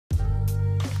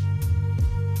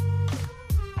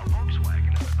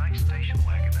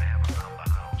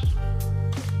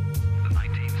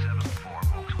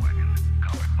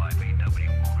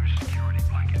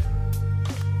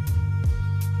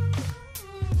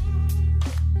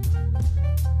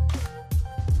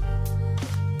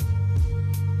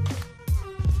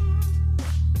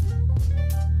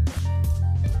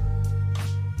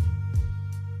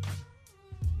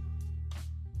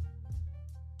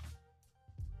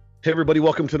Hey, everybody,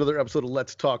 welcome to another episode of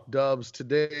Let's Talk Dubs.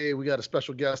 Today, we got a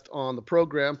special guest on the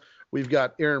program. We've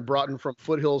got Aaron Broughton from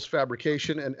Foothills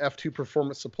Fabrication and F2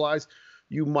 Performance Supplies.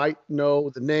 You might know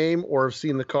the name or have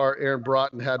seen the car. Aaron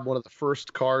Broughton had one of the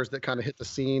first cars that kind of hit the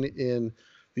scene in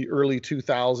the early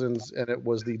 2000s, and it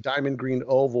was the Diamond Green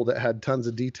Oval that had tons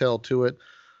of detail to it.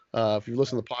 If you've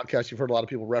listened to the podcast, you've heard a lot of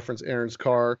people reference Aaron's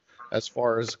car as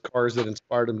far as cars that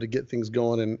inspired him to get things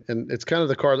going. And it's kind of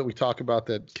the car that we talk about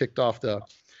that kicked off the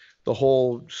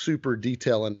whole super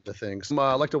detail into things.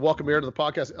 I'd like to welcome Aaron to the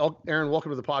podcast. Aaron,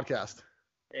 welcome to the podcast.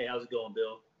 Hey, how's it going,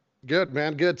 Bill? Good,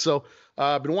 man. Good. So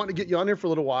I've been wanting to get you on here for a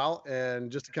little while,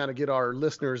 and just to kind of get our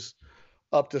listeners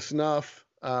up to snuff.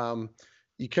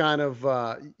 You kind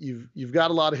of you've got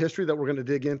a lot of history that we're going to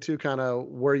dig into, kind of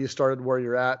where you started, where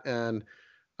you're at, and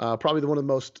probably one of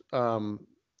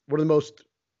the most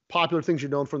popular things you're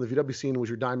known from the VW scene was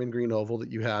your Diamond Green Oval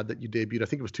that you debuted. I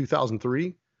think it was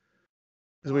 2003.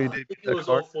 I think it was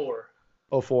 04.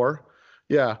 04.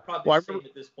 Yeah. Probably the same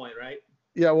at this point, right?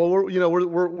 Yeah. Well,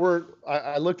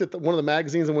 I looked at one of the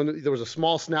magazines, and when there was a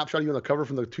small snapshot of you on the cover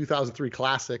from the 2003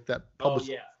 Classic that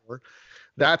published. Oh, yeah.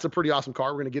 That's a pretty awesome car.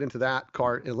 We're going to get into that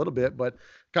car in a little bit, but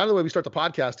kind of the way we start the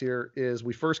podcast here is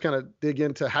we first kind of dig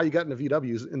into how you got into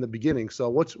VWs in the beginning. So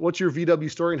what's your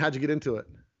VW story and how'd you get into it?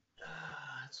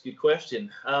 That's a good question.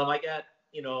 I got,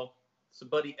 a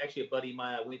buddy of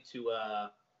mine I went to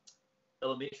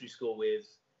elementary school with,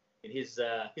 and his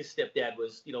stepdad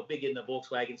was big in the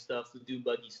Volkswagen stuff, the dune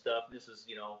buggy stuff. This is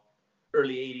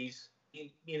early 80s.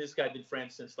 Me and this guy have been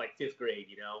friends since like 5th grade,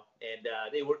 and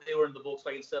they were in the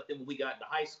Volkswagen stuff. Then when we got into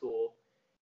high school,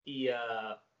 he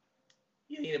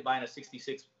ended up buying a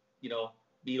 66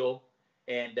 Beetle,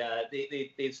 and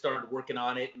they started working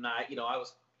on it, and I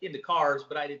was into cars,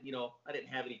 but I didn't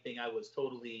have anything I was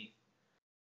totally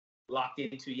locked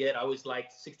into yet. I always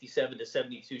liked 67 to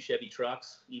 72 Chevy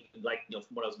trucks, even from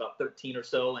when I was about 13 or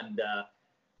so. And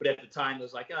but at the time it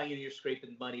was like, you're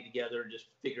scraping money together, just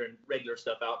figuring regular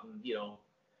stuff out, and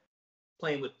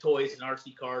playing with toys and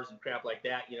RC cars and crap like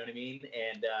that. You know what I mean?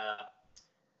 And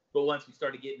but once we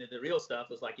started getting into the real stuff,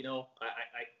 it was like,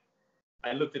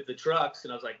 I looked at the trucks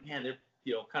and I was like, man, they're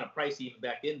kind of pricey even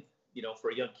back then, for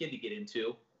a young kid to get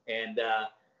into. And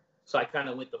so I kind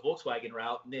of went the Volkswagen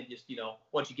route, and then just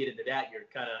once you get into that, you're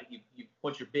kind of you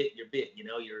once you're bit,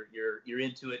 you're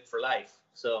into it for life.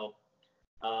 So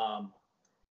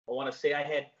I want to say I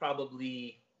had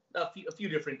probably a few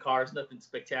different cars, nothing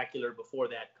spectacular before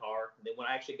that car. And then when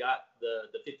I actually got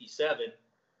the 57,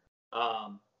 I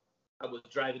was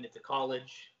driving it to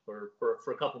college for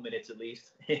a couple minutes at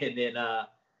least, and then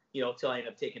till I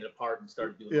ended up taking it apart and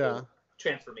started doing the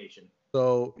transformation.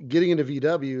 So getting into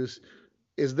VWs.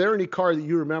 Is there any car that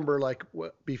you remember, like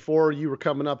before you were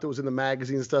coming up, that was in the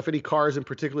magazine and stuff? Any cars in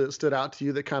particular that stood out to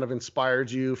you that kind of inspired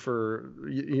you for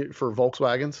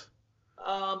Volkswagens?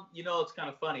 It's kind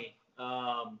of funny.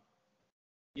 I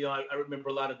remember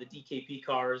a lot of the DKP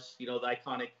cars, the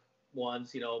iconic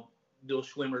ones. Bill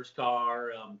Schwimmer's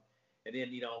car, and then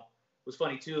it was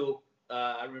funny too.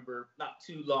 I remember not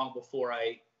too long before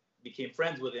I became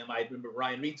friends with him, I remember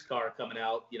Ryan Reed's car coming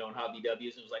out, in Hot VWs, and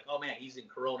it was like, oh man, he's in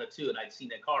Corona too, and I'd seen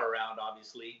that car around,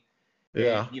 obviously.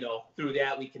 Yeah. And, through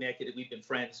that we connected, and we've been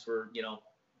friends for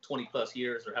 20 plus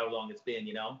years or however long it's been.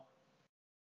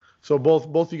 So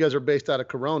both you guys are based out of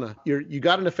Corona. You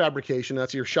got into fabrication.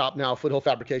 That's your shop now, Foothill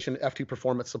Fabrication, F2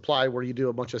 Performance Supply, where you do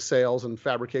a bunch of sales and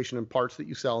fabrication and parts that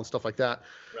you sell and stuff like that.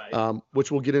 Right.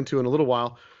 Which we'll get into in a little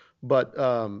while, but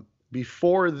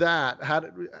before that,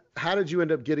 how did you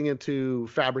end up getting into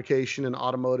fabrication and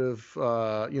automotive,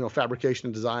 fabrication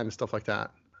and design and stuff like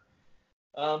that?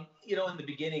 In the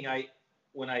beginning,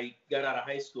 when I got out of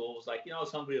high school, it was like, I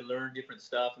was hungry to learn different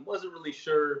stuff and wasn't really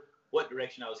sure what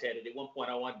direction I was headed. At one point,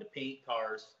 I wanted to paint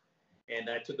cars, and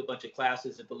I took a bunch of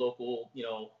classes at the local,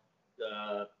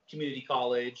 community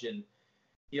college. And,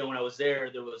 when I was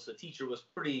there was a teacher was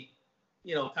pretty,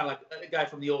 kind of like a guy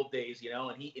from the old days,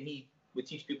 and he would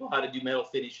teach people how to do metal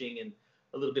finishing and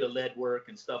a little bit of lead work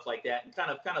and stuff like that, and kind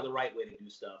of the right way to do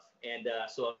stuff. And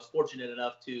so I was fortunate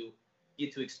enough to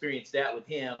get to experience that with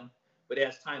him. But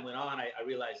as time went on, I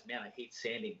realized, man, I hate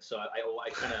sanding. So I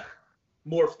kind of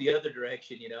morphed the other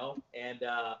direction, and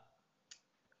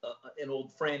an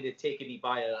old friend had taken me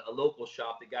by a local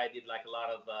shop. The guy did like a lot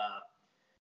of,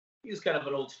 he was kind of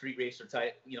an old street racer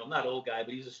type, not old guy,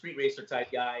 but he was a street racer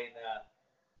type guy. And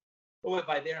I went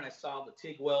by there and I saw the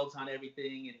TIG welds on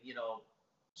everything, and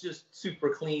just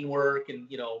super clean work. And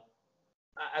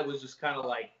I was just kind of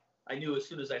like, I knew as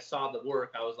soon as I saw the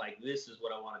work, I was like, this is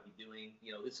what I want to be doing.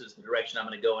 This is the direction I'm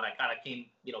going to go. And I kind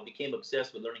of became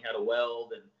obsessed with learning how to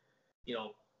weld and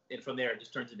and from there it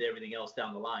just turns into everything else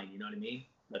down the line. You know what I mean?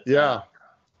 But, Yeah.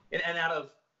 And out of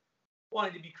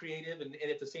wanting to be creative, and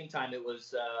at the same time, it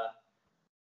was,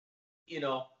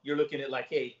 you're looking at like,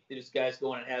 hey, there's guys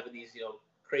going and having these,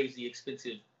 crazy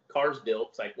expensive cars built.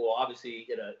 It's like, well, obviously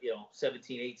at a,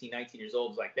 17, 18, 19 years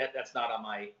old, it's like that's not on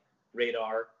my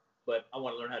radar, but I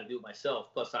want to learn how to do it myself.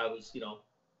 Plus I was, you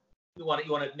want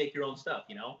to make your own stuff,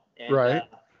 and, right.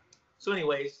 So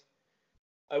anyways,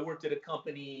 I worked at a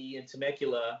company in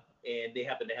Temecula, and they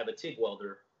happened to have a TIG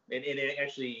welder, and it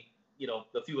actually,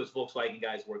 a few of us Volkswagen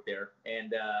guys worked there,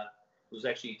 and it was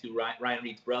actually through Ryan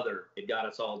Reed's brother. It got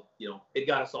us all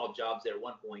jobs there at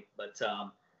one point. But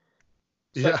so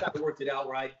I kind of worked it out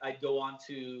where I'd go on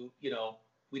to,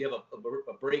 we'd have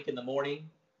a break in the morning,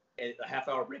 and a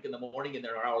half-hour break in the morning, and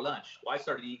then our hour lunch. Well, I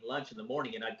started eating lunch in the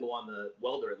morning, and I'd go on the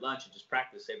welder at lunch and just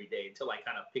practice every day until I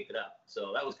kind of picked it up.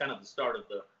 So that was kind of the start of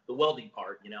the welding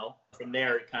part, From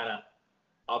there, it kind of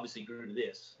obviously grew to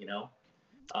this,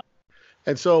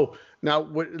 And so now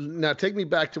take me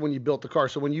back to when you built the car.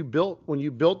 So when you built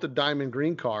the Diamond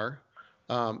Green car,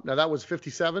 now that was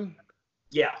 57?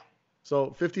 Yeah.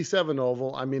 So 57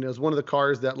 oval. I mean, it was one of the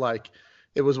cars that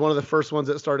it was one of the first ones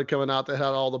that started coming out that had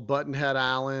all the button head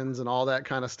Allens and all that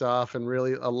kind of stuff, and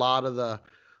really a lot of the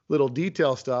little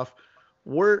detail stuff.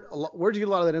 Where'd you get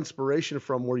a lot of that inspiration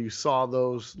from, where you saw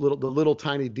those little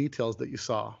tiny details that you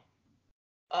saw?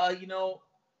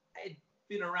 I'd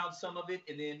been around some of it,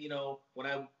 and then when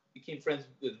I became friends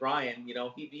with Ryan,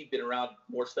 he'd been around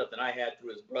more stuff than I had through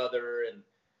his brother, and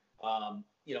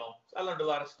I learned a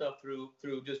lot of stuff through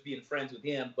just being friends with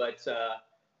him. But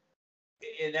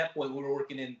in that point, we were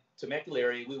working in Temecula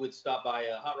area. We would stop by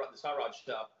this hot rod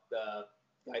shop,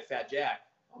 guy Fat Jack,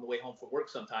 on the way home from work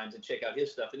sometimes, and check out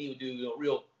his stuff. And he would do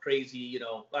real crazy, a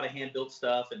lot of hand built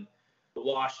stuff, and the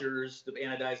washers, the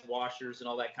anodized washers, and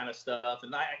all that kind of stuff.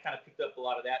 And I kind of picked up a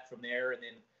lot of that from there. And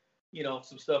then,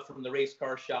 some stuff from the race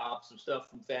car shop, some stuff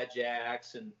from Fat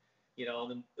Jack's, and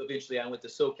and then eventually I went to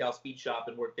SoCal Speed Shop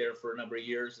and worked there for a number of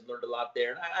years and learned a lot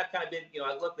there. And I've kind of been,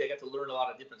 luckily I got to learn a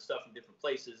lot of different stuff from different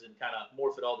places and kind of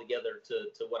morph it all together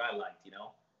to what I liked,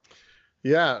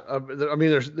 Yeah. I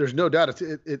mean, there's no doubt.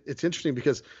 It's interesting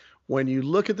because when you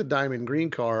look at the Diamond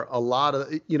Green car, a lot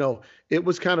of, it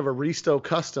was kind of a Resto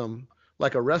custom,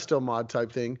 like a Resto mod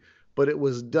type thing, but it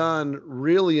was done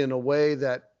really in a way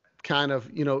that kind of,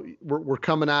 we're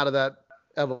coming out of that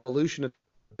evolution of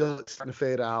billet starting to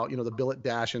fade out, the billet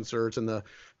dash inserts and the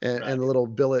little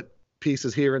billet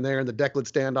pieces here and there, and the decklet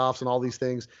standoffs and all these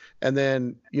things. And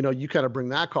then, you kind of bring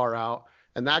that car out,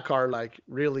 and that car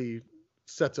really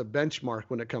sets a benchmark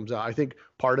when it comes out. I think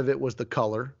part of it was the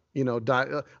color.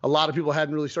 A lot of people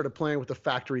hadn't really started playing with the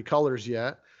factory colors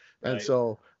yet. Right. And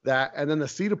so and then the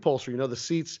seat upholstery, the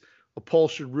seats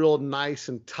upholstered real nice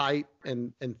and tight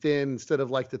and thin, instead of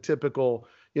like the typical,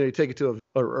 you take it to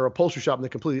a upholstery shop and they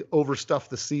completely overstuff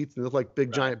the seats and look like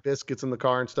big giant biscuits in the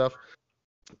car and stuff.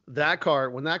 When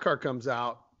that car comes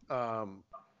out, are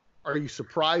you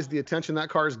surprised the attention that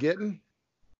car is getting?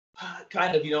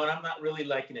 Kind of, and I'm not really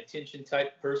like an attention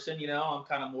type person, I'm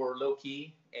kind of more low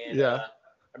key. And I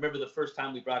remember the first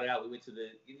time we brought it out, we went to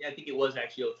I think it was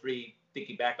actually 03,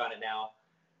 thinking back on it now.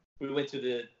 We went to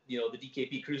the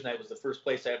DKP Cruise Night was the first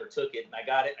place I ever took it, and I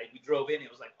got it. We drove in, it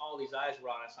was like all these eyes were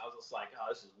on us. I was just like, oh,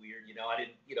 this is weird. I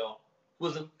didn't,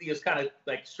 it was kind of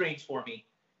like strange for me.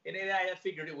 And then I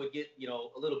figured it would get,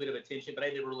 a little bit of attention, but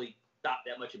I didn't really thought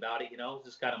that much about it,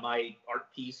 just kind of my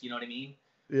art piece, you know what I mean?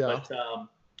 Yeah. But,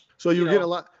 so you were getting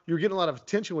a lot of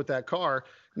attention with that car.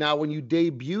 Now, when you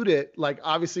debuted it,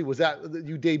 obviously you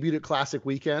debuted at Classic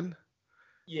Weekend?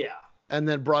 Yeah. And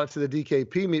then brought it to the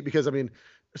DKP meet, because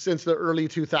since the early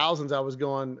 2000s, I was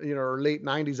going, or late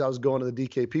 90s, I was going to the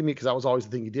DKP meet, because that was always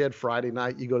the thing you did. Friday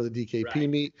night, you go to the DKP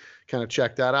meet, kind of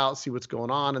check that out, see what's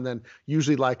going on. And then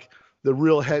usually the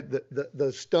real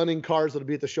the stunning cars that'll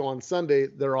be at the show on Sunday,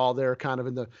 they're all there kind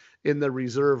of in the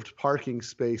reserved parking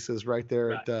spaces right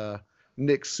there at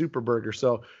Nick's Superburger.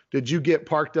 So did you get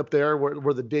parked up there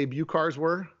where the debut cars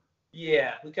were?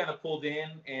 Yeah, we kind of pulled in,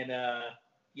 and,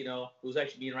 it was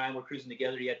actually me and Ryan were cruising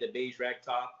together. He had the beige rag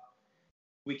top.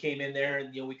 We came in there,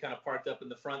 and we kind of parked up in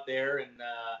the front there, and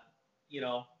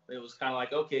it was kind of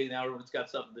like, okay, now everyone's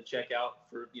got something to check out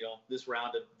for this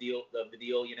round of the deal,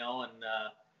 and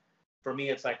for me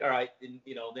it's like, all right, and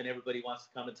then everybody wants to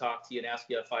come and talk to you and ask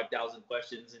you 5,000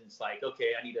 questions, and it's like,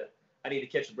 okay, I need to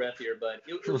catch a breath here, but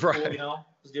it was cool, it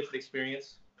was a different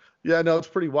experience. Yeah, no, it's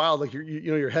pretty wild. Like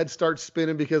your head starts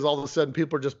spinning because all of a sudden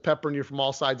people are just peppering you from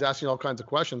all sides, asking you all kinds of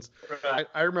questions. Right.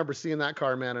 I remember seeing that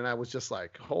car, man, and I was just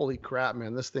like, holy crap,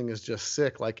 man, this thing is just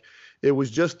sick. Like, it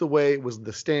was just the way it was,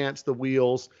 the stance, the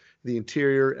wheels. the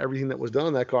interior, everything that was done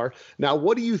on that car. Now,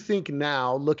 what do you think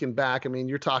now, looking back? I mean,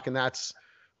 you're talking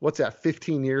what's that,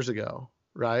 15 years ago,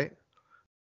 right?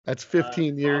 That's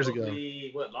 15 years ago.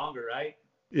 Probably, what, longer, right?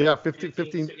 Yeah, 15,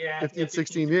 yeah, 15, 16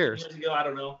 16 years. years ago. I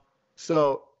don't know.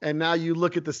 So, and now you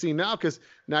look at the scene now, because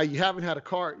now you haven't had a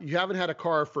car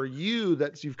for you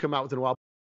that you've come out with in a while.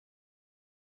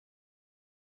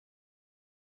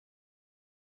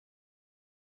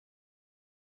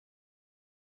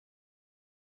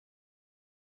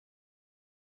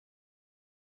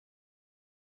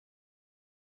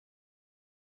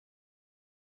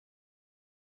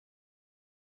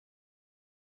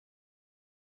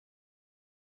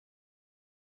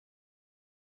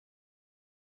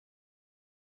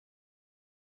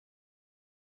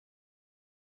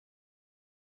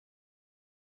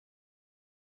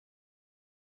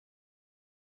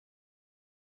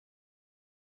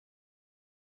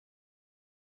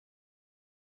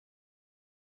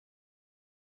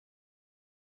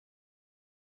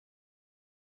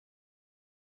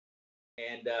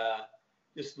 And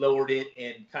just lowered it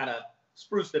and kind of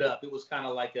spruced it up. It was kind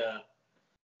of like a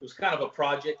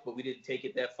project, but we didn't take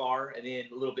it that far. And then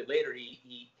a little bit later,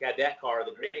 he had that car,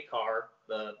 the gray car,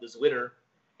 the Zwitter,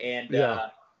 and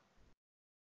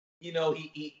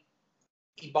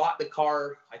he bought the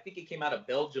car. I think it came out of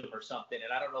Belgium or something,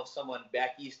 and I don't know if someone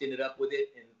back east ended up with it.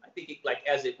 And I think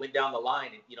as it went down the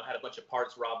line, it had a bunch of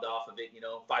parts robbed off of it.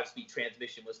 5-speed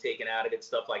transmission was taken out of it,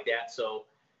 stuff like that. So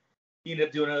he ended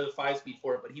up doing another 5-speed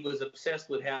for it. But he was obsessed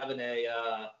with having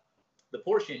the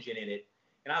Porsche engine in it.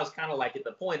 And I was kind of like, at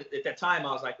that time,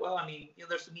 I was like, well, I mean,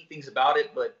 there's some neat things about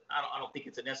it, but I don't think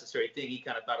it's a necessary thing. He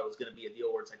kind of thought it was going to be a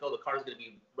deal where it's like, oh, the car's going to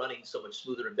be running so much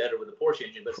smoother and better with a Porsche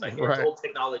engine. But it's like, it's old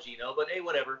technology, but hey,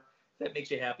 whatever. If that makes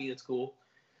you happy, that's cool.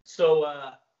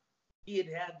 So he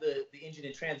had the engine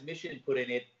and transmission put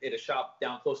in it at a shop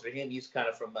down closer to him. He's kind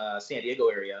of from San Diego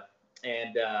area.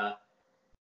 And,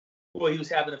 well, he was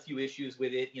having a few issues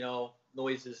with it,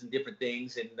 noises and different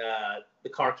things. And the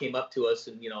car came up to us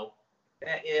and,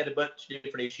 it had a bunch of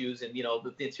different issues, and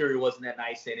the interior wasn't that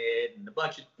nice in it, and a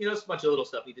bunch of just a bunch of little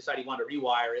stuff. He decided he wanted to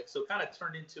rewire it, so it kind of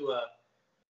turned into a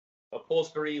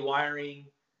upholstery, wiring.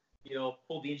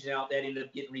 Pulled the engine out. That ended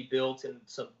up getting rebuilt and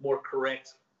some more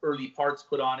correct early parts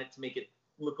put on it to make it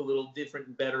look a little different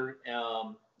and better.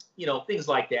 Things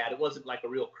like that. It wasn't like a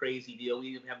real crazy deal.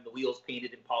 We didn't have the wheels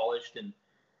painted and polished, and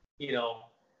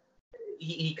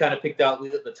he kind of picked out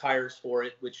the tires for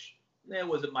it, which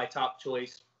wasn't my top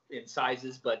choice in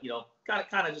sizes, but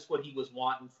kind of just what he was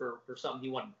wanting for something he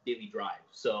wanted to daily drive.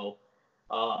 So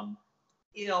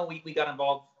we got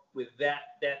involved with that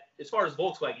as far as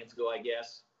Volkswagens go, I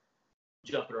guess,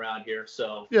 jumping around here.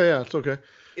 So yeah, it's okay.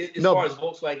 As far as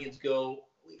Volkswagens go,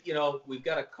 we've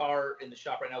got a car in the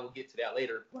shop right now. We'll get to that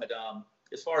later, but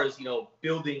as far as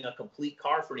building a complete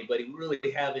car for anybody, we really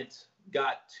haven't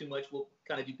got too much. We'll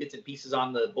kind of do bits and pieces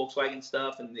on the Volkswagen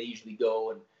stuff, and they usually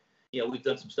go, and we've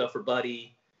done some stuff for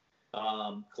Buddy.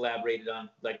 Collaborated on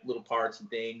like little parts and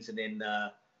things, and then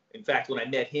in fact, when I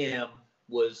met him,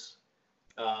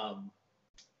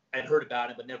 I'd heard about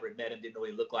him but never had met him, didn't know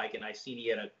what he looked like, and I seen he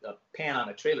had a pan on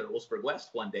a trailer at Wolfsburg West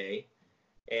one day,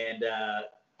 and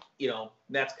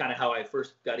that's kind of how I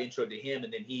first got intro to him.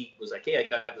 And then he was like, hey, I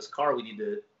got this car we need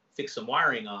to fix some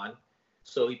wiring on,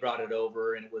 so he brought it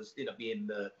over, and it was being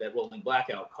that rolling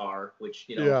blackout car, which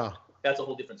that's a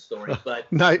whole different story.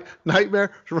 But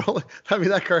nightmare rolling. I mean,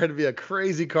 that car had to be a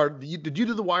crazy car. Did you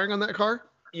do the wiring on that car?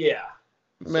 Yeah,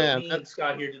 man. So me and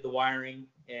Scott here did the wiring,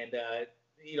 and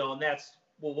and that's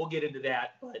we'll get into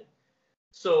that. But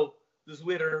so the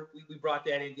Zwitter, we brought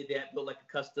that in, did that, built like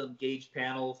a custom gauge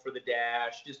panel for the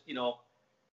dash. Just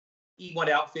E1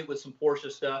 outfit with some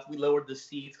Porsche stuff. We lowered the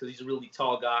seats because he's a really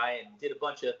tall guy, and did a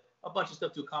bunch of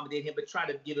stuff to accommodate him, but try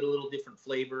to give it a little different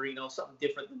flavor. Something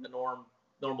different than the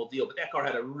normal deal. But that car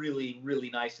had a really,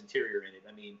 really nice interior in it.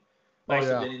 I mean,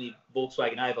 nicer than any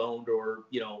Volkswagen I've owned or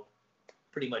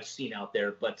pretty much seen out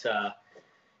there. But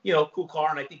cool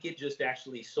car, and I think it just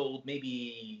actually sold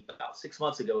maybe about 6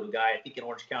 months ago to a guy, I think in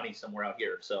Orange County somewhere out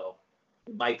here. So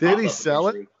did he sell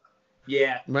it?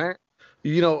 Yeah, man.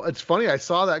 It's funny. I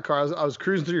saw that car. I was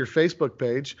cruising through your Facebook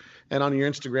page and on your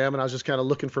Instagram, and I was just kind of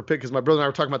looking for pics because my brother and I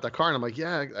were talking about that car, and I'm like,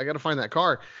 yeah, I got to find that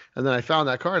car. And then I found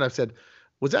that car, and I said,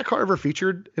 was that car ever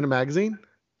featured in a magazine?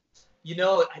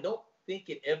 I don't think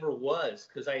it ever was,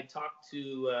 because I had talked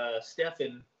to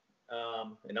Stefan,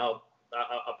 and I'll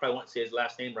probably won't say his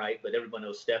last name right, but everyone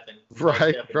knows Stefan.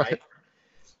 Right, Stefan, right.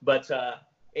 But at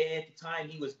the time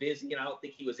he was busy, and I don't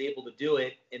think he was able to do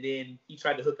it. And then he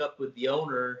tried to hook up with the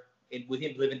owner, and with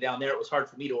him living down there, it was hard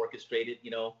for me to orchestrate it,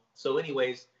 So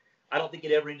anyways, I don't think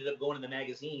it ever ended up going in the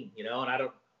magazine, and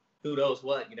who knows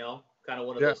what, kind of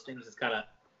one of those things that's kind of.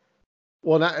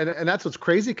 Well, and that's what's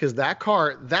crazy, because that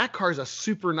car is a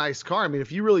super nice car. I mean,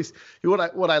 if you really,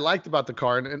 what I liked about the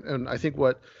car, and I think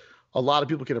what a lot of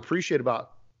people can appreciate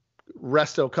about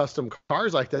resto custom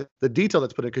cars like that, the detail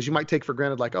that's put in, because you might take for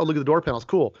granted, like, oh, look at the door panels,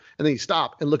 cool, and then you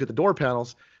stop and look at the door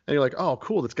panels, and you're like, oh,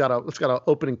 cool, it's got a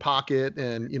opening pocket,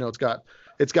 and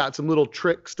it's got some little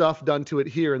trick stuff done to it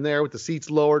here and there with the seats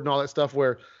lowered and all that stuff,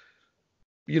 where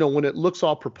when it looks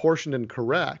all proportioned and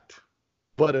correct,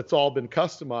 but it's all been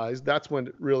customized, that's when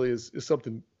it really is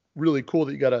something really cool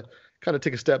that you got to kind of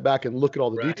take a step back and look at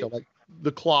all the detail, like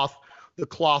the cloth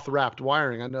wrapped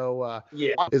wiring. I know.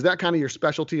 Is that kind of your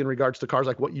specialty in regards to cars?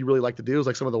 Like, what you really like to do is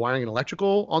like some of the wiring and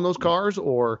electrical on those cars,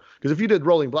 or because if you did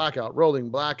rolling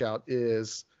blackout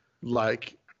is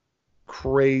like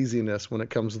craziness when it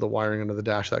comes to the wiring under the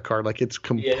dash of that car. Like, it's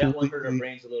completely. Yeah, that one hurt our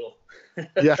brains a little.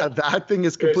 Yeah, that thing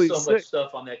is completely. There's so much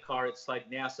stuff on that car. It's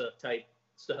like NASA type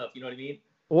stuff. You know what I mean?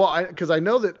 Well, because I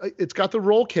know that it's got the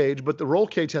roll cage, but the roll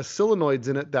cage has solenoids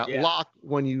in it that lock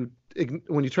when you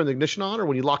turn the ignition on, or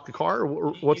when you lock the car,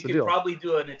 or what's the deal? You could probably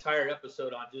do an entire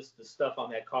episode on just the stuff on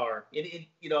that car.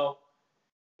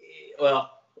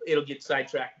 Well, it'll get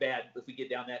sidetracked bad if we get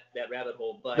down that rabbit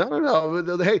hole. But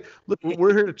no. Hey, look,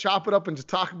 we're here to chop it up and to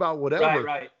talk about whatever.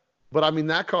 Right. But I mean,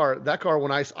 that car,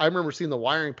 when I remember seeing the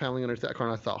wiring paneling under that car,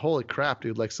 and I thought, holy crap,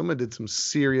 dude! Like, someone did some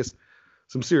serious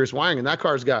wiring, and that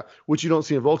car's got, which you don't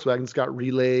see in Volkswagen. It's got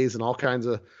relays and all kinds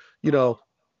of,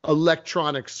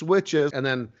 electronic switches, and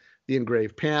then the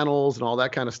engraved panels and all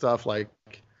that kind of stuff. Like,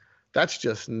 that's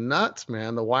just nuts,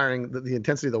 man. The wiring, the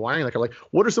intensity of the wiring. Like,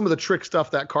 what are some of the trick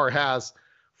stuff that car has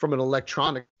from an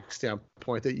electronic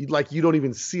standpoint that you don't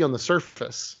even see on the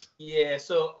surface? Yeah,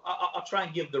 so I'll try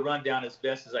and give the rundown as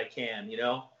best as I can.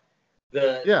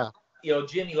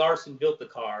 Jimmy Larson built the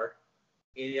car,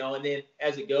 and then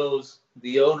as it goes,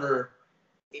 the owner,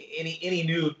 any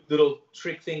new little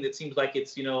trick thing that seems like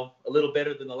it's a little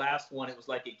better than the last one, it was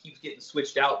like it keeps getting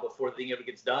switched out before the thing ever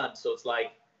gets done. So it's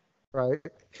like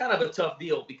kind of a tough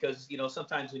deal, because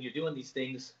sometimes when you're doing these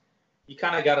things, you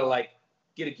kind of got to like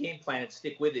get a game plan and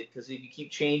stick with it, because if you keep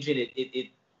changing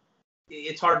it,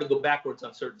 it's hard to go backwards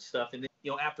on certain stuff, and then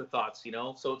afterthoughts,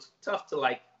 so it's tough to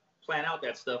like plan out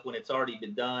that stuff when it's already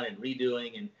been done and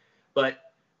redoing.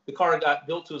 But the car got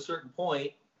built to a certain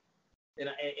point,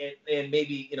 and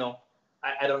maybe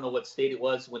I don't know what state it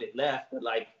was when it left, but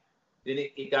like then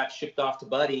it got shipped off to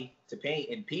Buddy to paint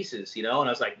in pieces, and I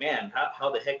was like, man, how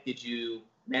the heck did you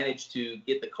manage to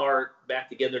get the car back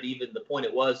together to even the point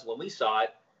it was when we saw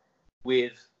it?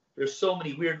 There's so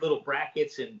many weird little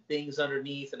brackets and things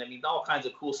underneath, and I mean all kinds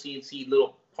of cool CNC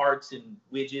little parts and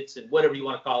widgets and whatever you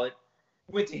want to call it.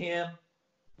 Went to him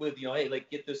with hey,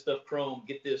 like, get this stuff chrome,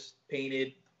 get this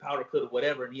painted, powder coated,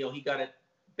 whatever, and he got it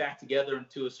back together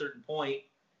to a certain point,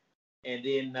 and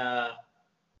then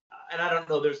and I don't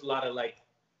know, there's a lot of like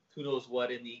who knows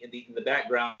what in the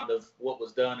background of what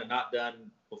was done and not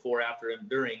done before, after, and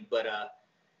during, but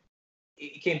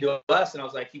it came to us, and I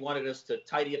was like, he wanted us to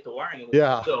tidy up the wiring.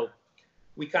 So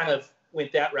we kind of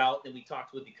went that route, and we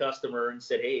talked with the customer and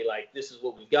said, hey, like, this is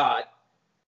what we've got.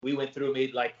 We went through and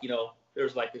made like,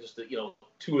 there's like just a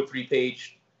 2 or 3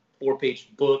 page,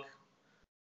 4-page book,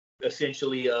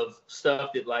 essentially, of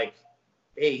stuff that like,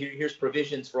 hey, here's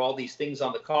provisions for all these things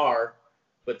on the car,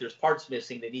 but there's parts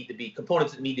missing that need to be,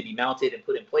 components that need to be mounted and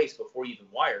put in place before you even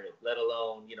wire it, let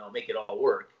alone, make it all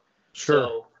work. Sure.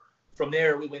 So from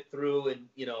there, we went through and,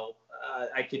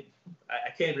 I can't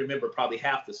even remember probably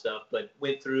half the stuff, but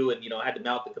went through and, had to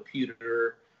mount the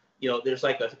computer. There's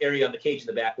like an area on the cage in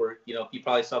the back where, you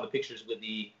probably saw the pictures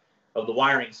of the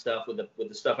wiring stuff with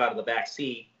the stuff out of the back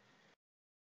seat.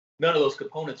 None of those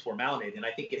components were mounted, and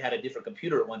I think it had a different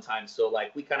computer at one time. So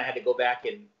like we kind of had to go back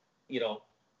and,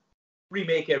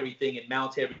 remake everything and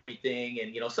mount everything.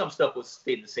 And, some stuff was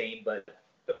stayed the same, but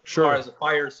as far as a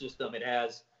fire system, it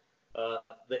has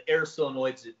the air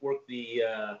solenoids that work the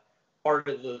part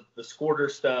of the squirter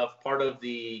stuff, part of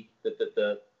the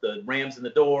rams in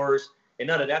the doors, and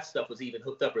none of that stuff was even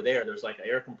hooked up or there. There's like an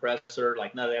air compressor,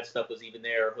 like none of that stuff was even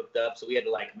there hooked up. So we had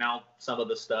to like mount some of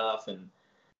the stuff, and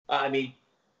I mean,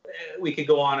 we could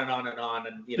go on and on and on,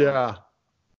 and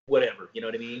whatever, you know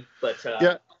what I mean? But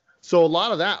yeah. So a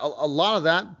lot of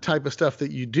that type of stuff that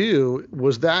you do,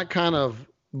 was that kind of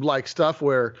like stuff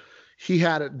where he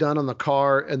had it done on the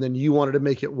car and then you wanted to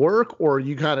make it work, or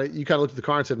you kind of looked at the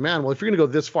car and said, man, well, if you're going to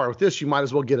go this far with this, you might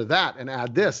as well get at that and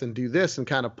add this and do this and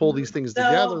kind of pull these things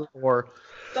together? Or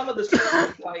some of the stuff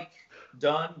was like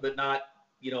done, but not,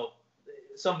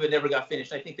 some of it never got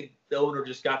finished. I think the owner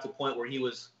just got to the point where he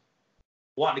was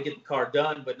wanting to get the car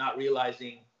done, but not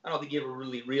realizing I don't think you ever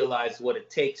really realize what it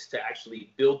takes to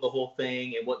actually build the whole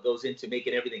thing and what goes into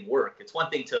making everything work. It's one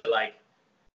thing to like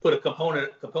put a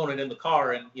component in the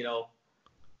car and, you know,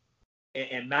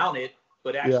 and mount it,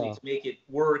 but actually to make it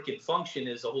work and function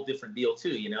is a whole different deal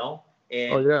too, you know?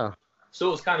 And so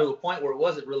it was kind of a point where it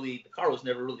wasn't really, the car was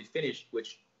never really finished,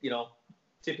 which, you know,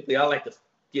 typically I like to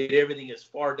get everything as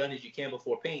far done as you can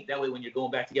before paint. That way, when you're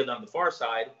going back together on the far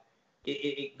side,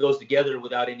 it goes together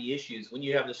without any issues. When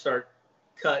you have to start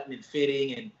cutting and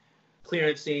fitting and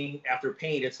clearancing after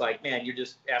paint, it's like, man, you're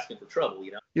just asking for trouble,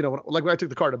 you know? You know, like when I took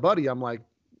the car to Buddy, I'm like,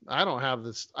 I don't have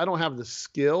the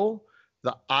skill,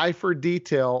 the eye for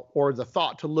detail, or the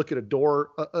thought to look at a door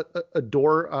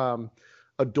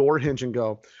hinge and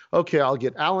go, okay, I'll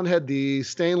get Allen head these,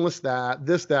 stainless that.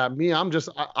 Me, I'm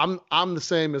the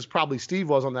same as probably Steve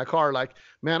was on that car. Like,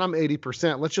 man, I'm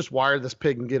 80%. Let's just wire this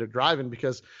pig and get it driving,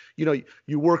 because, you know,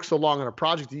 you work so long on a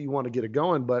project that you want to get it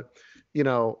going. But, you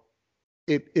know,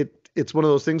 it's one of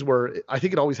those things where I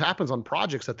think it always happens on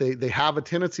projects that they have a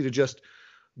tendency to just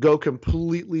go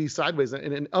completely sideways.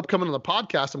 And in upcoming on the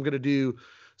podcast, I'm going to do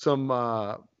some,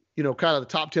 you know, kind of the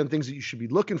top 10 things that you should be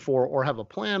looking for or have a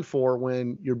plan for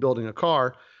when you're building a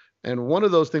car. And one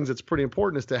of those things that's pretty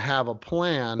important is to have a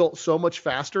plan. Built so much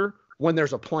faster when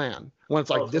there's a plan, when it's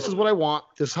like, this is what I want,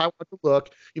 this is how I want it to look,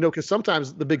 you know, because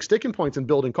sometimes the big sticking points in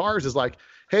building cars is like,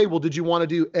 hey, well, did you want to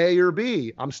do A or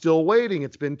B? I'm still waiting.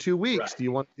 It's been 2 weeks. Right. Do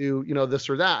you want to do, you know, this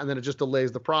or that? And then it just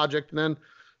delays the project. And then,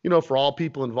 you know, for all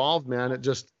people involved, man, it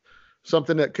just,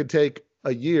 something that could take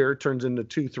a year turns into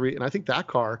 2, 3. And I think that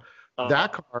car's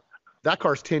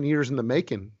 10 years in the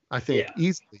making, I think,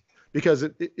 easily, because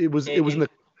it was in the,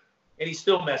 and he's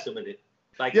still messing with it.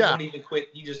 Like, he won't even quit.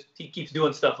 He keeps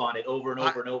doing stuff on it over and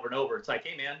over and over and over. It's like,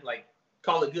 hey man, like,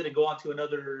 call it good and go on to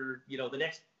another, you know, the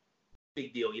next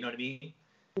big deal. You know what I mean?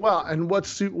 Well, and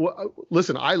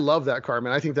listen, I love that car,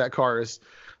 man. I think that car is,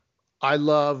 I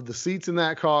love the seats in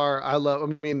that car. I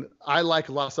like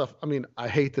a lot of stuff. I mean, I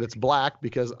hate that it's black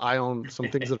because I own some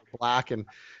things that are black and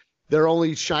they're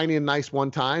only shiny and nice one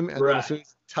time. And then as soon as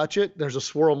you touch it, there's a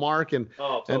swirl mark. And,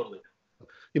 totally. And,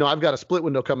 you know, I've got a split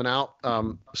window coming out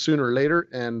sooner or later,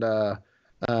 and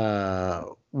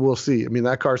we'll see. I mean,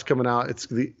 that car's coming out. It's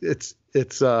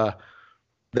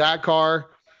that car.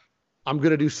 I'm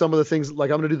going to do some of the things, like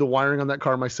I'm going to do the wiring on that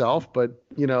car myself, but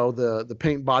you know, the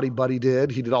paint body Buddy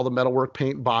did. He did all the metalwork,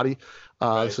 paint, body,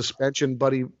 suspension.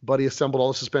 Buddy assembled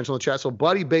all the suspension on the chassis. So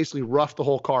Buddy basically roughed the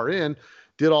whole car in,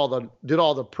 did all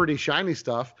the pretty shiny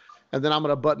stuff, and then I'm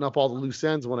going to button up all the loose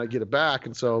ends when I get it back.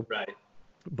 And so,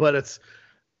 but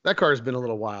that car has been a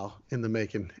little while in the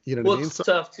making. You know what I mean? It's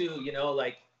tough too, you know,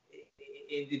 like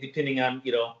depending on,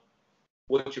 you know,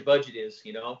 what your budget is,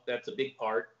 you know, that's a big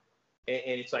part.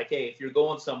 And it's like, hey, if you're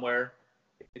going somewhere,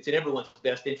 it's in everyone's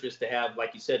best interest to have,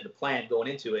 like you said, the plan going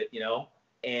into it, you know,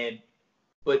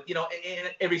 but, you know,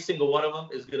 and every single one of them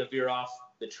is going to veer off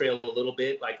the trail a little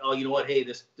bit. Like, oh, you know what? Hey,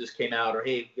 this came out, or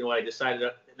hey, you know what? I decided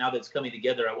now that it's coming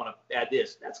together, I want to add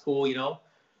this. That's cool, you know,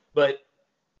 but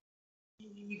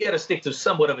you got to stick to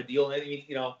somewhat of a deal. I mean,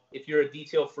 you know, if you're a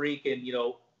detail freak and, you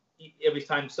know, every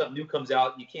time something new comes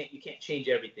out, you can't change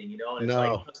everything, you know, and it's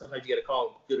like, sometimes you got to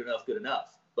call good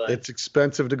enough. But it's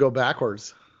expensive to go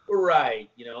backwards. Right.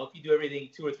 You know, if you do everything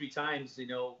 2 or 3 times, you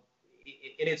know,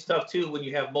 and it's tough too when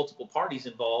you have multiple parties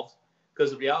involved,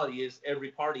 because the reality is every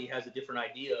party has a different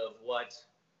idea of what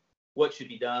should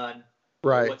be done,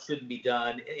 what shouldn't be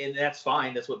done. And that's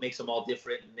fine. That's what makes them all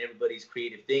different and everybody's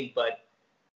creative thing. But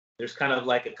there's kind of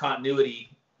like a continuity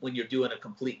when you're doing a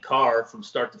complete car from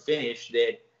start to finish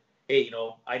that, hey, you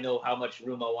know, I know how much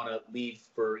room I want to leave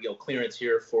for, you know, clearance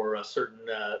here for a certain,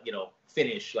 you know,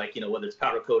 finish, like, you know, whether it's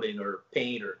powder coating or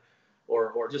paint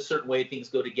or just certain way things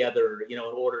go together, you know,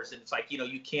 in orders. And it's like, you know,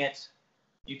 you can't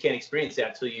experience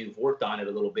that till you've worked on it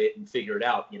a little bit and figure it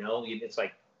out, you know. It's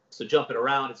like, so jumping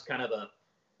around, it's kind of a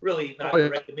really not a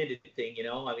recommended thing, you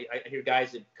know. I mean, I hear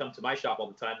guys that come to my shop all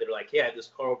the time that are like, hey, I have this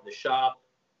car over the shop.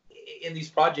 And these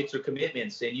projects are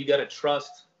commitments, and you got to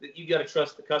trust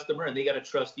the customer, and they got to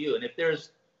trust you. And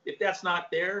if that's not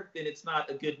there, then it's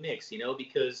not a good mix, you know,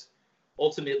 because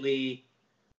ultimately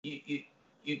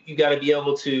you got to be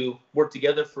able to work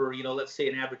together for, you know, let's say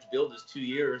an average build is 2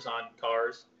 years on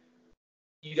cars.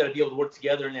 You got to be able to work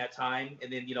together in that time.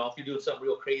 And then, you know, if you're doing something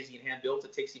real crazy and hand built,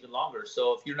 it takes even longer.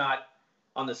 So if you're not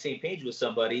on the same page with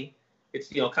somebody,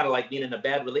 it's, you know, kind of like being in a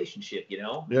bad relationship, you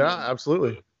know? Yeah,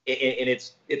 absolutely. And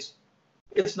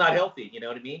it's not healthy, you know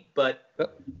what I mean? But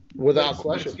without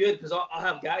question, it's good because I'll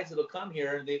have guys that'll come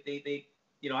here and they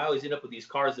you know, I always end up with these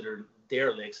cars that are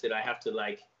derelicts that I have to,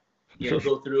 like, you know,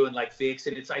 go through and like fix.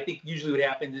 And it's, I think usually what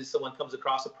happens is someone comes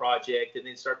across a project and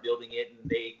they start building it and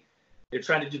they they're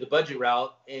trying to do the budget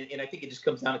route, and I think it just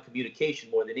comes down to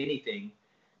communication more than anything.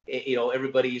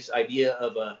 Everybody's idea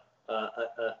of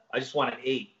I just want an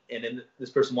 8, and then this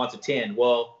person wants a 10.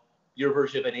 Well, your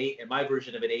version of an 8 and my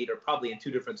version of an 8 are probably in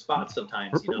two different spots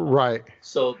sometimes, Right.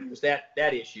 So there's that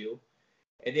issue.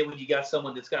 And then when you got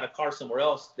someone that's got a car somewhere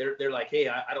else, they're like, hey,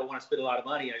 I don't want to spend a lot of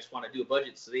money. I just want to do a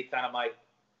budget. So they kind of might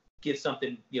get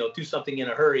something, do something in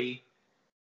a hurry.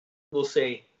 We'll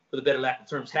say, for the better lack of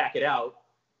terms, hack it out.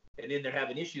 And then they're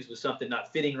having issues with something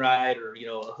not fitting right, or,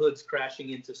 a hood's crashing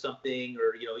into something,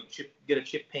 or, you get a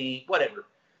chip paint, whatever.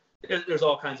 There's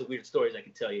all kinds of weird stories I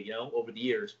can tell you, over the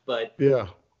years. But yeah.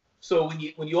 So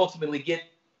when you ultimately get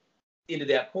into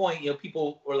that point,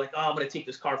 people are like, oh, I'm going to take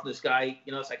this car from this guy.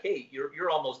 It's like, hey, you're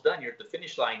almost done. You're at the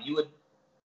finish line. You would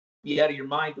be out of your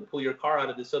mind to pull your car out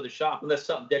of this other shop unless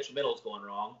something detrimental is going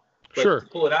wrong. But sure. To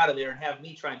pull it out of there and have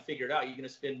me try and figure it out, you're going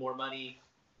to spend more money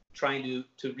trying to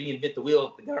reinvent the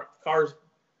wheel. The car's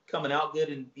coming out good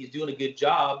and he's doing a good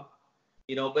job,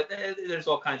 but there's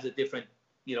all kinds of different,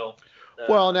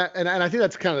 well, and I think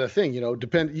that's kind of the thing,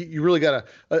 you really got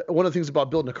to, one of the things about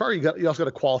building a car, you also got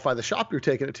to qualify the shop you're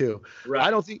taking it to. Right. I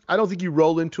don't think you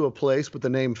roll into a place with the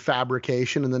name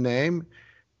fabrication in the name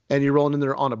and you're rolling in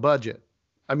there on a budget.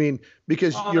 I mean,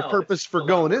 because your purpose for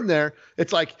going in there,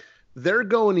 it's like they're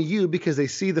going to you because they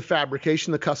see the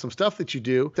fabrication, the custom stuff that you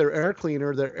do, their air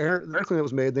cleaner, their air cleaner that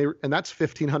was made, and that's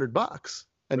 $1,500.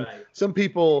 And right. Some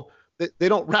people, they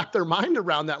don't wrap their mind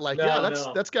around that. Like,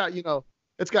 that's got,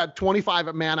 it's got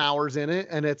 25 man hours in it,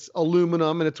 and it's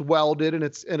aluminum, and it's welded, and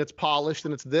it's polished,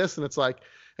 and it's this, and it's like,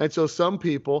 and so some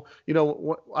people, I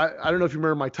don't know if you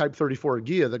remember my Type 34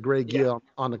 Ghia, the gray Ghia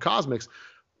on the Cosmics,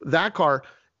 that car,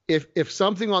 if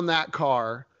something on that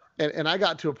car, and I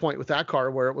got to a point with that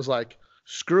car where it was like,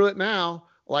 screw it now,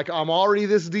 like I'm already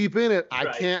this deep in it, I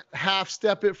can't half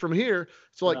step it from here.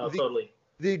 So like totally.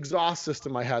 The exhaust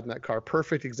system I had in that car,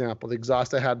 perfect example. The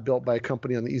exhaust I had built by a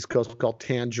company on the East Coast called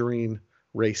Tangerine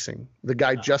Racing. The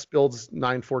guy just builds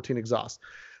 914 exhaust.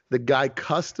 The guy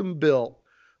custom built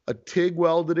a TIG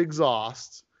welded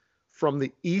exhaust from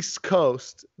the East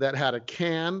Coast that had a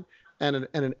can and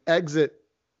an exit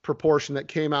proportion that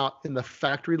came out in the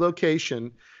factory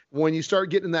location. When you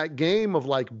start getting in that game of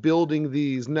like building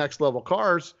these next level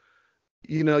cars,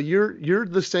 you're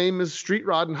the same as street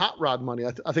rod and hot rod money.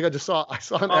 I think I saw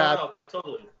an ad. No,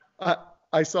 totally.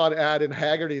 I saw an ad in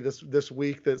Haggerty this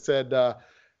week that said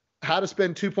how to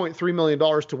spend $2.3 million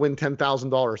to win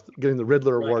 $10,000, getting the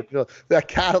Riddler Award. That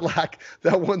Cadillac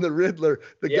that won the Riddler.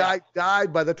 The guy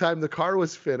died by the time the car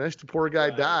was finished. The poor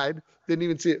guy died. Didn't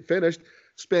even see it finished.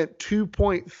 Spent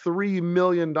 $2.3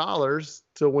 million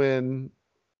to win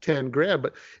 10 grand.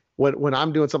 But when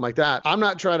I'm doing something like that, I'm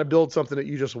not trying to build something that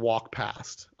you just walk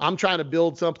past. I'm trying to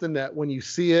build something that when you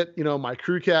see it, my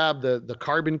crew cab, the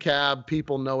carbon cab,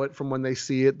 people know it from when they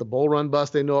see it. The Bull Run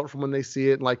bus, they know it from when they see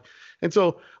it. And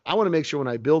so I want to make sure when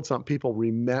I build something, people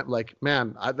remember,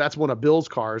 that's one of Bill's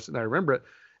cars, and I remember it.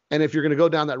 And if you're going to go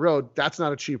down that road, that's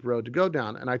not a cheap road to go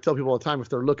down. And I tell people all the time, if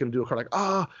they're looking to do a car, like,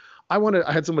 I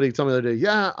had somebody tell me the other day,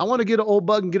 I want to get an old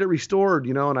bug and get it restored,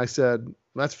 and I said,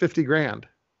 that's 50 grand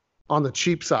on the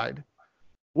cheap side.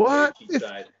 What?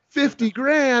 50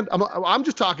 grand? I'm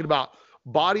just talking about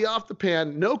body off the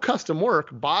pan, no custom work,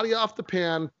 body off the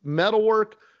pan, metal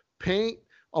work, paint,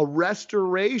 a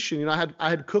restoration. I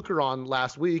had Cooker on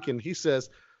last week, and he says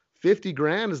 50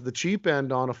 grand is the cheap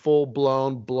end on a full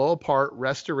blown blow apart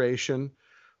restoration,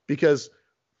 because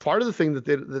part of the thing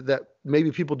that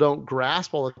maybe people don't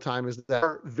grasp all the time is that there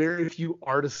are very few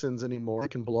artisans anymore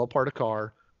that can blow apart a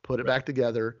car, put it back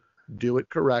together, do it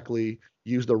correctly,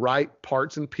 use the right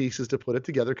parts and pieces to put it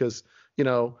together. Because,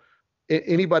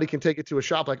 anybody can take it to a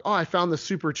shop like, I found this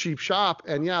super cheap shop,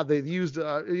 and they used,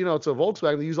 it's a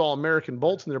Volkswagen. They use all American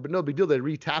bolts in there, but no big deal. They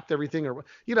retapped everything, or,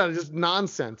 just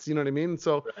nonsense. You know what I mean?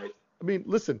 So, right. I mean,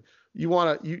 listen, you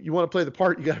want to play the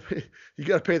part, you got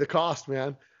to pay the cost,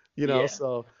 man.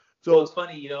 So it's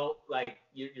funny,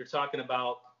 you're talking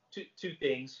about two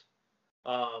things.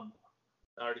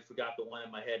 I already forgot the one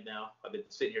in my head now. I've been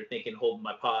sitting here thinking, holding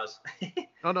my pause.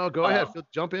 No, go ahead.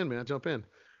 Jump in, man. Jump in.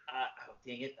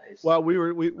 Dang it. Well, we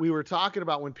were talking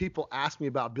about when people ask me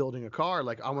about building a car,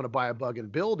 like I want to buy a bug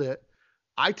and build it.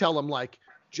 I tell them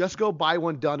just go buy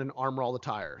one done and armor all the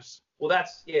tires. Well,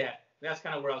 that's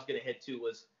kind of where I was going to head to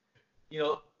was,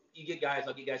 I'll get guys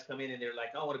come in and they're like,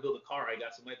 I want to build a car. I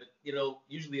got some money, but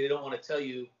usually they don't want to tell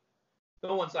you.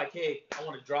 No one's like, hey, I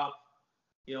want to drop,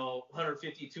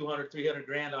 150, 200, 300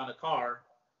 grand on a car.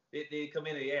 They come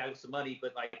in and I have some money,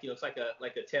 but it's like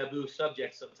a taboo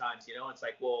subject sometimes. It's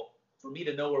like, well, for me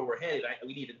to know where we're headed,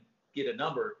 we need to get a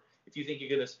number. If you think you're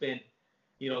going to spend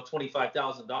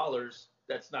 $25,000,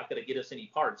 that's not going to get us any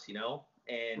parts,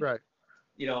 And, Right.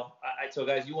 I tell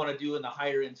guys, you want to do in the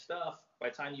higher end stuff, by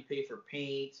the time you pay for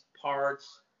paint,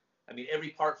 parts, I mean, every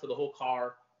part for the whole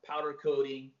car, powder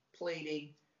coating,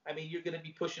 plating, I mean, you're going to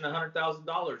be pushing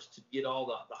 $100,000 to get all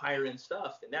the higher end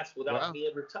stuff. And that's without Wow. me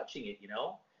ever touching it, And,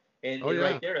 Oh, and yeah.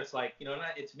 right there, it's like, to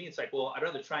me, it's like, well, I'd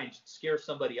rather try and scare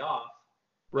somebody off.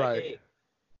 Like, Right. hey,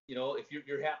 if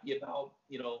you're happy about,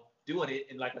 doing it,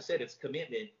 and like I said, it's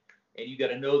commitment, and you got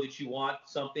to know that you want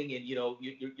something, and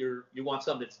you want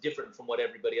something that's different from what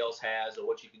everybody else has or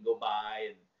what you can go buy,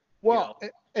 and Well,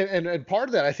 and part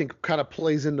of that I think kind of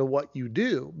plays into what you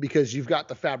do, because you've got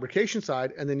the fabrication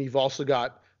side, and then you've also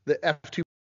got the F2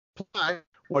 supply,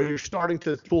 where you're starting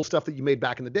to pull stuff that you made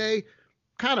back in the day,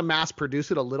 kind of mass produce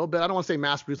it a little bit. I don't want to say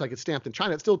mass produce like it's stamped in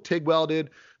China. It's still TIG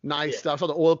welded, nice stuff. So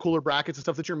the oil cooler brackets and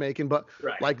stuff that you're making, but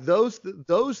right. like those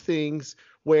things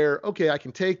where, okay, I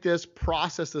can take this,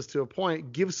 process this to a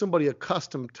point, give somebody a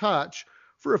custom touch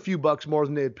for a few bucks more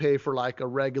than they'd pay for like a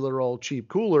regular old cheap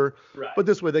cooler. Right. But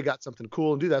this way they got something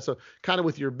cool and do that. So kind of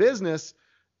with your business,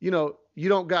 you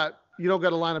don't got a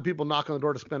line of people knocking on the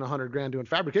door to spend $100,000 doing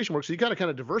fabrication work. So you got to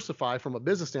kind of diversify from a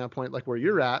business standpoint, like where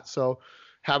you're at. So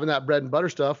having that bread and butter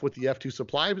stuff with the F2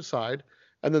 supply side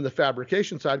and then the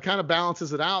fabrication side kind of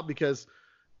balances it out, because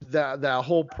that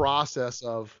whole process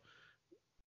of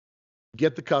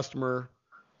get the customer,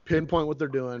 pinpoint what they're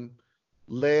doing,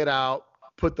 lay it out,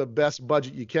 put the best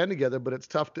budget you can together, but it's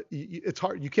tough it's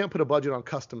hard. You can't put a budget on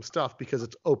custom stuff because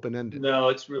it's open-ended. No,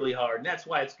 it's really hard. And that's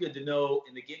why it's good to know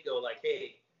in the get-go, like,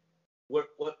 hey,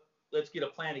 let's get a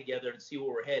plan together and see where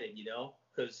we're headed,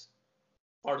 because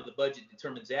part of the budget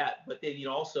determines that. But then,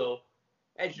 also,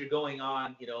 as you're going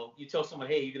on, you tell someone,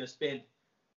 hey, you're going to spend,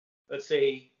 let's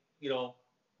say,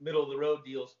 middle of the road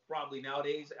deals, probably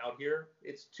nowadays out here,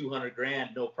 it's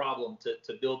 $200,000, no problem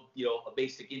to build, a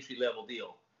basic entry level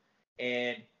deal.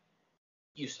 And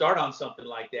you start on something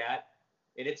like that,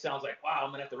 and it sounds like, wow, I'm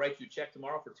going to have to write you a check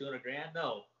tomorrow for $200,000.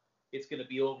 No, it's going to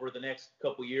be over the next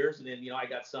couple of years. And then, I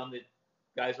got some that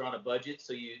guys are on a budget,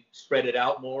 so you spread it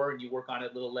out more and you work on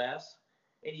it a little less,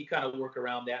 and you kind of work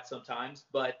around that sometimes.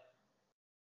 But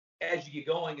as you get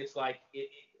going, it's like,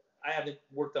 I haven't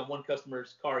worked on one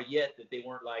customer's car yet that they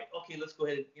weren't like, okay, let's go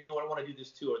ahead and, I want to do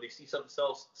this too. Or they see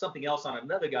something else on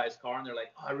another guy's car, and they're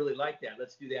like, oh, I really like that.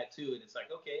 Let's do that too. And it's like,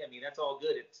 okay, I mean, that's all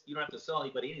good. You don't have to sell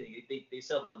anybody anything. They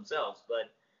sell themselves.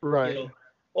 But, right.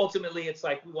 Ultimately, it's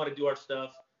like we want to do our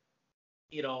stuff,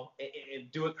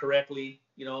 and do it correctly.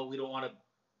 We don't want to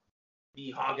be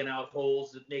hogging out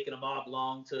holes and making them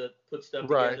oblong to put stuff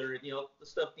Right. together. And, the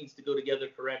stuff needs to go together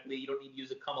correctly. You don't need to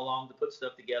use a come along to put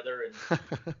stuff together. And,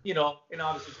 and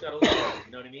obviously it's got to look good,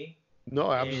 you know what I mean?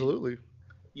 No, absolutely. And,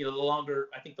 the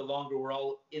longer we're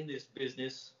all in this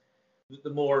business, the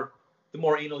more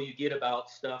anal you get about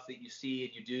stuff that you see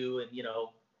and you do, and,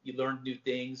 you learn new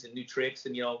things and new tricks.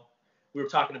 And, we were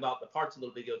talking about the parts a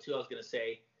little bit ago too. I was going to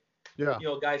say, yeah,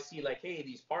 guys see like, hey,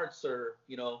 these parts are,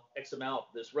 X amount.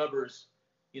 This rubber's,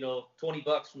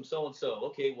 $20 from so and so.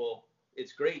 Okay, well,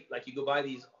 it's great. Like you go buy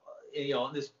these,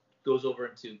 and this goes over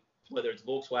into whether it's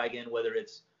Volkswagen, whether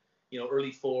it's,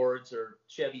 early Fords or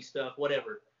Chevy stuff,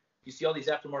 whatever. You see all these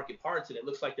aftermarket parts, and it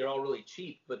looks like they're all really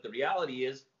cheap. But the reality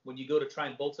is, when you go to try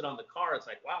and bolt it on the car, it's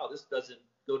like, wow, this doesn't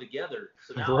go together.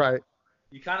 So now right.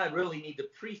 you kind of really need to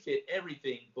pre-fit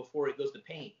everything before it goes to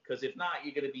paint, because if not,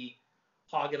 you're going to be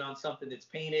hogging on something that's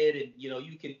painted, and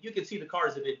you can see the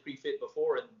cars have been pre-fit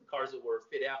before and the cars that were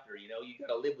fit after. You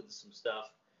got to live with some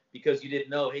stuff because you didn't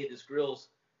know, hey, this grill's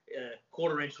a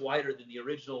quarter-inch wider than the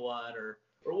original one, or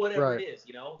whatever Right. it is.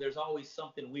 There's always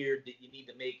something weird that you need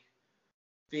to make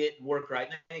fit and work right.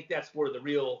 And I think that's where the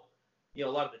real, a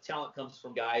lot of the talent comes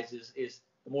from, guys. Is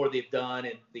the more they've done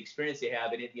and the experience they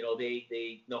have in it,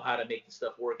 they know how to make the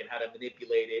stuff work and how to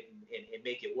manipulate it and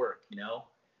make it work.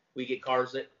 We get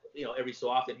cars that, every so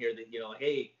often here that,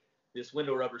 hey, this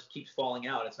window rubber keeps falling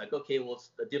out. It's like, okay, well,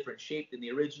 it's a different shape than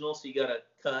the original, so you got to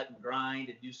cut and grind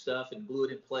and do stuff and glue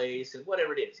it in place and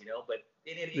whatever it is, But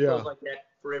it goes like that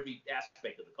for every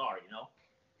aspect of the car,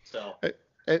 So.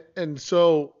 And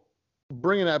so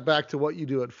bringing that back to what you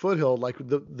do at Foothill, like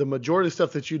the majority of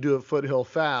stuff that you do at Foothill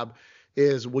Fab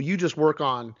is, will you just work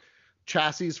on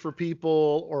chassis for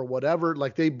people or whatever?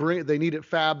 Like they need it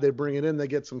fab, they bring it in, they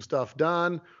get some stuff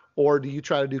done. Or do you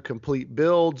try to do complete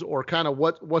builds, or kind of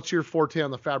what's your forte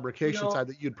on the fabrication side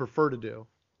that you'd prefer to do?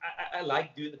 I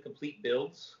like doing the complete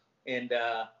builds, and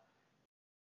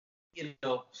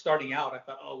starting out, I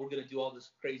thought, oh, we're going to do all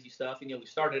this crazy stuff. And we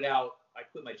started out. I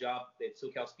quit my job at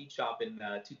SoCal Speed Shop in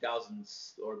 2000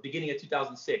 or beginning of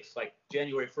 2006. Like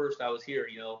January 1st, I was here.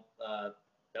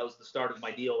 That was the start of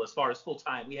my deal as far as full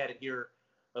time. We had it here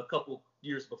a couple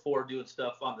years before doing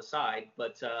stuff on the side,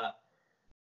 but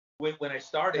when I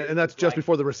started, And that's just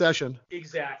before the recession.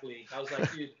 Exactly. I was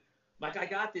like, dude, Mike, I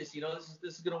got this. This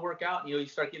is gonna work out. And, you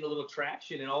start getting a little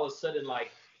traction, and all of a sudden,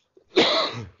 like,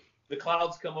 the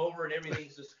clouds come over and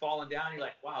everything's just falling down. You're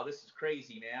like, wow, this is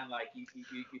crazy, man. Like, you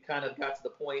kind of got to the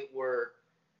point where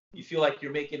you feel like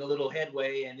you're making a little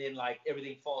headway, and then, like,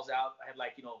 everything falls out. I had,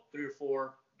 like, 3 or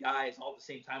 4 guys all at the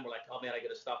same time were like, oh man, I got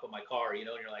to stop on my car, and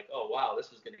you're like, oh wow,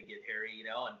 this is going to get hairy,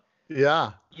 and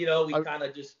yeah, we kind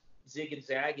of just zig and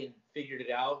zag and figured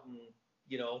it out, and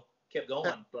kept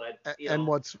going. But and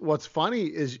what's funny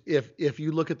is if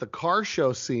you look at the car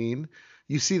show scene,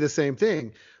 you see the same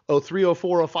thing. 03,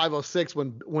 04, 05, 06,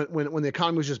 when the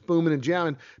economy was just booming and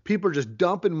jamming, people are just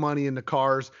dumping money into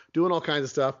cars, doing all kinds of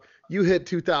stuff. You hit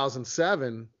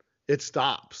 2007, it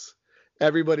stops.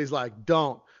 Everybody's like,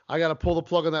 don't. I got to pull the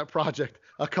plug on that project.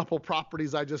 A couple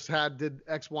properties I just had did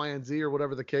X, Y, and Z or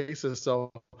whatever the case is.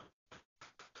 So,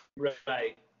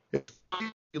 right.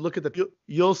 You look at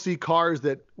you'll see cars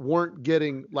that weren't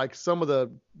getting, like, some of the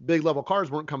big level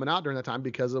cars weren't coming out during that time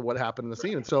because of what happened in the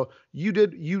scene. And so you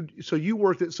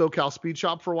worked at SoCal Speed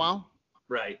Shop for a while.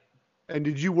 Right. And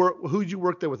who'd you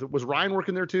work there with? Was Ryan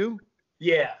working there too?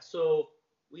 Yeah. So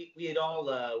we had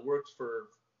all worked for,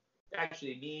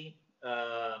 actually me,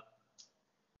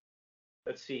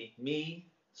 me,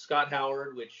 Scott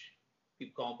Howard, which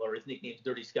people call him, or his nickname's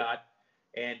Dirty Scott,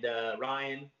 and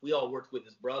Ryan. We all worked with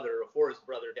his brother, or for his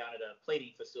brother, down at a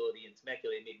plating facility in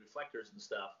Temecula. They made reflectors and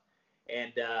stuff.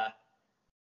 And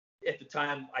at the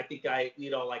time, I think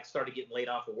we'd all, like, started getting laid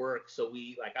off of work. So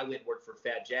I went and worked for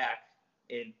Fat Jack.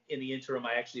 And in the interim,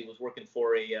 I actually was working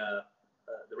for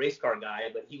the race car guy,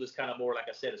 but he was kind of more, like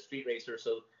I said, a street racer.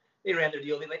 So they ran their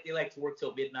deal. They like to work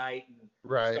till midnight, and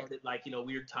started, like,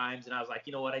 weird times. And I was like,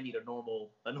 you know what? I need a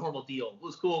normal deal. It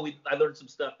was cool. I learned some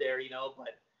stuff there,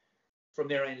 but from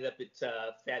there I ended up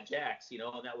at Fat Jack's, and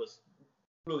that was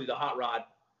really the hot rod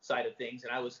side of things.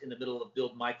 And I was in the middle of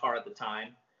building my car at the time,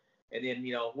 and then,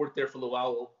 worked there for a little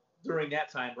while. Well, during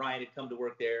that time, Ryan had come to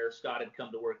work there. Scott had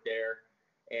come to work there.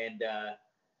 And,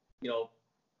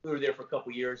 we were there for a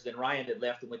couple years. Then Ryan had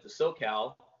left and went to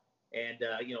SoCal. And,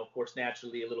 of course,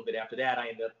 naturally, a little bit after that, I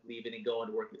ended up leaving and going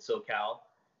to work at SoCal.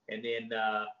 And then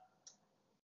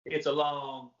it's a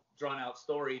long, drawn-out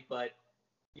story, but,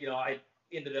 I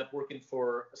ended up working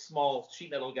for a small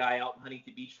sheet metal guy out in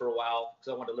Huntington Beach for a while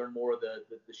because I wanted to learn more of the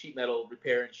sheet metal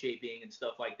repair and shaping and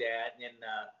stuff like that. And then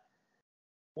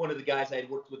one of the guys I had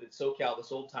worked with at SoCal,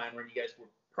 this old timer, and you guys will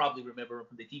probably remember him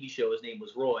from the TV show. His name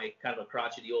was Roy, kind of a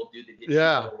crotchety old dude that did sheet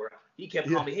metal work. He kept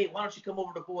calling me, hey, why don't you come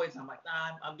over to Boyd's? And I'm like,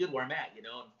 nah, I'm good where I'm at, And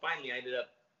finally I ended up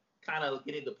kind of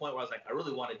getting to the point where I was like, I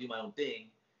really want to do my own thing.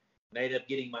 And I ended up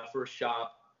getting my first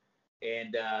shop,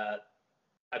 and I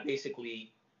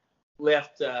basically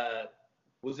left,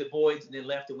 was at Boyd's, and then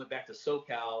left and went back to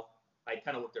SoCal. I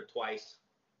kind of worked there twice.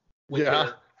 There,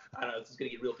 I don't know, this is going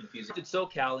to get real confusing. At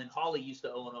SoCal, and Holly used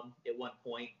to own them at one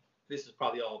point. This is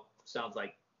probably all sounds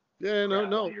like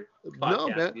no,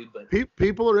 podcast, man. Dude, but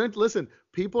people are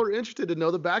people are interested to know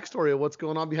the backstory of what's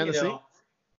going on behind the scenes.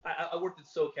 I worked at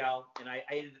SoCal, and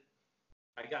I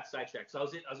got sidetracked. So I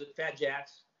was at Fat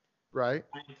Jack's. Right.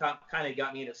 Kind of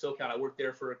got me into SoCal. I worked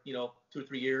there for 2 or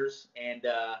 3 years, and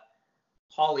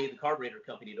Holly, the carburetor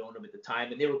company, had owned them at the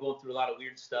time, and they were going through a lot of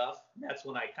weird stuff. And that's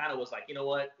when I kind of was like, you know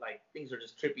what, like, things are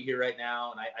just trippy here right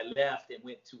now. And I left and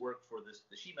went to work for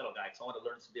the sheet metal guy, because I wanted to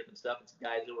learn some different stuff. And some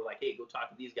guys that were like, hey, go talk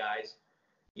to these guys,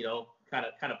 kind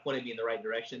of pointed me in the right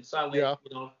direction. So I went,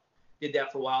 did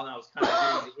that for a while, and I was kind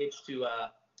of getting the itch to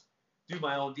do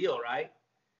my own deal, right?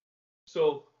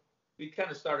 So we kind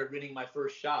of started renting my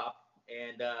first shop,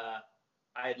 and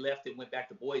I had left and went back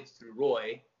to Boyd's through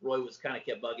Roy. Roy was kind of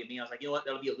kept bugging me. I was like, you know what,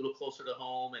 that'll be a little closer to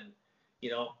home, and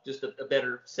just a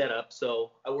better setup.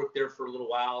 So I worked there for a little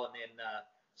while, and then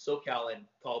SoCal had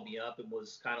called me up and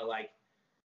was kind of like,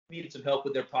 needed some help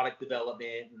with their product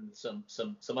development and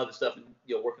some other stuff, and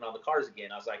working on the cars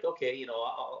again. I was like, okay,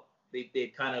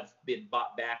 they'd kind of been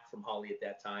bought back from Holly at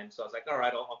that time. So I was like, all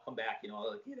right, I'll come back. I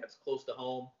was like, yeah, that's close to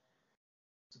home.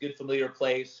 It's a good, familiar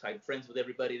place. I had friends with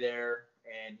everybody there,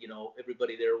 and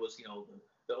everybody there was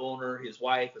the owner, his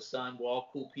wife, his son, were all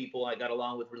cool people I got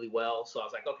along with really well. So I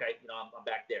was like, okay, I'm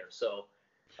back there. So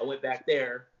I went back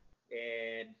there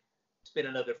and spent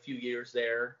another few years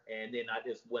there, and then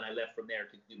when I left from there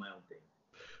to do my own thing.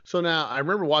 So now I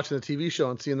remember watching the TV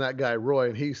show and seeing that guy Roy,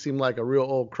 and he seemed like a real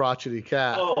old crotchety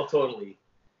cat. Oh, totally.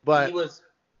 But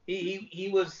he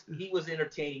was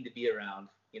entertaining to be around,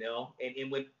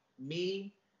 and when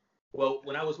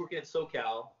I was working at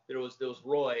SoCal, there was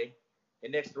Roy,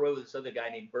 And next to Roy was this other guy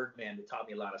named Birdman that taught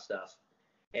me a lot of stuff.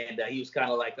 And he was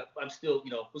kind of like, I'm still,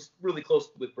 was really close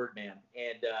with Birdman.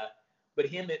 And but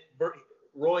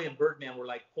Roy and Birdman were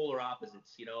like polar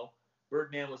opposites.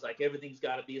 Birdman was like, everything's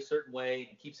got to be a certain way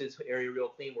and keeps his area real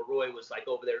clean. Where Roy was like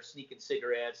over there sneaking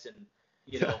cigarettes and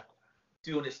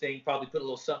doing his thing. Probably put a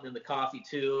little something in the coffee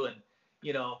too. And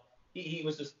he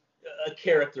was just a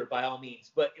character by all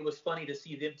means. But it was funny to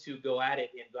see them two go at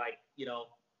it and like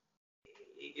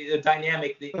a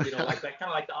dynamic that like that,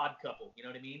 kind of like the Odd Couple. You know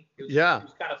what I mean? It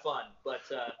was kind of fun, but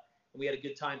we had a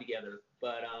good time together.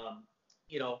 But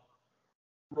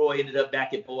Roy ended up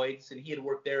back at Boyd's, and he had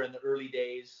worked there in the early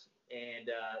days, and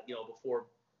before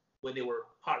when they were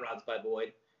Hot Rods by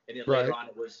Boyd, and then later on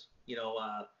it was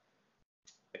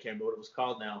I can't remember what it was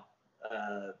called now.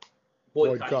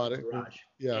 Boyd caught it. Garage.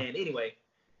 Yeah. And anyway,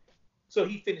 so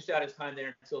he finished out his time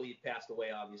there until he had passed away,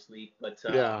 obviously. But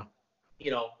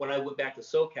when I went back to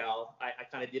SoCal, I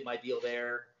kind of did my deal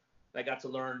there. I got to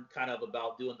learn kind of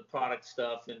about doing the product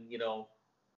stuff and,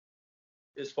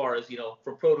 as far as,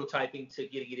 from prototyping to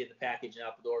getting it in the package and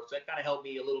out the door. So that kind of helped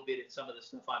me a little bit in some of the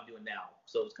stuff I'm doing now.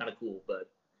 So it's kind of cool, but.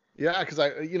 Yeah. Cause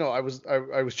I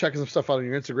was checking some stuff out on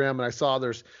your Instagram and I saw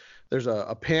there's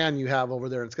a pan you have over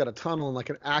there. It's got a tunnel and like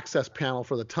an access panel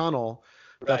for the tunnel.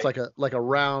 That's like a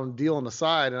round deal on the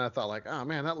side. And I thought like, oh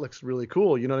man, that looks really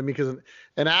cool. You know what I mean? Because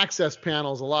an access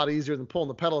panel is a lot easier than pulling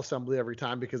the pedal assembly every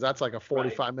time, because that's like a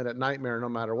 45-minute nightmare no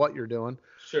matter what you're doing.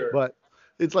 Sure. But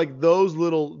it's like those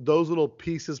little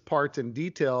pieces, parts, and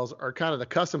details are kind of the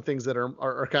custom things that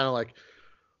are kind of like,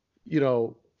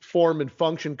 form and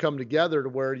function come together to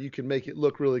where you can make it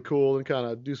look really cool and kind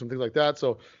of do some things like that.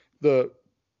 So the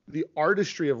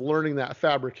artistry of learning that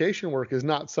fabrication work is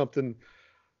not something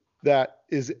that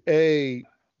is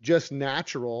just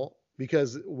natural,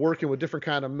 because working with different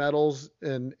kind of metals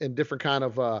and different kind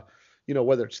of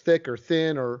whether it's thick or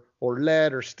thin or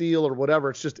lead or steel or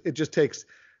whatever, it just takes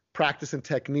practice and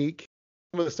technique.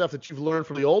 Some of the stuff that you've learned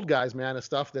from the old guys, man, is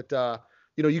stuff that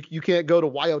you can't go to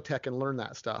Wyotech and learn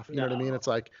that stuff. You know what I mean? It's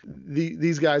like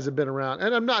these guys have been around,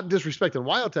 and I'm not disrespecting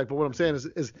Wyotech, but what I'm saying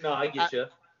is no, I get you.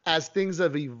 As things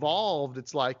have evolved,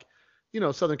 it's like,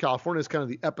 Southern California is kind of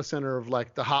the epicenter of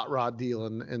like the hot rod deal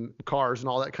and cars and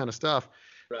all that kind of stuff.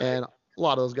 Right. And a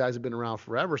lot of those guys have been around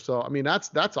forever. So, I mean,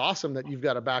 that's awesome that you've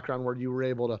got a background where you were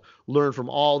able to learn from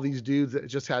all these dudes that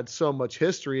just had so much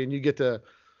history, and you get to,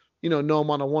 know them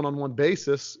on a one-on-one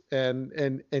basis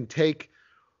and take,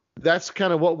 that's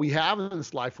kind of what we have in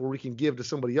this life where we can give to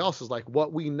somebody else, is like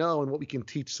what we know and what we can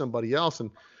teach somebody else.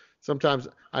 And sometimes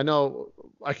I know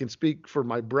I can speak for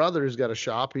my brother who's got a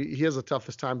shop. He has the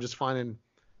toughest time just finding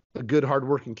a good,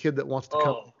 hardworking kid that wants to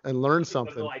come and learn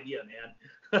something. I have no idea,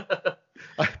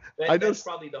 man. That's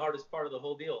probably the hardest part of the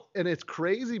whole deal. And it's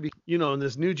crazy, in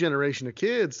this new generation of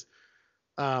kids,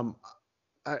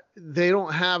 they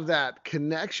don't have that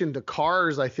connection to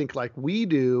cars, I think, like we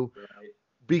do,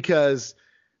 because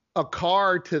a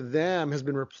car to them has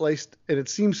been replaced, and it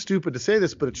seems stupid to say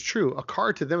this, but it's true. A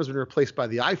car to them has been replaced by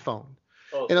the iPhone.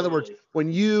 In other words, when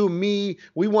we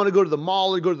want to go to the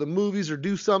mall or go to the movies or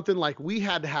do something, like we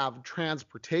had to have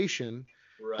transportation,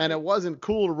 and it wasn't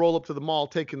cool to roll up to the mall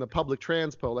taking the public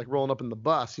transpo, like rolling up in the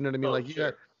bus. You know what I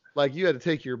mean? You had to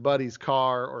take your buddy's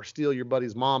car or steal your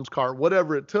buddy's mom's car,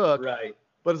 whatever it took. Right.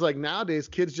 But it's like nowadays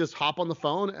kids just hop on the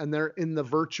phone and they're in the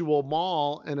virtual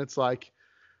mall, and it's like,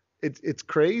 it's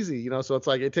crazy, so it's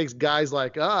like it takes guys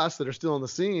like us that are still in the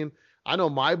scene. I know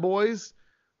my boys,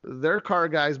 they're car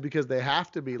guys because they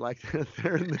have to be, like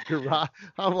they're in the garage.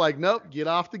 I'm like, nope, get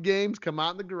off the games, come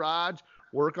out in the garage,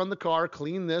 work on the car,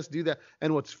 clean this, do that.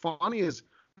 And what's funny is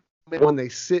when they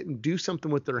sit and do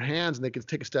something with their hands and they can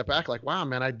take a step back, like, wow,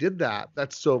 man, I did that.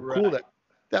 That's so cool.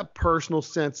 That personal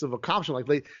sense of accomplishment,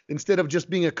 like instead of just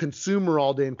being a consumer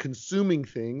all day and consuming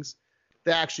things,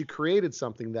 they actually created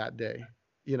something that day.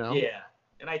 Yeah.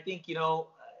 And I think,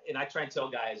 and I try and tell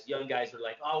guys, young guys are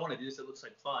like, oh, I want to do this. It looks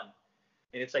like fun.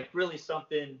 And it's like really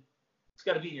something, it's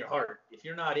got to be in your heart. If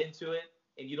you're not into it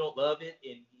and you don't love it,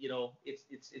 and,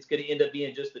 it's going to end up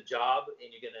being just a job,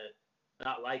 and you're going to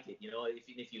not like it.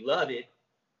 If you love it,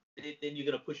 then you're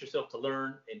going to push yourself to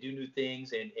learn and do new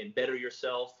things and better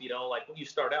yourself. Like when you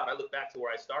start out, I look back to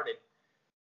where I started,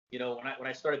 when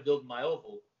I started building my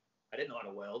oval, I didn't know how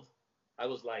to weld. I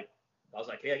was like,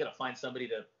 hey, I got to find somebody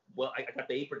to, well, I got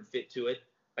the apron fit to it.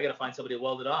 I got to find somebody to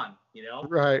weld it on,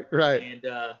 Right.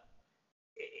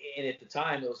 And at the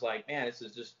time it was like, man, this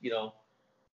is just,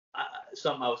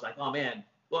 something I was like, oh man,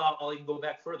 well, I'll even go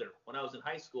back further. When I was in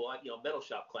high school, metal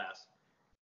shop class,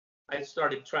 I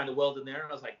started trying to weld in there, and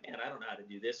I was like, man, I don't know how to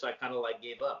do this. So I kind of like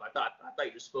gave up. I thought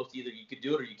you were supposed to either you could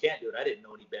do it or you can't do it. I didn't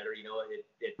know any better,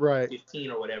 at Right.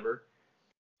 15 or whatever.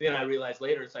 Then I realized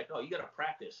later it's like, oh, you got to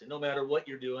practice, and no matter what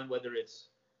you're doing, whether it's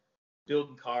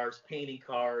building cars, painting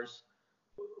cars,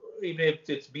 even if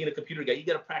it's being a computer guy, you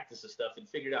got to practice this stuff and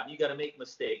figure it out. And you got to make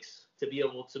mistakes to be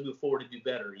able to move forward and do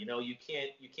better. You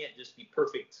can't just be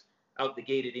perfect out the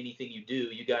gate at anything you do.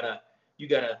 You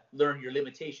gotta learn your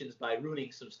limitations by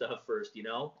ruining some stuff first. And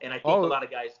I think a Oh, lot of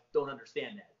guys don't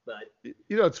understand that. But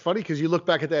it's funny because you look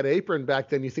back at that apron back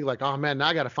then, you think like, oh man, now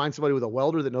I got to find somebody with a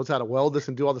welder that knows how to weld this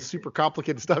and do all the super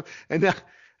complicated stuff. And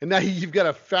now you've got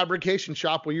a fabrication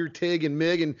shop where you're TIG and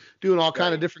MIG and doing all kind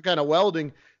of right, different kind of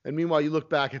welding. And meanwhile, you look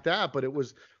back at that, but it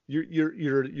was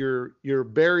your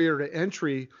barrier to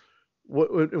entry.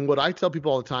 What I tell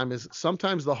people all the time is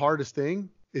sometimes the hardest thing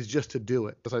is just to do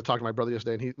it. As I talked to my brother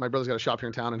yesterday, and my brother's got a shop here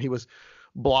in town, and he was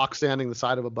block sanding the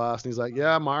side of a bus, and he's like,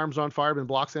 "Yeah, my arms are on fire. Been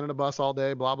block sanding a bus all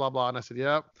day. Blah blah blah." And I said,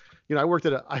 "Yeah, I worked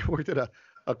at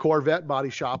a Corvette body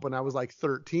shop when I was like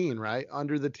 13, right?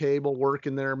 Under the table,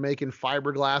 working there, making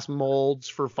fiberglass molds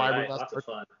for right, fiberglass lots of parts."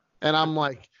 fun. And I'm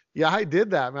like, "Yeah, I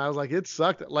did that, man." I was like, "It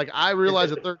sucked." Like I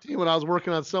realized at 13 when I was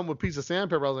working on something with a piece of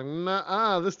sandpaper, I was like,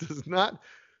 "Nah, this does not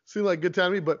seem like a good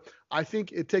time to me." But I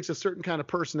think it takes a certain kind of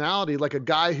personality, like a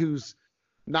guy who's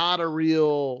not a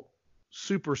real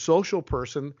super social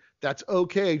person. That's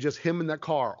okay, just him in that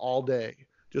car all day,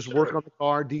 just working Sure. on the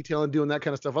car, detailing, doing that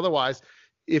kind of stuff. Otherwise,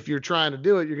 if you're trying to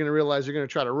do it, you're going to realize you're going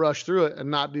to try to rush through it and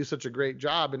not do such a great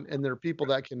job. And there are people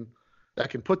that can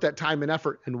put that time and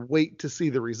effort and wait to see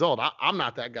the result. I'm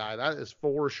not that guy. That is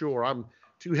for sure. I'm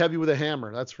too heavy with a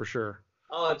hammer. That's for sure.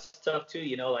 Oh, it's tough too.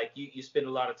 Like you spend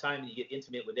a lot of time and you get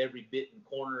intimate with every bit and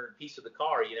corner and piece of the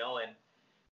car. And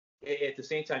at the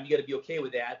same time, you got to be okay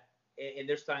with that. And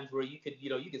there's times where you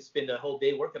could spend a whole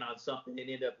day working on something and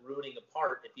end up ruining a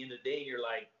part. At the end of the day, you're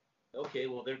like, okay,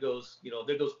 well there goes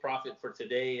profit for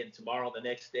today and tomorrow and the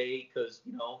next day, because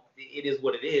it is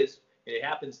what it is, and it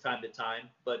happens time to time.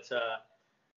 But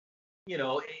you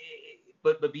know,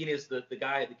 but being as the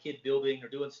guy, the kid building or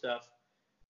doing stuff,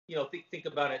 think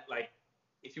about it like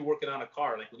if you're working on a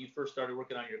car, like when you first started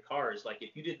working on your cars, like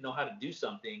if you didn't know how to do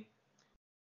something,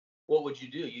 what would you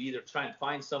do? You either try and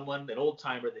find someone, an old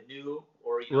timer that knew,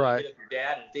 or you Right. hit up your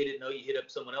dad, and if they didn't know, you hit up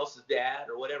someone else's dad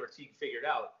or whatever, so you can figure it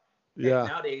out. Heck, Yeah.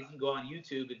 nowadays you can go on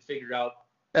YouTube and figure out,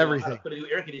 how to Everything. put a new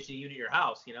air conditioning unit in your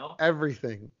house.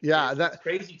 Everything. Yeah. It's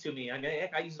crazy to me. I mean,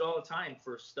 heck, I use it all the time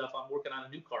for stuff. I'm working on a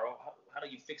new car. Oh, how do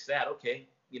you fix that? Okay,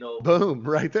 Boom,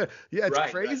 right there. Yeah, it's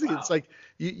right, right, crazy. It's wow, like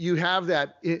you have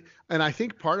that, and I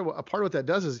think part of what that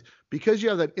does is because you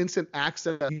have that instant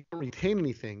access, you don't retain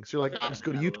anything. So you're like, I'll just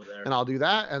go to got a YouTube little there. and I'll do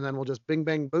that, and then we'll just bing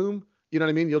bang boom. You know what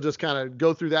I mean? You'll just kind of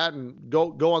go through that and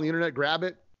go on the internet, grab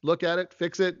it, look at it,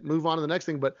 fix it, move on to the next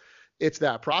thing. But it's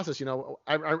that process.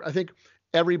 I think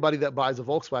everybody that buys a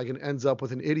Volkswagen ends up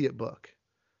with an idiot book.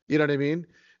 You know what I mean?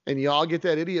 And you all get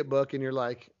that idiot book, and you're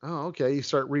like, oh, okay. You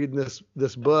start reading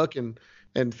this book and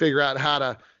figure out how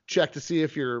to check to see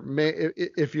if your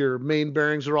main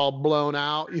bearings are all blown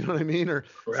out. You know what I mean? Or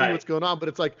see Right. what's going on. But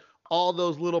it's like all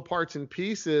those little parts and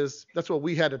pieces. That's what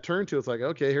we had to turn to. It's like,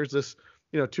 okay, here's this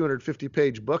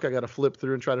 250-page book I got to flip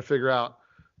through and try to figure out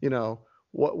you know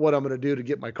what I'm going to do to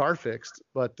get my car fixed.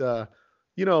 But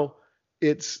you know,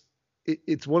 it's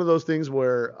it's one of those things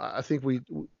where I think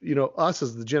us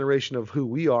as the generation of who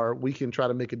we are, we can try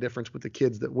to make a difference with the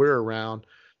kids that we're around.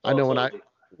 I Oh, know totally.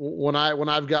 when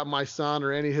I've got my son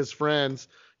or any of his friends,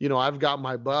 I've got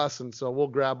my bus, and so we'll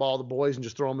grab all the boys and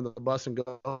just throw them in the bus and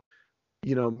go.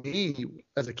 Me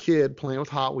as a kid playing with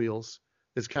Hot Wheels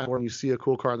is kind of when you see a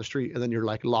cool car on the street and then you're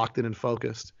like locked in and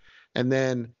focused. And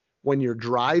then when you're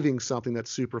driving something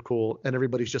that's super cool and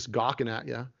everybody's just gawking at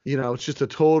you, it's just a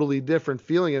totally different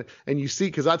feeling. And you see,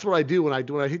 because that's what I do when I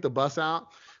take the bus out.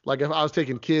 Like if I was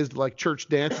taking kids to like church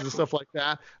dances and stuff like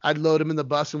that, I'd load them in the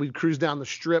bus and we'd cruise down the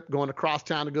strip going across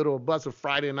town to go to a bus on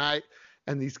Friday night.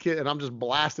 And I'm just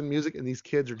blasting music, and these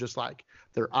kids are just like,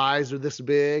 their eyes are this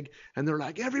big, and they're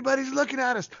like, everybody's looking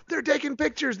at us. They're taking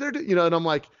pictures. And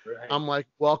Right. I'm like,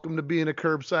 welcome to being a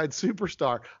curbside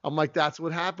superstar. I'm like, that's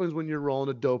what happens when you're rolling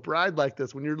a dope ride like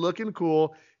this, when you're looking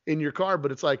cool in your car.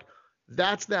 But it's like,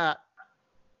 that's that.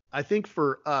 I think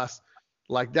for us,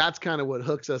 like, that's kind of what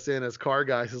hooks us in as car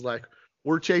guys is like,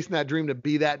 we're chasing that dream to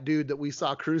be that dude that we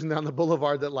saw cruising down the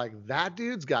boulevard that like that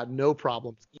dude's got no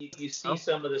problems. You see You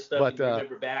some of the stuff and But you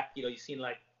remember back, you seen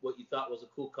like what you thought was a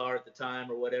cool car at the time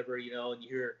or whatever, and you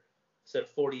hear set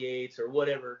of 48s or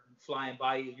whatever flying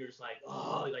by you, and you're just like,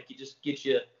 oh, like it just gets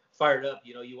you fired up.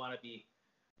 You want to be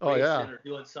oh racing yeah. or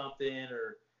doing something,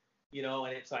 or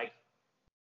and it's like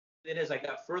then as I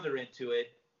got further into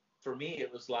it, for me,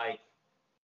 it was like,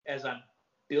 as I'm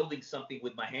building something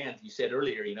with my hands, you said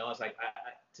earlier, I was like,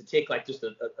 to take like just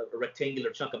a rectangular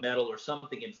chunk of metal or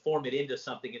something and form it into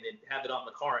something and then have it on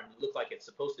the car and look like it's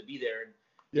supposed to be there.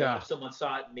 And if someone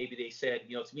saw it, maybe they said,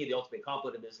 to me, the ultimate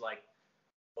compliment is like,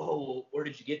 oh, where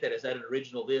did you get that? Is that an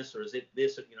original this, or is it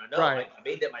this? No, right. I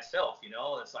made that myself,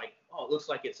 It's like, oh, it looks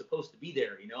like it's supposed to be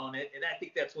there, and I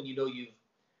think that's when you've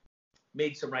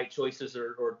made some right choices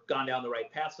or gone down the right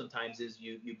path sometimes is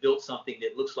you built something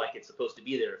that looks like it's supposed to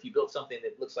be there. If you built something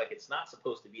that looks like it's not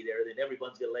supposed to be there, then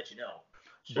everyone's going to let you know.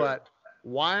 Sure. But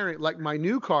wiring, like my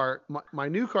new car, my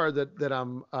new car that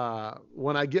I'm,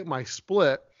 when I get my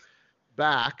split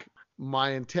back,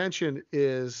 my intention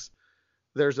is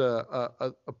there's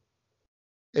a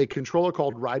controller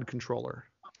called Ride Controller,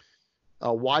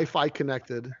 Wi-Fi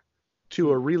connected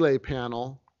to a relay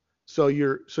panel. So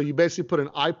you basically put an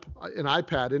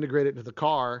iPad, integrate it into the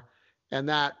car, and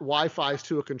that Wi-Fi is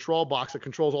to a control box that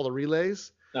controls all the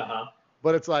relays.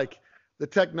 But it's like the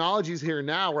technology's here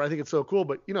now where I think it's so cool.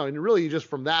 But and really you just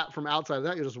from outside of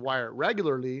that, you just wire it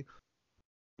regularly.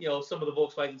 Some of the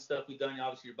Volkswagen stuff we've done.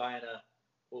 Obviously, you're buying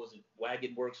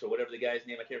Wagon Works or whatever the guy's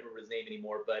name. I can't remember his name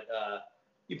anymore. But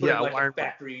you put in like a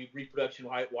factory reproduction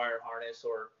wire harness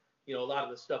or. A lot of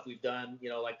the stuff we've done,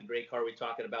 like the gray car we're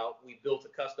talking about, we built a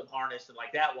custom harness, and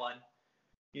like that one,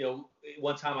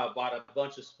 one time I bought a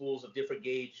bunch of spools of different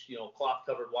gauge, cloth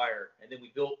covered wire, and then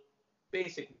we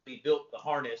basically built the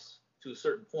harness to a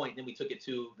certain point, and then we took it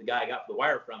to the guy I got the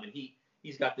wire from, and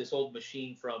he's got this old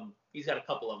machine he's got a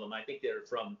couple of them. I think they're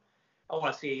from, I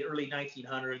want to say early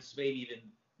 1900s, maybe even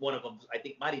one of them, I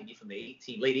think might even be from the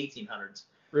late 1800s.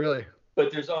 Really?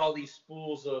 But there's all these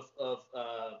spools of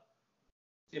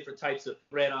different types of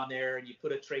thread on there, and you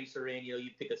put a tracer in, you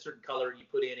pick a certain color and you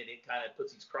put in, and it kind of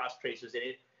puts these cross tracers in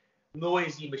it.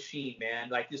 Noisy machine, man.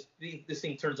 Like this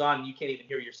thing turns on and you can't even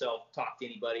hear yourself talk to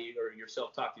anybody or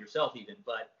yourself talk to yourself even,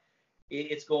 but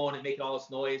it's going and making all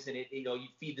this noise, and you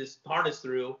feed this harness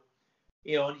through,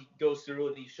 and he goes through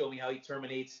and he show me how he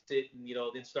terminates it, and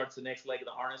then starts the next leg of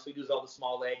the harness. So he does all the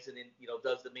small legs and then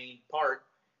does the main part,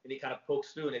 and he kind of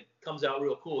pokes through and it comes out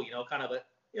real cool, kind of a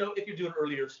if you're doing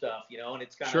earlier stuff, and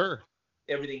it's kind of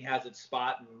everything has its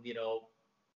spot, and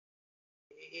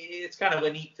it's kind of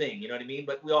a neat thing, you know what I mean?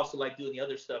 But we also like doing the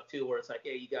other stuff too, where it's like,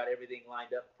 hey, you got everything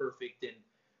lined up perfect and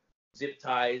zip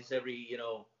ties every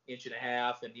inch and a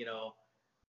half, and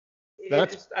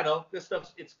I know this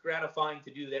stuff. It's gratifying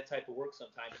to do that type of work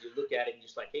sometimes. You look at it and you're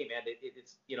just like, hey man,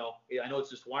 it's I know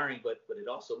it's just wiring, but it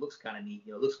also looks kind of neat.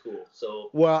 It looks cool. So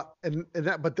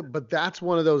but that's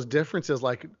one of those differences.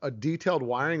 Like a detailed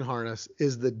wiring harness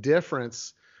is the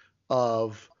difference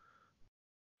of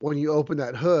when you open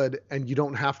that hood and you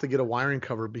don't have to get a wiring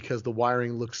cover because the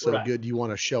wiring looks so good you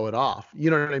want to show it off. You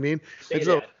know what I mean?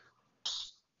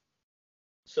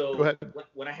 So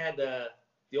when I had the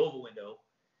oval window.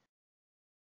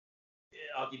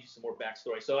 I'll give you some more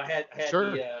backstory. So I had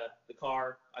the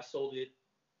car. I sold it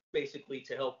basically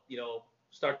to help,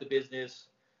 start the business,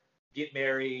 get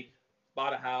married,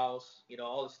 bought a house,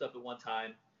 all this stuff at one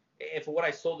time. And for what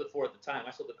I sold it for at the time,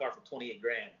 I sold the car for $28,000.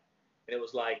 And it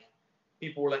was like,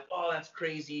 people were like, oh, that's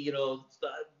crazy. The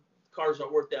cars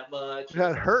aren't worth that much.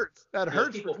 That hurts. That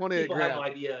hurts. People had no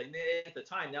idea. And at the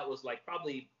time, that was like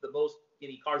probably the most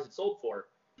any cars had sold for.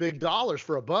 Big dollars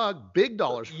for a bug. Big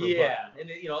dollars for a bug. Yeah,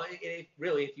 and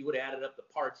really, if you would have added up the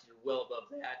parts, you're well above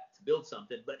that to build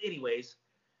something. But anyways,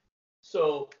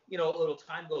 so a little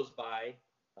time goes by.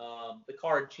 The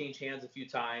car had changed hands a few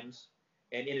times,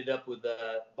 and ended up with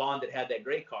Bond that had that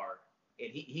gray car,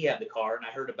 and he had the car, and I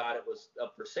heard about it was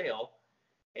up for sale,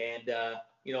 and a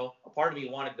part of me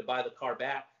wanted to buy the car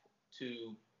back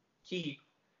to keep,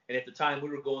 and at the time we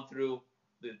were going through.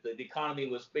 The economy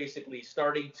was basically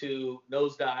starting to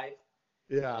nosedive.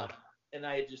 Yeah. And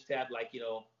I had just had me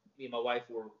and my wife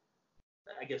were,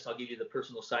 I guess I'll give you the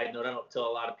personal side note. I don't tell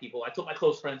a lot of people. I told my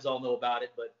close friends all know about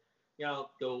it, but,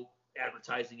 go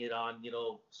advertising it on,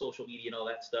 social media and all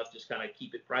that stuff, just kind of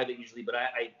keep it private usually. But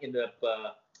I ended up,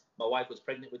 my wife was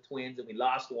pregnant with twins and we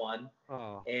lost one.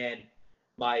 Oh. And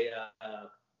my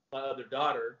other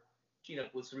daughter, she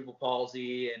with cerebral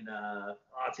palsy and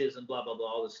autism, blah, blah, blah,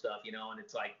 all this stuff, and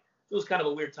it's like, it was kind of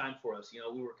a weird time for us.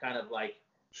 We were kind of like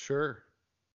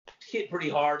hit pretty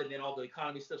hard, and then all the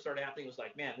economy stuff started happening. It was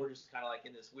like, man, we're just kind of like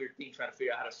in this weird thing trying to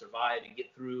figure out how to survive and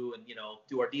get through and,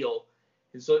 do our deal.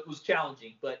 And so it was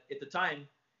challenging. But at the time,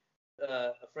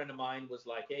 a friend of mine was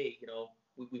like, hey,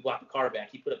 we bought the car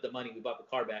back. He put up the money, we bought the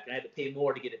car back, and I had to pay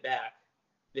more to get it back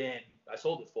than I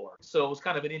sold it for. So it was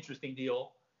kind of an interesting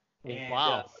deal. And,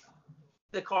 wow.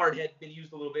 The car had been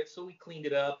used a little bit, so we cleaned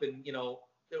it up and,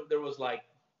 there was like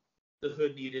the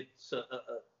hood needed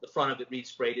the front of it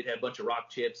re-sprayed. It had a bunch of rock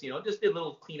chips, just did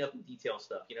little cleanup and detail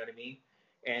stuff. You know what I mean?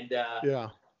 And Yeah.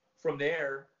 from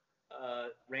there,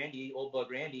 Randy, old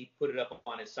bug Randy, put it up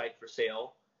on his site for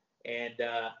sale, and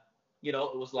it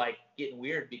was like getting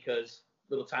weird because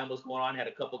little time was going on. Had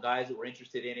a couple guys that were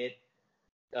interested in it.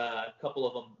 A couple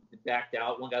of them backed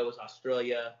out. One guy was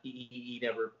Australia. He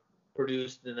never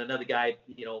produced. And another guy,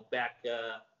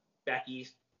 back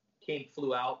east,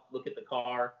 flew out, looked at the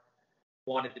car,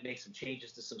 wanted to make some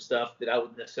changes to some stuff that I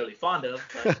wasn't necessarily fond of.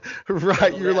 But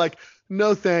right. You're like,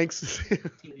 no thanks. he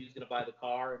was going to buy the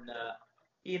car, and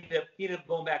he ended up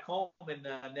going back home and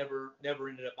never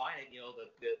ended up buying it.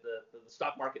 The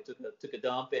stock market took a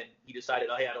dump, and he decided,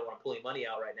 oh, hey, I don't want to pull any money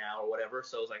out right now or whatever.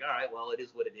 So I was like, all right, well, it is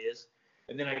what it is.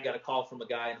 And then I got a call from a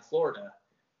guy in Florida,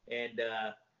 and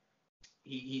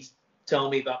he's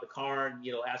telling me about the car and,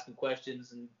 asking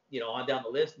questions and, on down the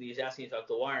list. And he's asking about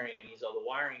the wiring. And he's all, the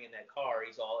wiring in that car.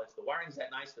 He's all, if the wiring's that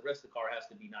nice, the rest of the car has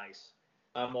to be nice.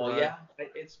 I'm all, right. Yeah,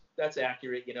 that's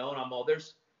accurate, And I'm all,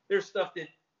 there's stuff that,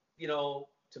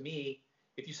 to me,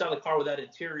 if you saw the car without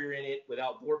interior in it,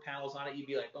 without door panels on it, you'd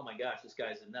be like, oh my gosh, this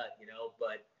guy's a nut,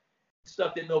 But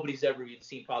stuff that nobody's ever even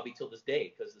seen probably till this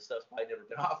day, because the stuff's probably never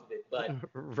been off of it. But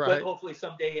right. But hopefully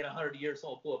someday in 100 years,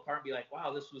 someone will pull it apart and be like,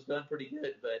 wow, this was done pretty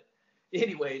good. But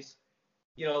anyways,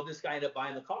 this guy ended up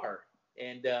buying the car,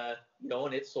 and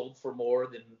and it sold for more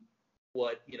than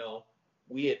what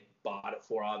we had bought it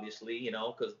for, obviously,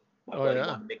 because my buddy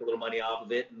wanted to make a little money off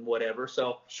of it and whatever.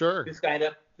 So sure, this guy ended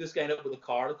up with a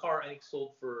car. The car I think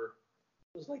sold for,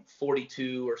 it was like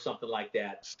 42 or something like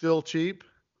that. Still cheap.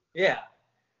 Yeah.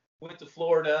 Went to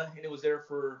Florida, and it was there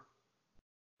for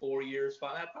 4 years. It's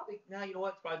probably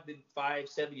been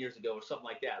 5-7 years ago or something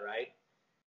like that, right?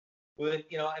 Well,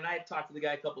 and I had talked to the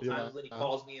guy a couple times, and then he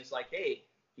calls me and it's like, hey,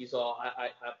 he's all, I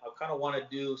kind of want to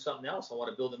do something else. I want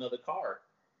to build another car.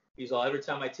 He's all, every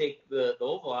time I take the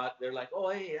oval out, they're like, oh,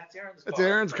 hey, that's Aaron's car. That's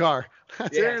Aaron's car.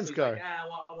 That's Aaron's car. Like,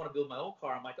 I want to build my own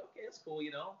car. I'm like, okay, that's cool,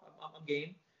 I'm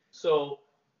game. So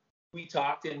we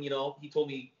talked, and, he told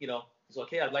me, he's like,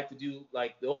 hey, I'd like to do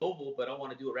like the oval, but I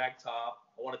want to do a rag top.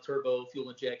 I want a turbo fuel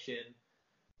injection,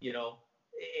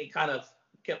 it kind of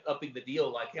kept upping the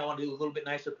deal. Like, hey, I want to do a little bit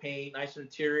nicer paint, nicer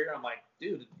interior. I'm like,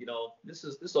 dude, this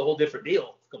is a whole different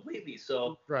deal completely.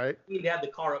 So right. We had the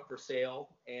car up for sale,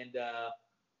 and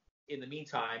in the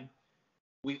meantime,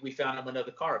 we found him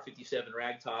another car, a 57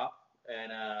 rag top,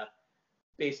 and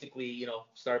basically,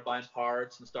 started buying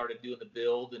parts and started doing the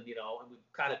build, and and we've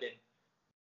kind of been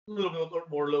a little bit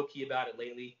more low-key about it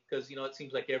lately, because it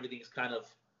seems like everything's kind of,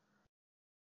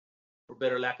 for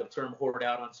better lack of term, hoarded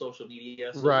out on social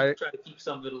media. So right. We try to keep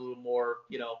some of it a little more,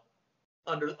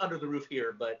 under the roof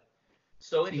here. But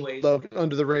so anyways,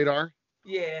 under the radar.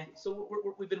 Yeah. So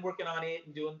we've been working on it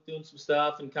and doing some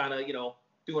stuff and kind of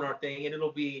doing our thing, and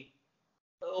it'll be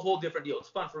a whole different deal. It's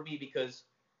fun for me because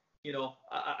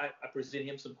I present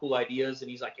him some cool ideas, and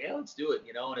he's like, yeah, let's do it,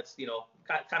 and it's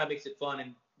kind of makes it fun,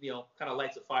 and kind of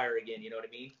lights a fire again, you know what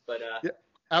I mean? But yeah,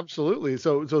 absolutely.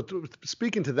 So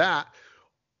speaking to that,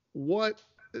 what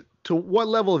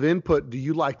level of input do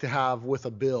you like to have with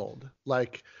a build?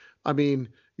 Like, I mean,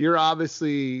 you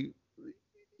obviously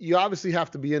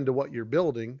have to be into what you're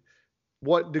building.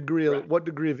 What degree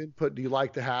of input do you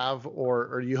like to have, or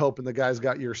are you hoping the guy's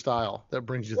got your style that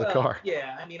brings you the car?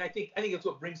 Yeah, I mean, I think it's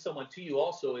what brings someone to you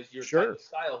also is your sure. type of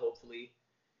style, hopefully.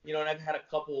 And I've had a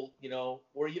couple,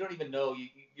 where you don't even know,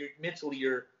 you're mentally,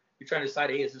 you're trying to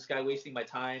decide, hey, is this guy wasting my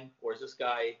time, or is this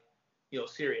guy,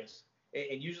 serious?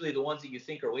 And usually the ones that you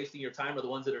think are wasting your time are the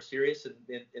ones that are serious, and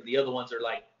the other ones are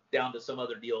like down to some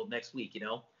other deal next week,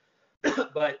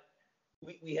 But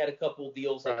we had a couple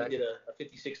deals, like we did a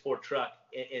 56 Ford truck,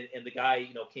 and the guy,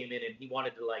 came in and he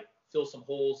wanted to like fill some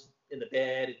holes in the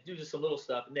bed and do just some little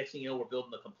stuff. And next thing you know, we're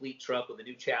building a complete truck with a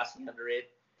new chassis under it,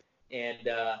 and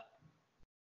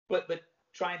but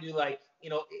trying to like,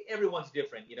 everyone's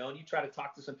different, and you try to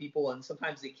talk to some people, and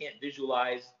sometimes they can't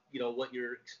visualize, what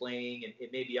you're explaining, and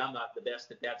maybe I'm not the best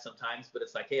at that sometimes, but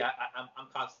it's like, hey, I'm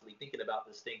constantly thinking about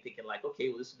this thing, thinking like, okay,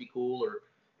 well, this would be cool, or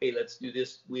hey, let's do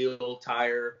this wheel,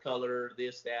 tire, color,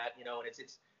 this, that, and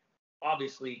it's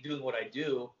obviously doing what I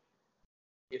do.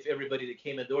 If everybody that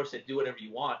came in the door said, do whatever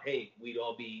you want, hey, we'd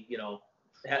all be,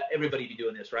 everybody be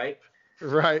doing this, right?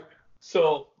 Right.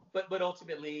 So, but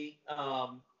ultimately,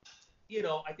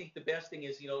 I think the best thing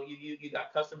is, you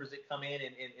got customers that come in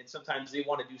and sometimes they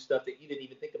want to do stuff that you didn't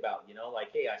even think about,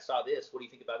 like, hey, I saw this. What do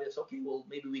you think about this? Okay, well,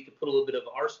 maybe we could put a little bit of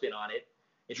our spin on it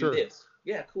and sure. do this.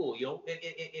 Yeah, cool.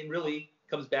 And really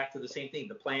comes back to the same thing,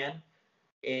 the plan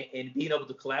and being able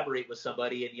to collaborate with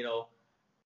somebody and,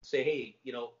 say, hey,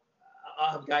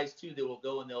 I'll have guys too that will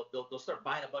go and they'll start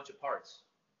buying a bunch of parts,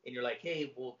 and you're like,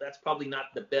 hey, well, that's probably not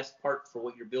the best part for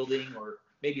what you're building, or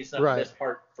maybe it's not the best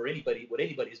part for what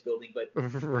anybody's building, but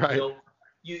right.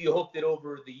 You hope that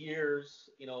over the years,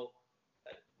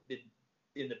 been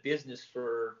in the business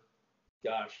for,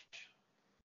 gosh,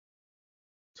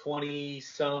 20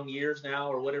 some years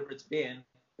now, or whatever it's been.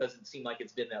 Doesn't seem like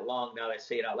it's been that long now that I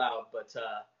say it out loud, but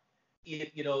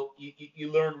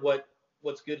you learn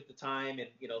what's good at the time, and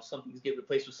some things get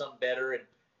replaced with something better,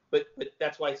 but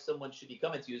that's why someone should be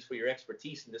coming to you, is for your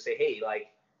expertise, and to say, hey, like,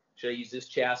 should I use this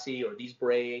chassis or these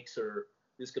brakes or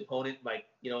this component, like,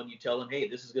 and you tell them, hey,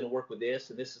 this is going to work with this,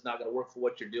 and this is not going to work for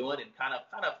what you're doing, and kind of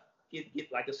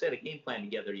get, like I said, a game plan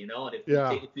together, and if you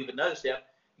take it to even another step,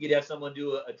 you'd have someone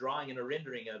do a drawing and a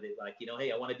rendering of it, like,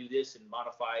 hey, I want to do this and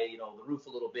modify, the roof a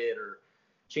little bit, or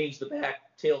change the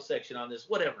back tail section on this,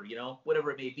 whatever,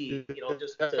 whatever it may be,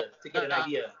 just to get an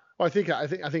idea. Well, I think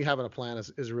having a plan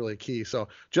is really key. So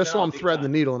just so I'm threading the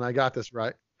needle and I got this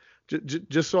right,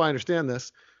 just so I understand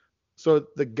this. So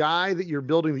the guy that you're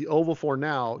building the oval for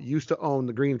now used to own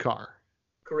the green car.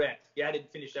 Correct. Yeah, I didn't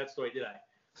finish that story, did I?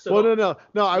 So, well,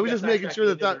 no. I was just making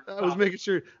sure I was making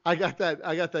sure I got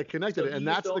that connected, so and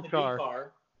that's the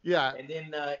car. Yeah. And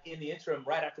then in the interim,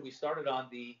 right after we started on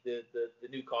the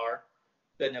new car,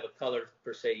 doesn't have a color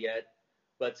per se yet,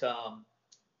 but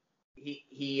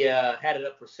he had it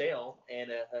up for sale,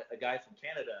 and a guy from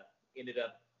Canada ended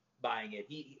up buying it.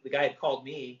 The guy had called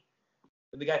me,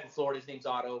 and the guy from Florida, his name's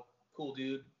Otto, cool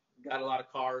dude, got a lot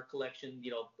of car collection,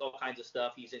 all kinds of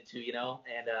stuff he's into,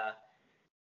 and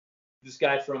this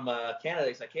guy from Canada,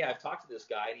 he's like, hey, I've talked to this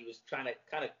guy, and he was trying to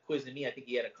kind of quizzing me. I think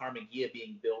he had a Karmann Ghia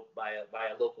being built by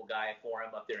a local guy for him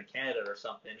up there in Canada or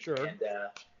something. Sure. And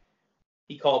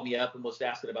he called me up and was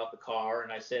asking about the car,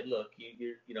 and I said, look,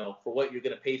 you're for what you're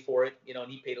going to pay for it, and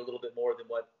he paid a little bit more than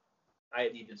what I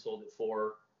had even sold it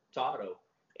for to Otto.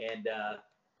 And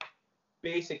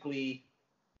basically,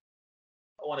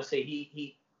 I want to say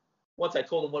he once I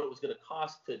told him what it was going to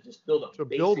cost to just build a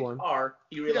basic car,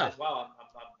 he realized, wow,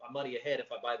 I'm money ahead if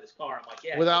I buy this car. I'm like,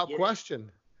 yeah, without question.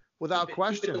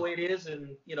 Keep it the way it is, and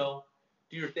do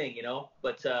your thing,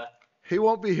 But he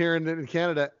won't be hearing it in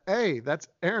Canada. Hey, that's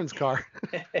Aaron's car.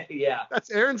 Yeah,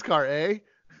 that's Aaron's car. Hey,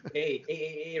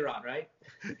 Aaron, right?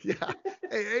 Yeah,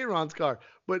 hey, Aaron's car.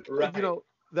 But right.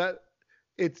 That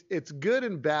it's good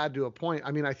and bad to a point.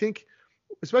 I mean, I think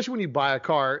especially when you buy a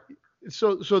car.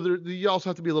 So you also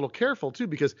have to be a little careful too,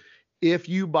 because if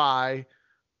you buy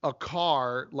a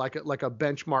car like a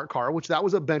benchmark car, which that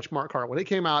was a benchmark car when it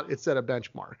came out, it said a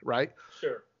benchmark, right?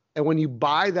 Sure. And when you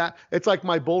buy that, it's like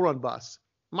my Bull Run bus.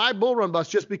 My Bull Run bus,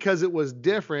 just because it was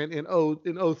different in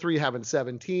 03 having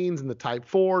 17s and the Type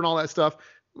 4 and all that stuff.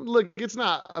 Look, it's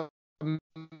not a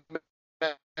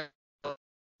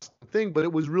thing, but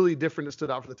it was really different. It stood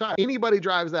out for the time. Anybody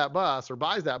drives that bus or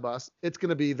buys that bus, it's going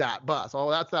to be that bus. Oh,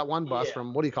 that's that one bus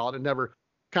from, what do you call it? It never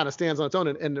kind of stands on its own.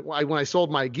 And when I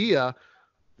sold my Ghia,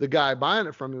 the guy buying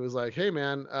it from me was like, hey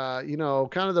man,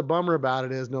 kind of the bummer about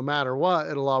it is no matter what,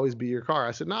 it'll always be your car.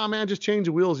 I said, nah, man, just change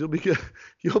the wheels. You'll be good.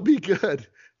 You'll be good.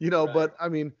 Right. But I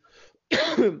mean,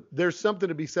 there's something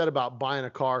to be said about buying a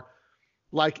car.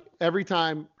 Like every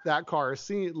time that car is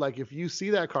seen, like if you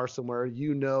see that car somewhere,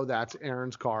 that's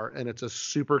Aaron's car, and it's a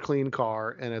super clean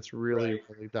car, and it's really,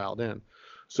 really dialed in.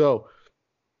 So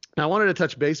now I wanted to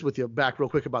touch base with you back real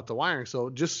quick about the wiring. So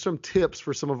just some tips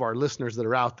for some of our listeners that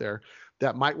are out there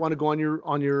that might want to go on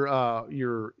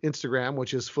your Instagram,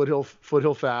 which is Foothill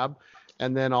Fab,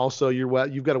 and then also you've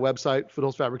got a website,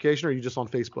 Foothills Fabrication, or are you just on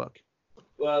Facebook?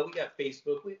 Well, we got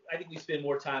Facebook. I think we spend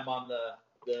more time on the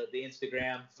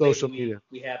Instagram. Social media.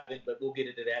 We haven't, but we'll get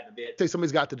into that in a bit. Say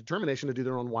somebody's got the determination to do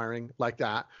their own wiring like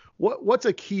that. What's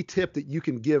a key tip that you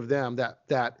can give them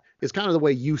that is kind of the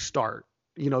way you start?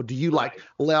 Do you like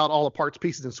lay out all the parts,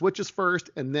 pieces, and switches first,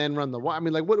 and then run the wire? I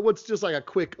mean, like what's just like a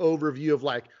quick overview of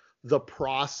like the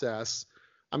process?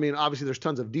 I mean, obviously there's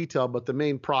tons of detail, but the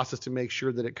main process to make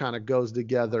sure that it kind of goes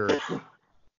together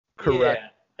correct. Yeah.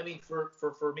 I mean,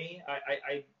 for me,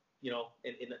 I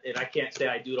and I can't say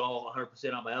I do it all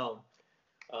 100% on my own.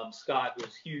 Scott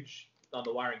was huge on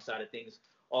the wiring side of things.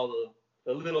 All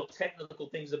the little technical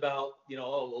things about, we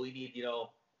need,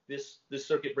 this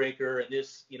circuit breaker and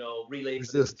this, relay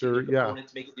resistor, component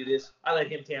to make it do this. I let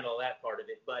him handle that part of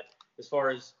it. But as far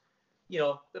as,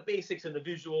 the basics and the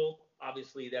visual,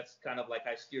 obviously that's kind of like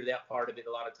I steer that part of it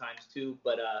a lot of times too.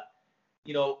 But,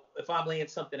 if I'm laying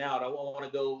something out, I want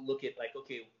to go look at like,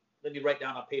 okay, let me write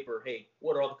down on paper, hey,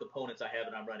 what are all the components I have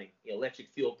and I'm running? Electric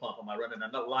fuel pump, am I running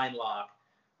a line lock?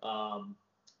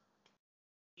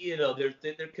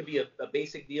 There could be a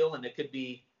basic deal, and it could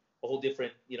be a whole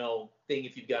different, thing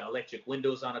if you've got electric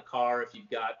windows on a car, if you've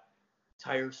got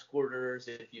tire squirters,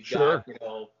 if you've Sure.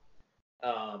 got,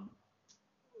 um,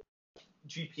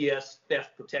 GPS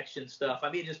theft protection stuff.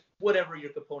 I mean, just whatever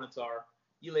your components are,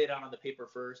 you lay it out on the paper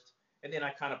first, and then I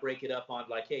kind of break it up on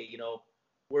like, hey,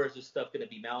 where is this stuff going to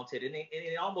be mounted? And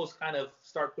it almost kind of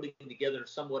start putting together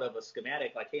somewhat of a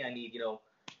schematic, like, hey, I need,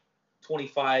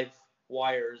 25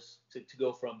 wires to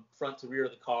go from front to rear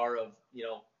of the car of,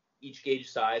 each gauge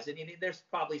size. And there's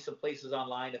probably some places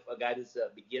online if a guy that's a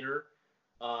beginner.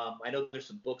 I know there's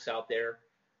some books out there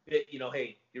that,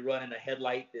 hey, you're running a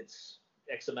headlight that's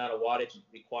X amount of wattage, it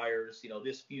requires,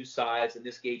 this fuse size and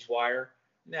this gauge wire.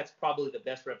 And that's probably the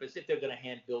best reference if they're going to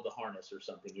hand build a harness or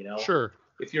something, Sure.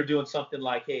 If you're doing something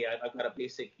like, hey, I've got a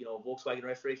basic, Volkswagen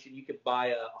restoration, you could buy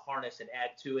a harness and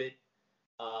add to it.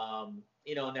 And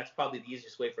that's probably the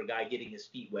easiest way for a guy getting his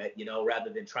feet wet,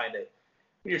 rather than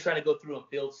when you're trying to go through and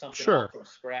build something Sure. from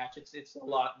scratch, it's a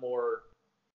lot more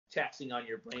taxing on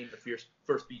your brain the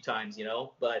first few times,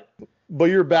 But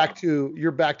you're back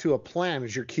to a plan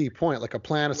is your key point, like a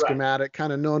plan, a schematic,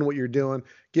 kind of knowing what you're doing,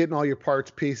 getting all your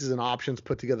parts, pieces, and options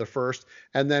put together first,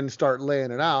 and then start laying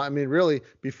it out. I mean, really,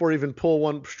 before you even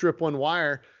strip one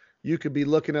wire, you could be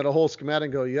looking at a whole schematic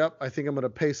and go, yep, I think I'm going to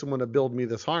pay someone to build me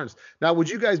this harness. Now, would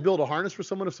you guys build a harness for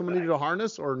someone if someone needed a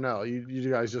harness, or no?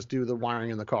 You guys just do the wiring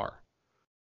in the car?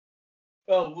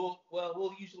 Oh,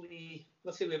 we'll usually,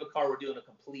 let's say we have a car we're doing a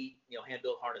complete,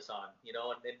 hand-built harness on,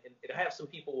 and I have some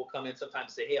people will come in sometimes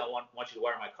and say, hey, I want you to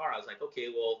wire my car. I was like, okay,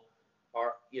 well,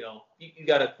 you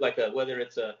got whether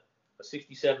it's a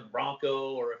 67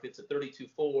 Bronco or if it's a 32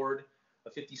 Ford, a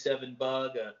 57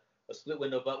 Bug, a split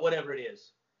window Bug, whatever it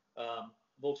is,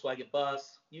 Volkswagen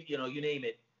bus, you name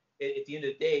it. At the end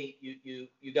of the day,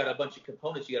 you got a bunch of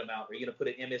components you got to mount. Are you going to put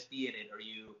an MSD in it? Are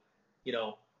you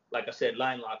like I said,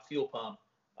 line lock, fuel pump,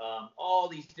 all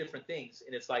these different things.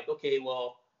 And it's like, okay,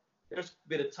 well, there's a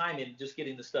bit of time in just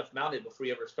getting the stuff mounted before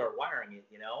you ever start wiring it,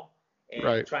 and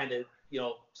Right. trying to,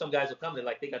 some guys will come, they're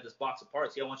like, they got this box of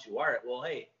parts. Yeah, I want you to wire it. Well,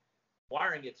 hey,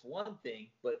 wiring it's one thing,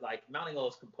 but like mounting all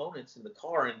those components in the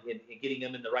car and getting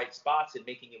them in the right spots and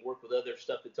making it work with other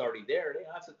stuff that's already there,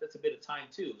 that's a bit of time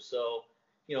too. So,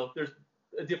 there's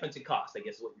a difference in cost, I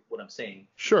guess is what I'm saying.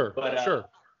 Sure. But, sure.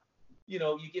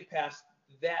 You get past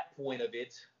that point of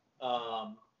it,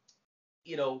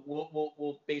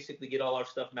 we'll basically get all our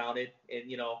stuff mounted,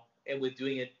 and with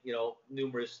doing it,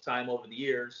 numerous times over the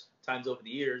years,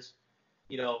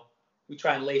 we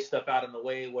try and lay stuff out in a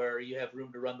way where you have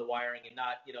room to run the wiring and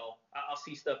not, I'll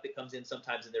see stuff that comes in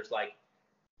sometimes and there's like,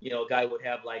 a guy would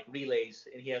have like relays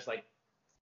and he has like,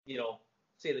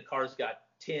 say the car's got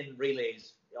 10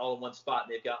 relays all in one spot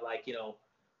and they've got like,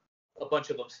 a bunch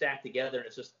of them stacked together and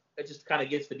it just kind of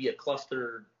gets to be a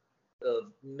cluster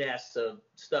of mess of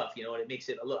stuff, and it makes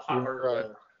it a lot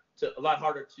harder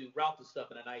to route the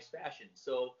stuff in a nice fashion.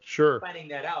 So Sure. finding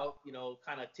that out,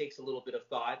 kind of takes a little bit of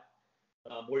thought,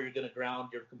 where you're going to ground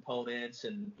your components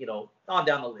and, on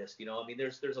down the list, I mean,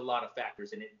 there's a lot of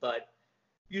factors in it, but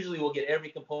usually we'll get every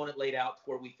component laid out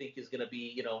where we think is going to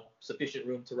be, sufficient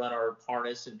room to run our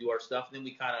harness and do our stuff. And then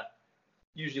we kind of,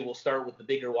 usually we'll start with the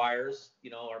bigger wires,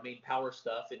 our main power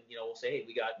stuff. And, we'll say, hey,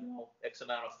 we got, X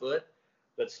amount of foot.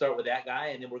 Let's start with that guy.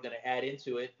 And then we're going to add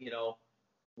into it,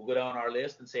 we'll go down our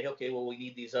list and say, okay, well, we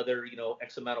need these other,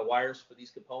 X amount of wires for these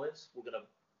components. We're going to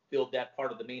build that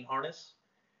part of the main harness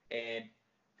and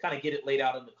kind of get it laid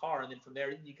out in the car. And then from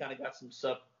there, you kind of got some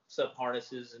sub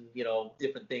harnesses and,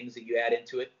 different things that you add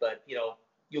into it. But,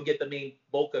 you'll get the main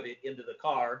bulk of it into the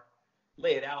car,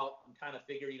 lay it out and kind of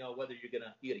figure, whether you're going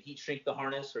to heat shrink the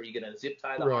harness or you're going to zip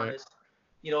tie the harness,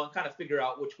 and kind of figure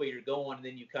out which way you're going. And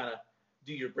then you kind of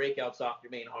do your breakouts off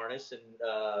your main harness. And,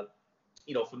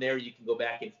 from there you can go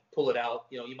back and pull it out.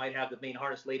 You might have the main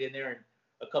harness laid in there and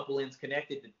a couple ends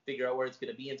connected to figure out where it's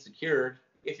going to be and secured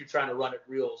if you're trying to run it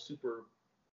real super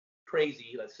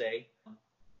crazy, let's say.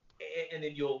 And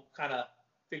then you'll kind of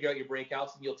figure out your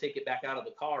breakouts and you'll take it back out of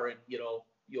the car and, you'll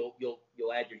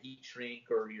add your heat shrink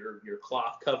or your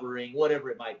cloth covering, whatever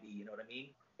it might be, you know what I mean?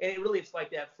 And it's like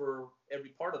that for every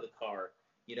part of the car.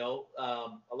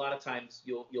 A lot of times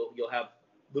you'll have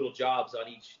little jobs on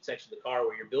each section of the car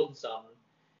where you're building something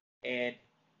and,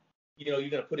 you're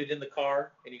going to put it in the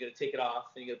car and you're going to take it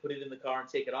off and you're going to put it in the car and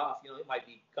take it off. It might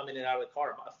be coming in and out of the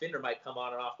car. A fender might come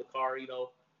on and off the car,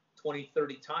 20,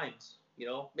 30 times,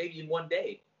 maybe in one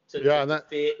day to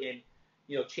fit and,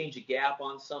 change a gap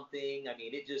on something. I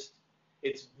mean,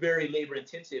 it's very labor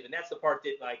intensive. And that's the part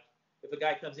that, like, if a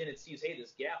guy comes in and sees, hey,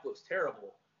 this gap looks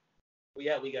terrible. Well,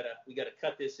 yeah, we gotta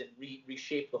cut this and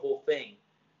reshape the whole thing.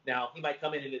 Now, he might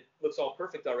come in and it looks all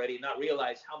perfect already and not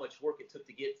realize how much work it took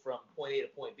to get from point A to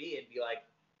point B, and be like,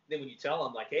 then when you tell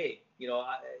him, like, hey,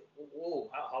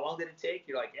 how long did it take?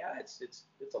 You're like, yeah, it's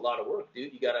a lot of work,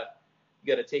 dude. You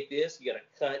gotta take this, you gotta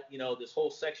cut, this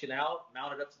whole section out,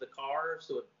 mount it up to the car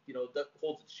so it,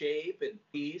 holds its shape and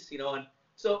piece, and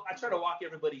so I try to walk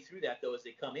everybody through that though as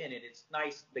they come in, and it's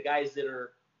nice. The guys that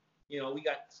are, we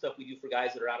got stuff we do for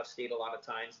guys that are out of state a lot of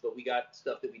times, but we got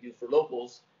stuff that we do for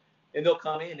locals. And they'll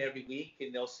come in every week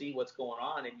and they'll see what's going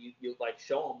on, and you'll like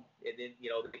show them, and then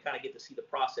they kind of get to see the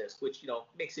process, which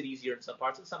makes it easier in some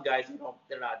parts. And some guys they don't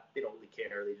really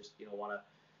care. They just want to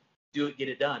do it, get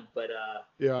it done. But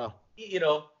yeah,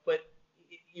 but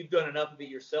you've done enough of it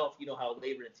yourself. You know how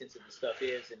labor intensive the stuff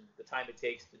is, and the time it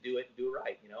takes to do it and do it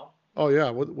right. Oh yeah,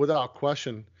 without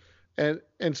question. And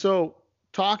so,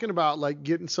 talking about like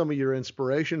getting some of your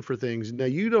inspiration for things. Now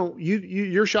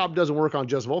your shop doesn't work on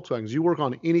just Volkswagens. You work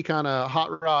on any kind of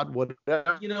hot rod,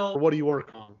 whatever. Or what do you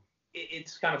work on?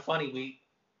 It's kind of funny.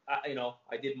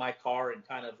 I did my car and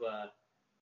kind of,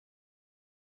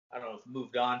 I don't know if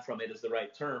moved on from it is the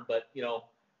right term, but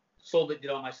sold it,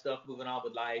 did all my stuff, moving on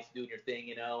with life, doing your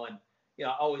thing, and I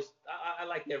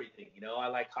like everything. I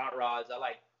like hot rods. I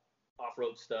like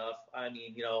off-road stuff. I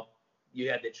mean, you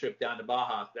had that trip down to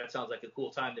Baja. That sounds like a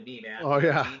cool time to me, man. Oh,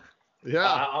 yeah.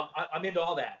 Yeah. I'm into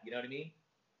all that. You know what I mean?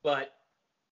 But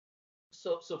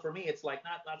so for me, it's like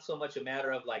not so much a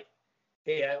matter of like,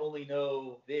 hey, I only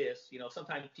know this.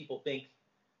 Sometimes people think,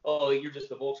 oh, you're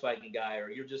just a Volkswagen guy or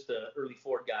you're just a early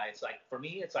Ford guy. It's like, for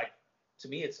me, it's like, to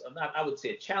me, it's not, I would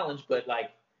say a challenge, but like,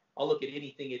 I'll look at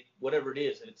anything, whatever it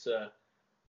is, and it's a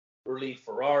early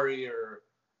Ferrari or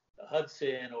a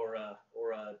Hudson or a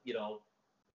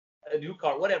new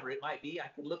car, whatever it might be. I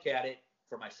could look at it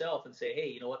for myself and say, hey,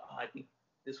 you know what? I think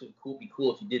this would be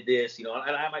cool if you did this, and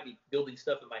I might be building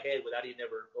stuff in my head without even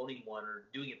ever owning one or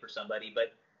doing it for somebody.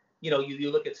 But,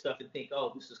 you look at stuff and think,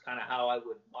 oh, this is kind of how I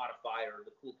would modify, or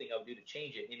the cool thing I would do to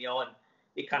change it. And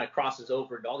it kind of crosses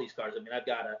over into all these cars. I mean, I've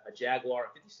got a Jaguar,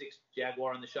 a 56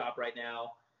 Jaguar in the shop right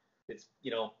now. It's,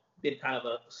 been kind of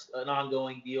an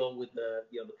ongoing deal with the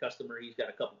customer. He's got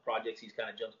a couple projects he's kind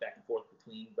of jumps back and forth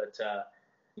between, but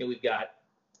we've got,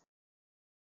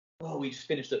 we just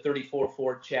finished a 34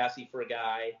 Ford chassis for a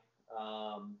guy.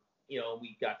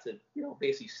 We got to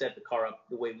basically set the car up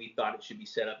the way we thought it should be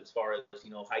set up as far as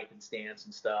height and stance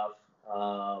and stuff.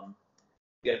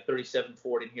 We got a 37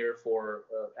 Ford in here for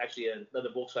actually another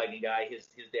Volkswagen guy, his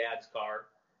dad's car.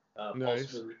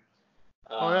 Nice. Paul Smoot.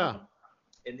 Oh yeah.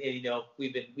 And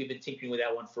we've been tinkering with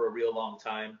that one for a real long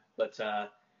time, but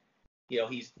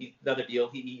he's another deal.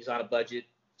 He's on a budget,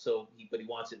 but he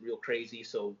wants it real crazy.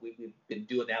 So we've been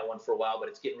doing that one for a while, but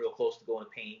it's getting real close to going to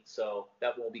paint. So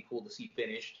that one will be cool to see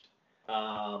finished.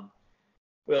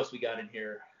 What else we got in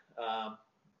here?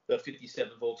 The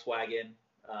 57 Volkswagen.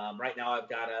 Right now I've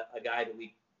got a guy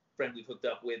we've hooked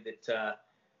up with that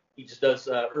he just does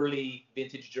early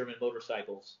vintage German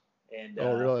motorcycles. And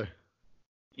oh really?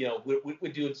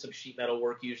 We're doing some sheet metal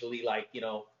work usually, like,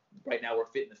 right now we're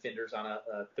fitting the fenders on a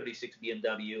 36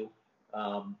 BMW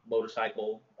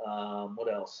motorcycle.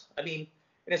 What else? I mean,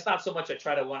 and it's not so much I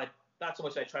try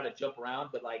to jump around,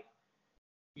 but like,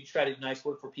 you try to do nice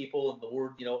work for people, and the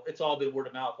word, it's all been word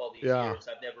of mouth all these years.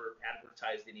 I've never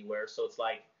advertised anywhere. So it's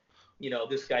like,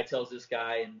 this guy tells this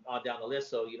guy and on down the list.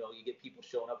 So, you get people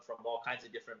showing up from all kinds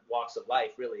of different walks of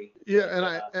life, really.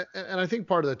 Yeah. And I think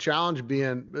part of the challenge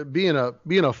being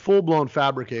a full blown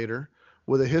fabricator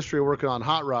with a history of working on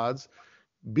hot rods,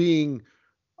 being,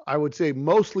 I would say,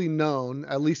 mostly known,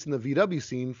 at least in the VW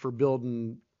scene, for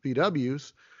building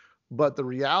VWs. But the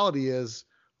reality is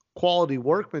quality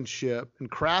workmanship and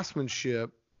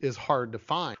craftsmanship is hard to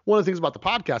find. One of the things about the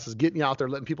podcast is getting you out there,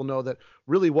 letting people know that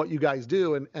really what you guys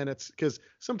do. And it's because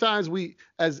sometimes we,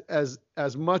 as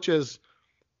much as,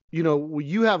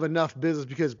 you have enough business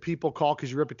because people call because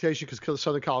your reputation, because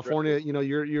Southern California, right.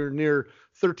 You're near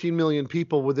 13 million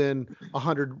people within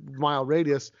 100-mile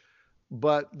radius.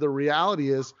 But the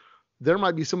reality is there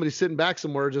might be somebody sitting back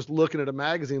somewhere just looking at a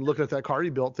magazine, looking at that car you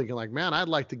built, thinking like, man, I'd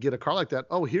like to get a car like that.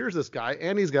 Oh, here's this guy,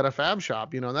 and he's got a fab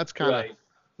shop, and that's kind of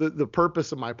the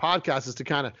purpose of my podcast, is to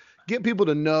kind of get people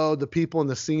to know the people in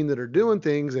the scene that are doing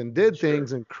things and did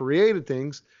things and created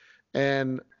things.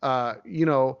 And,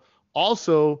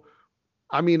 also,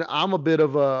 I mean, I'm a bit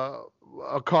of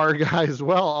a car guy as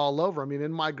well, all over. I mean,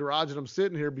 in my garage that I'm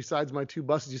sitting here, besides my two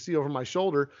buses you see over my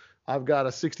shoulder, I've got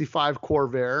a 65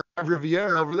 Corvair,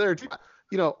 Riviera over there too.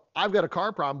 I've got a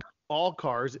car problem, all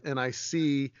cars, and I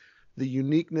see the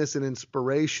uniqueness and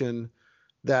inspiration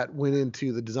that went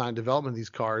into the design development of these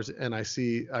cars. And I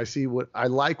see what I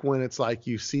like when it's like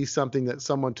you see something that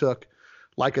someone took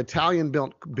like Italian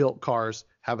built cars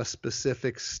have a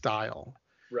specific style,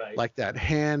 Right. like that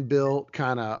hand built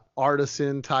kind of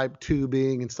artisan type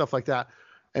tubing and stuff like that.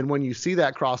 And when you see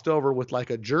that crossed over with like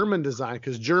a German design,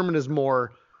 because German is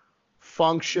more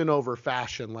function over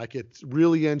fashion, like it's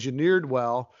really engineered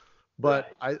well.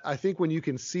 But I think when you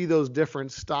can see those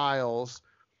different styles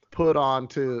put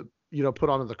onto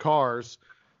the cars,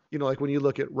 like when you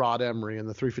look at Rod Emery and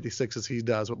the 356s he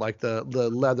does with like the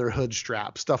leather hood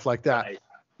strap, stuff like that. Right.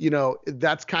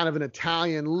 That's kind of an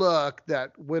Italian look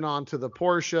that went on to the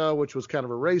Porsche, which was kind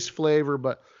of a race flavor.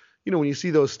 But, when you see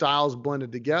those styles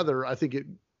blended together, I think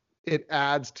it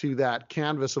adds to that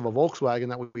canvas of a Volkswagen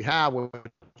that we have. One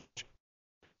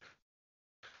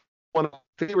of my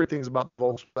favorite things about the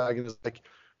Volkswagen is like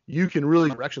you can really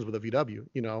directions with a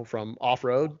VW, from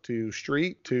off-road to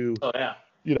street to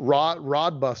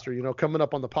rod buster. Coming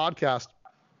up on the podcast,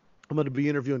 I'm going to be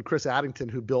interviewing Chris Addington,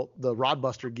 who built the Rod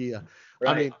Buster Ghia.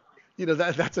 Right. I mean,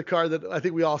 that's a car that I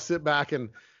think we all sit back and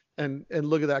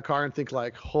look at that car and think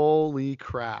like, holy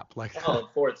crap! Like,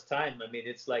 for its time, I mean,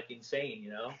 it's like insane,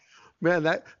 Man,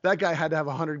 that guy had to have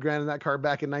 $100,000 in that car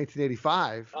back in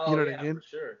 1985. Oh, you know what I mean? For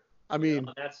sure. I mean,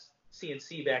 that's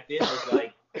CNC back then was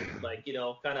like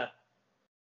kind of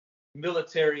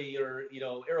military or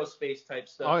aerospace type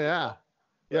stuff. Oh yeah.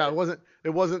 Yeah,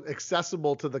 it wasn't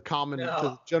accessible to the to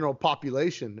the general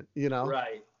population,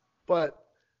 Right. But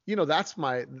that's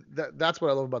what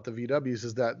I love about the VWs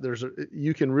is that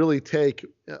you can really take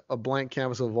a blank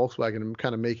canvas of a Volkswagen and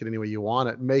kind of make it any way you want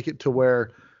it. Make it to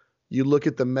where you look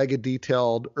at the mega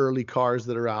detailed early cars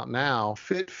that are out now,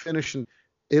 fit, finish, and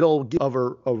it'll give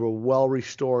of a well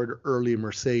restored early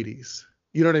Mercedes.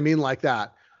 You know what I mean? Like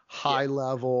that high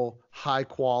level, high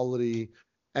quality.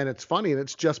 And it's funny, and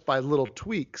it's just by little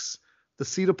tweaks. The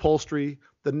seat upholstery,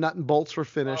 the nut and bolts for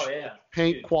finish,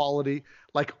 paint quality,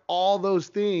 like all those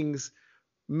things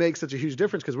make such a huge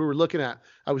difference because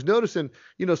I was noticing,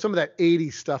 some of that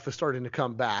 80s stuff is starting to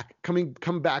come back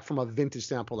from a vintage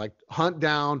sample, like hunt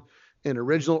down an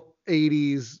original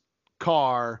 80s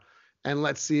car and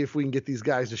let's see if we can get these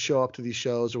guys to show up to these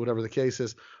shows or whatever the case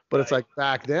is. But It's like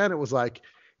back then it was like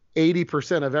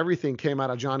 80% of everything came out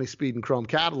of Johnny Speed and Chrome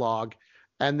catalog.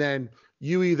 And then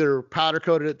you either powder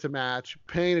coated it to match,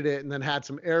 painted it, and then had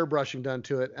some airbrushing done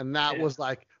to it. And that was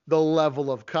like the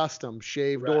level of custom.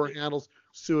 Shaved door handles,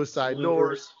 suicide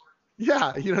doors.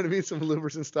 Yeah, you know what I mean? Some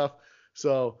louvers and stuff.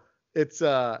 So it's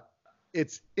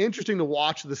interesting to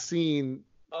watch the scene.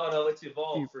 Oh no, it's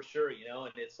evolved for sure, and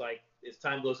it's like as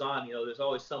time goes on, there's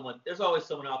always someone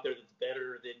out there that's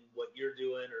better than what you're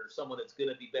doing or someone that's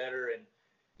gonna be better, and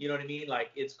you know what I mean?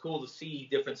 Like, it's cool to see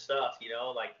different stuff,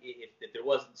 like if there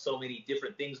wasn't so many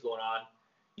different things going on,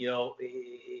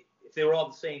 if they were all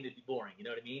the same, it'd be boring. You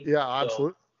know what I mean? Yeah,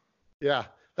 absolutely. Yeah.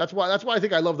 That's why I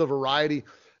think I love the variety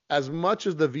as much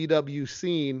as the VW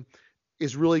scene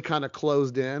is really kind of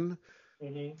closed in.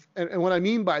 Mm-hmm. And what I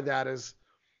mean by that is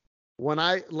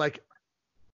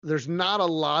there's not a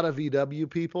lot of VW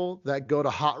people that go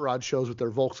to hot rod shows with their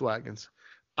Volkswagens.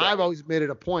 I've always made it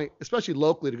a point, especially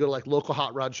locally, to go to like local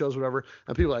hot rod shows, whatever.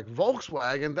 And people are like,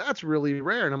 Volkswagen, that's really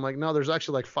rare. And I'm like, no, there's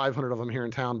actually like 500 of them here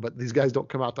in town, but these guys don't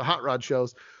come out to hot rod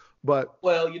shows. But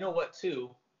well, you know what, too?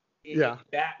 Way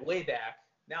back,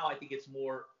 now I think it's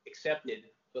more accepted.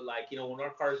 But like, when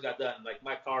our cars got done, like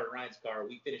my car and Ryan's car,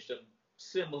 we finished them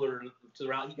similar to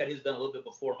around. He got his done a little bit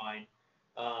before mine,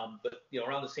 but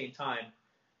around the same time.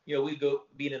 We'd go,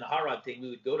 being in the hot rod thing, we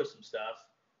would go to some stuff.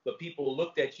 But people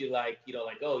looked at you like,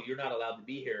 oh, you're not allowed to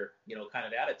be here, kind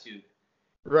of attitude.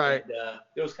 Right. And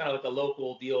there was kind of like a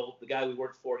local deal. The guy we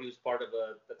worked for, he was part of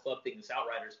a club thing, this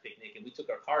Outriders picnic, and we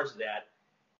took our cars to that.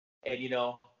 And,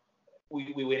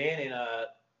 we went in, and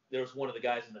there was one of the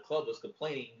guys in the club was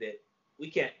complaining that they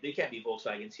can't be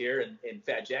Volkswagens here. And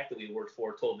Fat Jack that we worked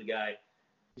for told the guy,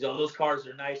 those cars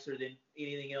are nicer than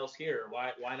anything else here.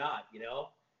 Why not,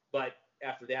 But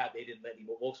after that, they didn't let any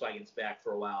Volkswagens back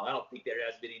for a while. I don't think there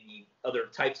has been any other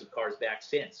types of cars back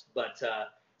since. But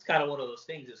it's kind of one of those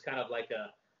things. It's kind of like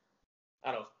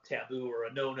taboo or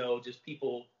a no-no. Just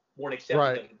people weren't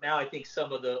accepting of it. Now I think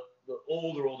some of the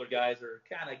older guys are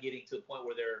kind of getting to the point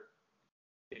where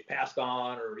they've passed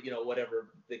on or,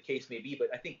 whatever the case may be. But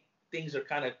I think things are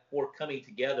kind of more coming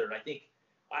together. And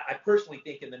I personally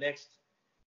think in the next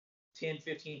 10,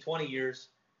 15, 20 years,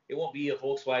 it won't be a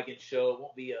Volkswagen show. It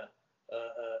won't be a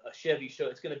Chevy show.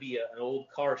 It's going to be an old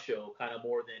car show kind of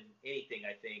more than anything,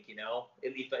 I think,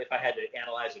 if I had to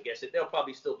analyze, I guess there'll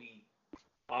probably still be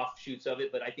offshoots of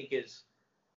it. But I think as,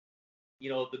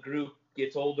 the group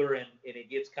gets older and it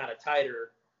gets kind of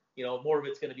tighter, more of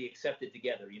it's going to be accepted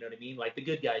together. You know what I mean? Like the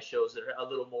good guy shows that are a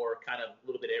little more kind of a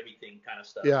little bit of everything kind of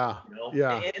stuff. Yeah.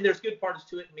 Yeah. And there's good parts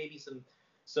to it, and maybe some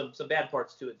bad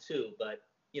parts to it too. But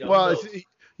well,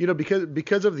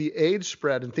 because of the age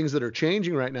spread and things that are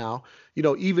changing right now,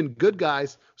 even good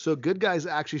guys. So good guys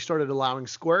actually started allowing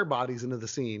square bodies into the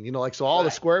scene. So all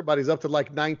the square bodies up to like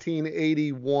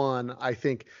 1981, I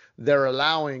think they're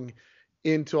allowing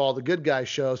into all the good guy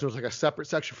shows. There's like a separate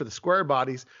section for the square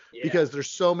bodies because there's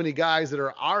so many guys that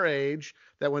are our age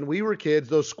that when we were kids,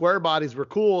 those square bodies were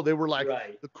cool. They were like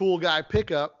the cool guy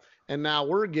pickup, and now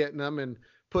we're getting them and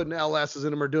putting LSs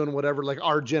in them or doing whatever, like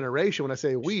our generation. When I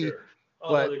say we,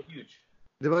 but they're huge.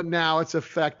 But now it's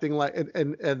affecting like,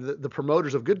 and the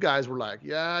promoters of good guys were like,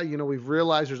 we've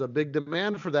realized there's a big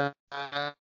demand for that.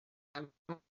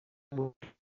 We're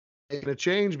going to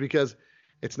change because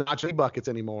it's not just buckets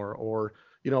anymore, or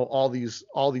all these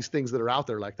things that are out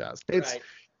there like that.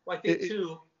 Well, I think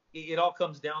too, it all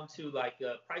comes down to like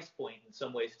a price point in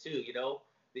some ways too.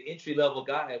 The entry level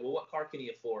guy. Well, what car can he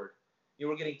afford?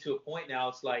 We're getting to a point now.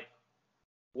 It's like,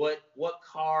 what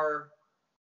car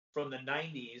from the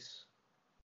 90s?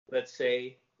 Let's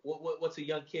say, what's a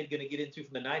young kid going to get into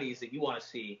from the 90s that you want to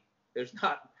see? There's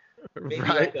not maybe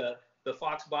like the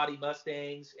Fox body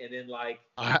Mustangs, and then like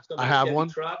some I have Chevy one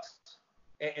trucks.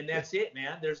 And that's it,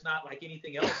 man. There's not like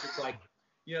anything else. It's like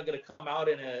you're not gonna come out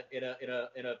in a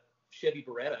Chevy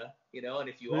Beretta, and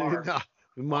if you are, I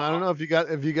don't know if you got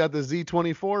the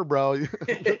Z24, bro.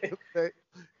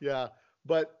 Yeah,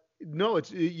 but no,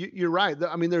 you're right.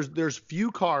 I mean, there's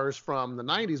few cars from the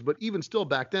 90s, but even still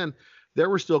back then, there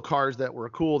were still cars that were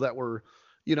cool that were,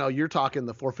 you're talking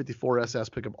the 454 SS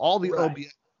pickup, all the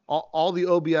OBS, all the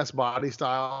OBS body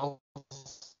styles.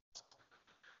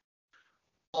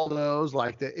 All those,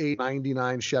 like the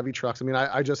 899 Chevy trucks. I mean,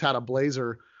 I just had a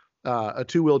Blazer, a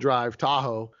two-wheel drive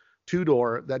Tahoe,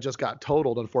 two-door that just got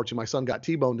totaled. Unfortunately, my son got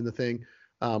T-boned in the thing.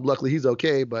 Luckily, he's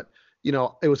okay. But,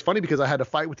 it was funny because I had to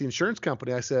fight with the insurance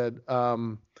company. I said,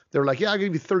 they were like, yeah, I'll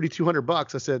give you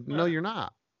 $3,200. I said, no, you're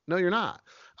not. No, you're not.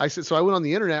 I said, so I went on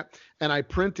the internet and I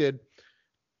printed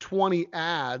 20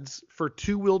 ads for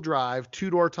two-wheel drive,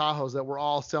 two-door Tahoes that were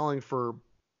all selling for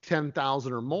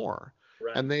 $10,000 or more.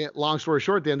 Right. And they, long story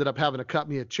short, they ended up having to cut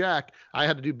me a check. I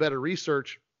had to do better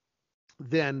research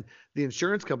than the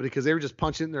insurance company because they were just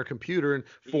punching it in their computer, and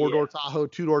four-door Tahoe,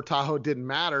 two-door Tahoe didn't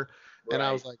matter. Right. And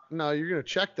I was like, no, you're going to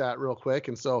check that real quick.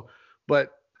 And so,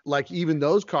 but like even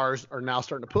those cars are now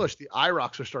starting to push. The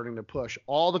IROCs are starting to push.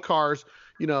 All the cars,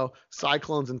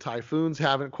 Cyclones and Typhoons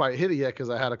haven't quite hit it yet because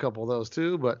I had a couple of those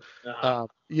too. But,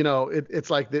 it's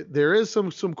like there is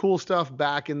some cool stuff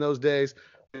back in those days.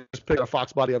 Just pick a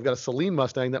Fox body. I've got a Celine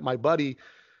Mustang that my buddy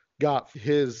got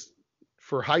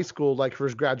for high school, like for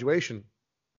his graduation.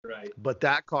 Right. But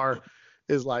that car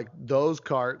is like those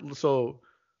cars. So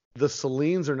the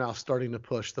Celines are now starting to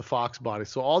push the Fox body.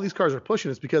 So all these cars are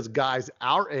pushing. It's because guys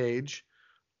our age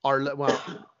are, well,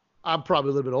 I'm probably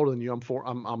a little bit older than you.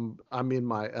 I'm in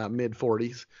my mid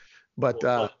 40s, but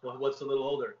what's a little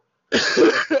older?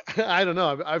 I don't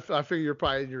know. I figure you're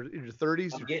probably in your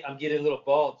 30s. I'm getting a little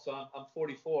bald, so I'm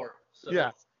 44. So.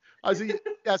 Yeah. I see.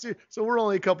 Yeah. See, so we're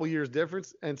only a couple years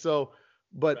difference, and so,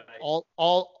 but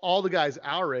all the guys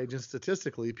our age, and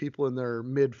statistically, people in their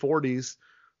mid 40s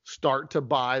start to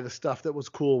buy the stuff that was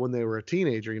cool when they were a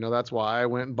teenager. That's why I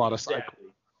went and bought a Cycle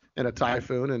and a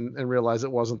Typhoon and realized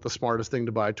it wasn't the smartest thing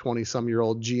to buy a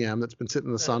 20-some-year-old GM that's been sitting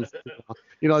in the sun.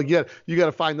 You got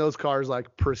to find those cars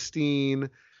like pristine.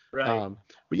 Right.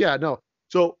 But yeah, no.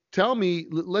 So tell me,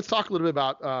 let's talk a little bit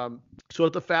about, so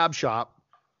at the fab shop,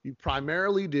 you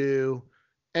primarily do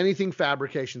anything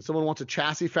fabrication. Someone wants a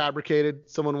chassis fabricated.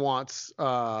 Someone wants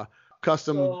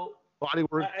custom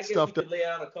bodywork I guess stuff. You could lay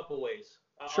out a couple ways.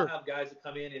 Sure. I'll have guys that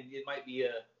come in and it might be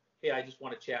hey, I just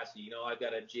want a chassis. I've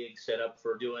got a jig set up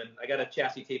I got a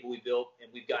chassis table we built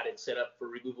and we've got it set up for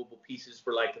removable pieces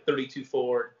for like a 32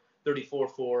 Ford, 34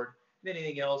 Ford, and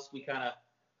anything else we kind of,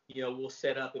 we'll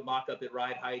set up and mock up at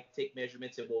ride height, take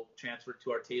measurements, and we'll transfer it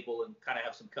to our table and kind of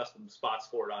have some custom spots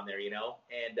for it on there,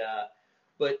 And,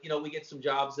 but, we get some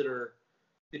jobs that are,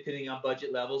 depending on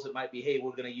budget levels, it might be, hey,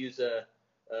 we're going to use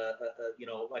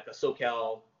like a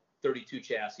SoCal 32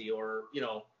 chassis or,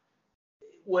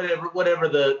 whatever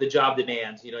the job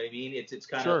demands, you know what I mean? It's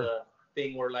kind of a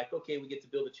thing where like, okay, we get to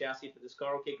build a chassis for this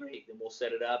car. Okay, great. Then we'll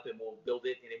set it up and we'll build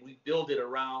it. And we build it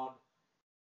around,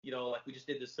 like we just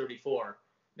did this 34.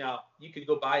 Now, you could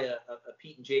go buy a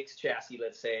Pete and Jake's chassis,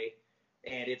 let's say,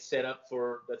 and it's set up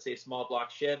for, let's say, a small block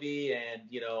Chevy and,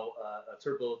 a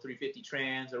turbo 350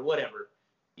 trans or whatever,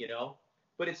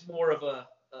 but it's more of a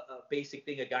basic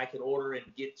thing a guy can order and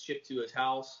get shipped to his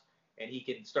house. and he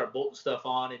can start bolting stuff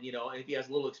on, and and if he has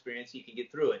a little experience, he can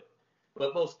get through it.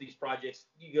 But most of these projects,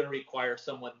 you're going to require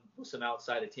someone with some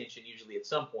outside attention, usually at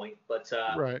some point. But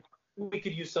Right. we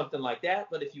could use something like that.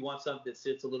 But if you want something that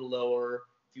sits a little lower,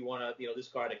 if you want to, this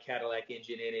car had a Cadillac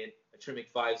engine in it, a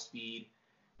Tremec 5-speed,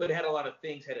 but it had a lot of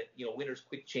things, had a winner's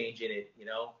quick change in it,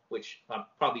 which I'm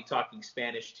probably talking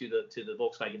Spanish to the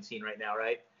Volkswagen scene right now,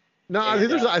 right? No, And,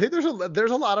 I think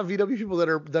there's a lot of VW people that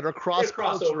are cross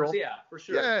crossovers, yeah, for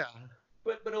sure. Yeah.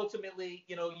 But ultimately,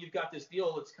 you've got this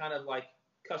deal that's kind of like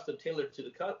custom tailored to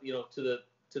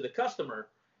the customer,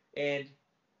 and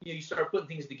you start putting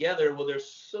things together. Well, there's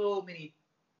so many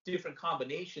different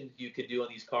combinations you could do on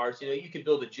these cars. You could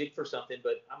build a jig for something,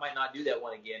 but I might not do that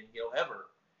one again, ever.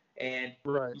 And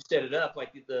right. You set it up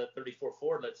like the 34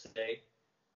 Ford, let's say.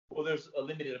 Well, there's a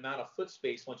limited amount of foot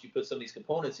space once you put some of these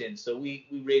components in. So we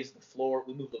raise the floor,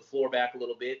 we move the floor back a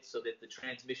little bit so that the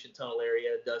transmission tunnel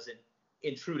area doesn't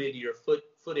intrude into your foot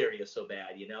area so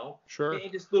bad, Sure.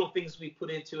 And just little things we put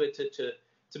into it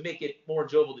to make it more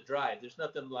enjoyable to drive. There's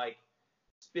nothing like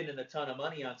spending a ton of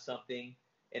money on something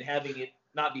and having it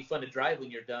not be fun to drive when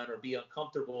you're done or be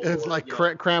uncomfortable. It's like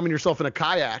cramming yourself in a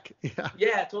kayak. Yeah.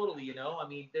 Yeah, totally. I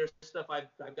mean, there's stuff I've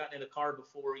gotten in a car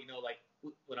before, like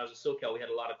when I was at SoCal, we had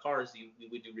a lot of cars we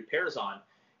would do repairs on,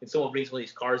 and someone brings one of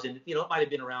these cars in, it might have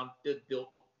been around built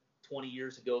 20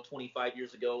 years ago, 25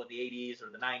 years ago in the 80s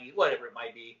or the 90s, whatever it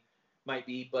might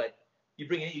be, but you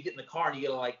bring it in, you get in the car and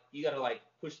you gotta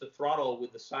push the throttle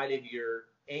with the side of your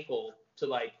ankle to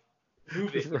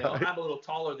move it. Right. I'm a little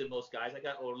taller than most guys. I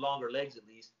got a little longer legs at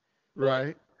least. But,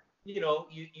 right.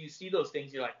 You see those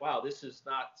things, you're like, wow, this is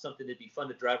not something that'd be fun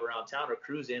to drive around town or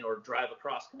cruise in or drive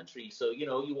across country. So, you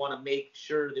want to make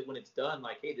sure that when it's done,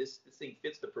 hey, this thing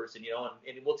fits the person,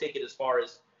 and we'll take it as far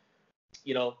as,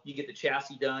 you get the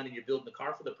chassis done and you're building the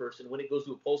car for the person. When it goes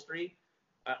to upholstery,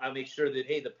 I make sure that,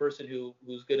 hey, the person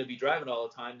who's going to be driving all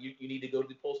the time, you need to go to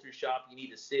the upholstery shop. You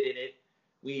need to sit in it.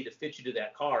 We need to fit you to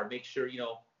that car. Make sure,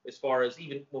 as far as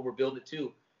even when we're building it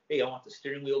too, hey, I want the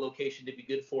steering wheel location to be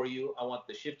good for you. I want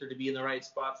the shifter to be in the right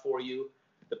spot for you,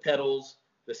 the pedals,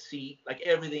 the seat,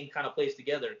 everything kind of plays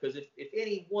together. Because if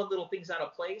any one little thing's out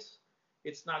of place,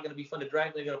 it's not going to be fun to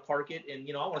drive. They're going to park it. And,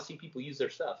 I want to see people use their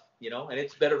stuff, and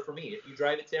it's better for me. If you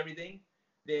drive it to everything,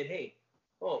 then, hey,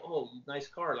 oh, nice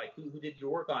car. Who did your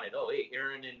work on it? Oh, hey,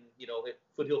 Aaron and, at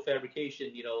Foothill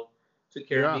Fabrication, took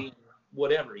care of me.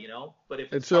 Whatever, but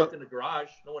if it's parked in the garage,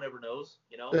 no one ever knows,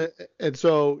 And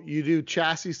so you do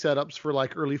chassis setups for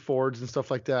early Fords and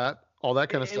stuff like that, all that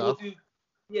kind of stuff.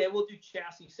 We'll do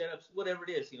chassis setups, whatever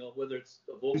it is, whether it's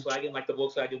a Volkswagen, like the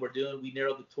Volkswagen we're doing. We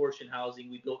narrowed the torsion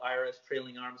housing. We built IRS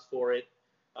trailing arms for it.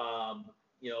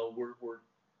 We're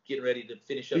getting ready to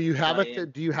finish up. Do you have a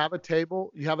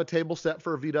table? You have a table set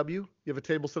for a VW? You have a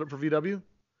table set up for VW?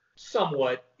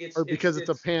 Somewhat. It's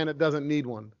a pan, it doesn't need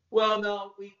one. Well,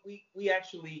 no, we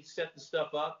actually set the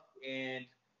stuff up and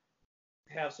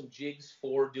have some jigs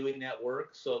for doing that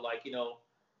work. So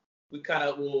we kind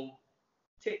of will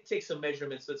take some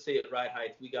measurements. Let's say at ride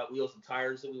height, we got wheels and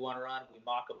tires that we want to run. We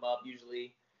mock them up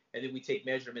usually, and then we take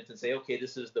measurements and say, okay,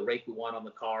 this is the rake we want on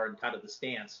the car and kind of the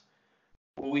stance.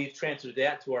 We've transferred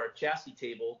that to our chassis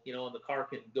table, and the car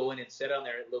can go in and set on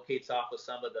there. It locates off of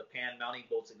some of the pan mounting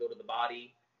bolts that go to the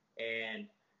body and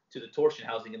to the torsion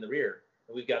housing in the rear.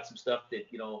 And we've got some stuff that,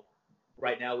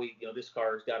 right now this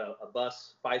car's got a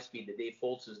bus 5-speed that Dave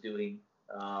Foltz is doing.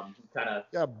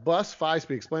 Yeah, bus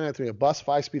 5-speed. Explain that to me. A bus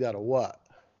 5-speed out of what?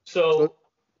 So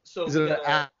is it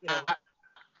a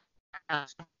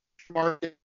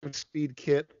market speed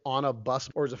kit on a bus,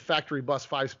 or is it a factory bus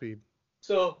 5-speed?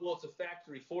 So, it's a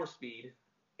factory 4-speed,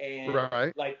 and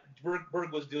right.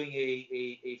 Berg was doing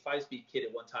a 5-speed kit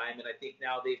at one time, and I think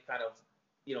now they've kind of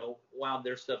wound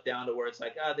their stuff down to where it's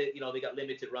like, they got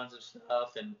limited runs of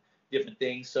stuff and different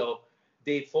things. So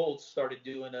Dave Foltz started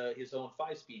doing his own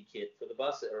 5-speed kit for the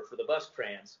bus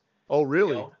trans. Oh,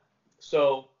 really?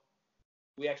 So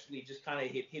we actually just kind of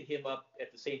hit him up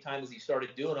at the same time as he started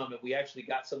doing them, and we actually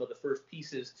got some of the first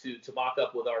pieces to mock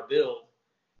up with our build.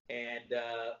 And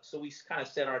so we kind of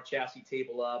set our chassis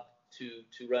table up to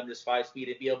run this 5-speed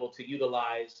and be able to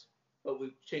utilize, but we're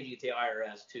changing it to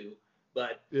IRS too.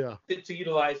 But yeah, to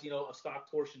utilize, a stock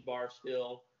torsion bar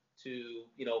still to,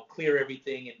 clear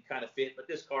everything and kind of fit. But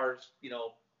this car's,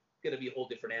 going to be a whole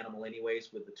different animal anyways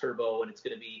with the turbo, and it's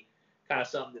going to be kind of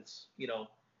something that's,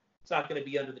 it's not going to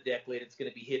be under the deck lid. It's going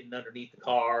to be hidden underneath the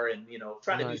car and,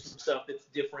 trying to do some stuff that's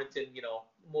different and,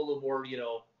 a little more,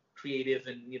 creative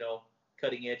and,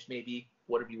 cutting edge, maybe,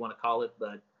 whatever you want to call it.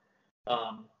 But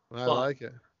I like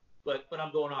it. But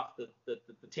I'm going off the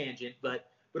tangent. But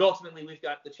But ultimately, we've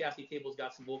got the chassis table's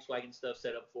got some Volkswagen stuff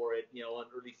set up for it, and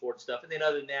early Ford stuff. And then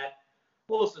other than that,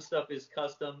 most of the stuff is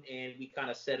custom, and we kind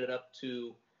of set it up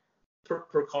to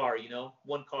per car.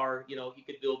 One car, you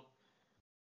could build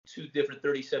two different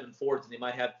 37 Fords, and they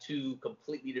might have two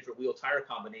completely different wheel tire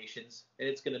combinations, and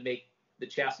it's going to make the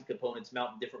chassis components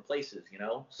mount in different places.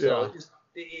 So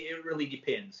it really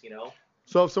depends.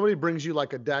 So if somebody brings you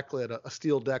like a deck lid, a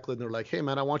steel deck lid, and they're like, hey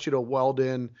man, I want you to weld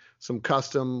in some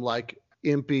custom like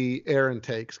Impy air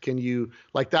intakes. Can you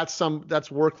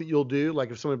that's work that you'll do? Like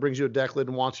if somebody brings you a deck lid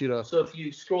and wants you to. So if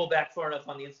you scroll back far enough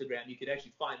on the Instagram, you could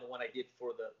actually find the one I did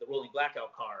for the Rolling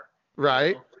Blackout car.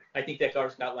 Right. I think that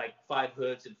car's got like 5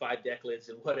 hoods and 5 deck lids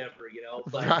and whatever,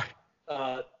 But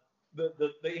right.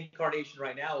 The incarnation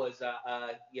right now is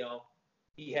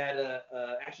he had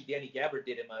actually Danny Gabbard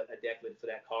did him a deck lid for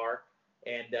that car,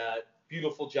 and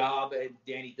beautiful job. And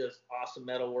Danny does awesome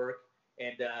metal work.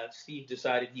 And Steve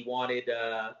decided he wanted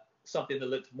something that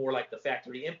looked more like the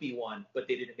factory Impy one, but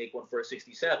they didn't make one for a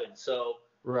 67. So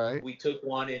right. we took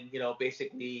one and,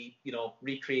 basically,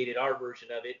 recreated our version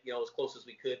of it, as close as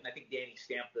we could. And I think Danny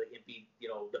stamped the Impy,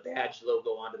 the badge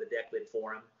logo onto the deck lid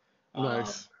for him.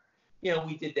 Nice.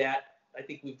 We did that. I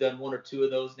think we've done 1 or 2 of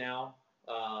those now.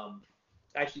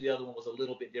 Actually, the other one was a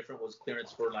little bit different, was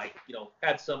clearance for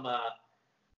had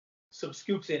some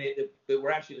scoops in it that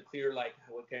were actually to clear, like,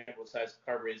 what size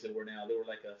carburetors they were now. They were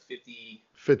like a 52s.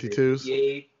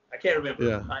 58. I can't remember.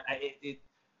 Yeah.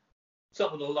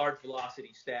 Something with a large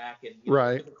velocity stack, and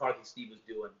right. different car that Steve was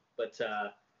doing. But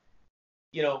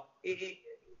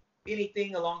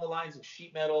anything along the lines of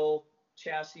sheet metal,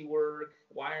 chassis work,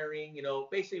 wiring,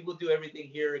 basically we'll do everything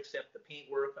here except the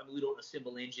paint work. I mean, we don't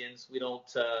assemble engines. We don't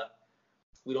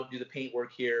do the paint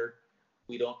work here.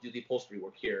 We don't do the upholstery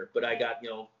work here. But I got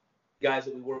guys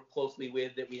that we work closely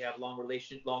with, that we have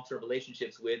long-term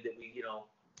relationships with, that we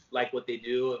like what they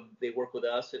do, and they work with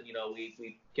us, and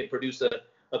we can produce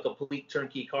a complete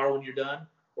turnkey car when you're done,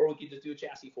 or we can just do a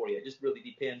chassis for you. It just really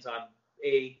depends on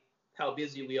how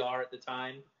busy we are at the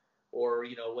time, or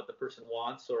what the person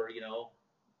wants, or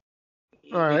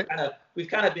All right. We've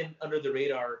kind of been under the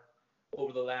radar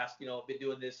over the last been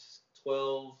doing this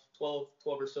 12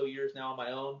 or so years now on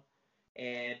my own,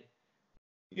 and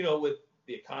with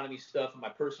the economy stuff and my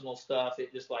personal stuff,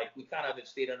 it just we kind of have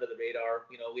stayed under the radar.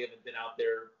 We haven't been out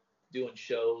there doing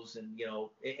shows, and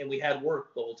and we had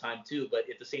work the whole time too. But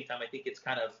at the same time, I think it's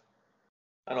kind of,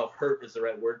 I don't know if hurt is the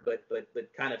right word, but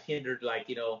kind of hindered. I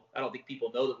don't think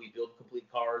people know that we build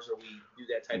complete cars or we do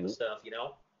that type of stuff.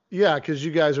 Yeah, because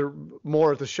you guys are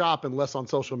more at the shop and less on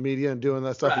social media and doing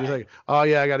that stuff. Right. And you're like, oh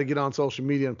yeah, I got to get on social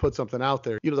media and put something out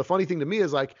there. The funny thing to me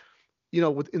is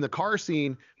in the car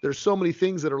scene, there's so many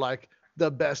things that are like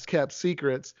the best kept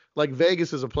secrets. Like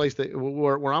Vegas is a place that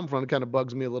where I'm from, it kind of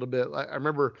bugs me a little bit. I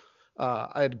remember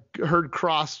I had heard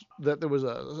that there was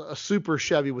a Super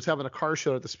Chevy was having a car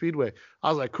show at the Speedway. I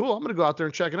was like, cool, I'm going to go out there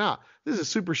and check it out. This is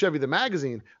Super Chevy, the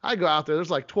magazine. I go out there, there's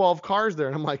like 12 cars there.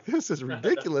 And I'm like, this is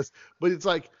ridiculous. But it's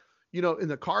like, in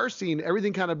the car scene,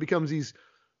 everything kind of becomes these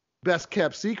best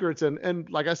kept secrets. And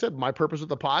like I said, my purpose with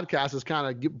the podcast is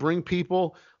kind of bring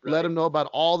people, right. Let them know about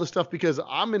all the stuff, because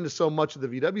I'm into so much of the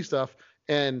VW stuff,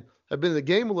 and I've been in the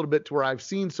game a little bit to where I've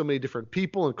seen so many different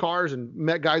people and cars and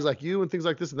met guys like you and things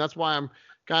like this. And that's why I'm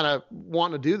kind of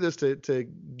wanting to do this, to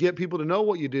get people to know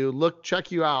what you do,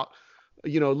 check you out,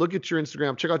 look at your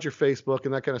Instagram, check out your Facebook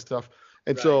and that kind of stuff.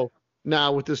 And right. So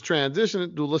now with this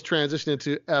transition, let's transition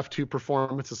into F2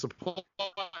 Performance and Supply.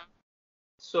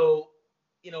 So,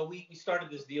 we started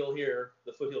this deal here.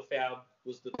 The Foothill Fab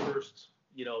was the first,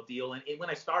 deal. And when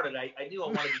I started, I knew I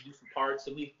wanted to do some parts,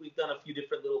 and we've done a few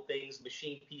different little things,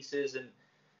 machine pieces and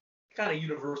kind of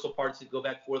universal parts that go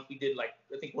back and forth. We did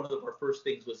I think one of our first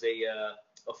things was a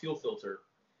fuel filter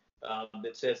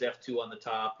that says F2 on the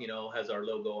top, has our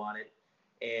logo on it,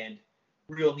 and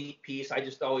real neat piece. I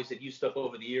just always had used stuff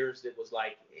over the years that was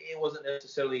it wasn't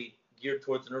necessarily geared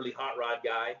towards an early hot rod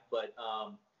guy, but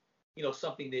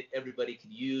something that everybody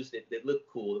could use that looked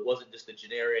cool. It wasn't just a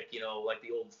generic, like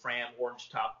the old Fram orange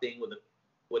top thing with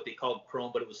what they called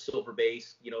chrome, but it was silver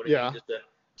base, what I mean? Just a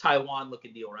Taiwan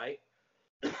looking deal, right?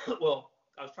 Well,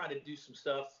 I was trying to do some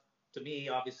stuff. To me,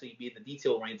 obviously, being the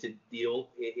detail-oriented deal,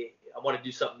 I want to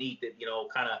do something neat that,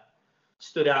 kind of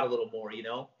stood out a little more,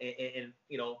 and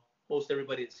most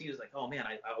everybody that sees is like, oh man,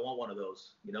 I want one of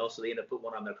those, so they end up putting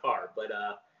one on their car. But,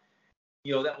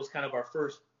 that was kind of our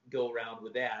first go around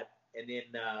with that. And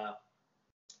then,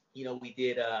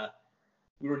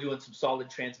 we were doing some solid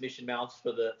transmission mounts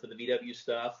for the VW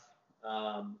stuff.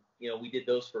 We did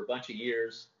those for a bunch of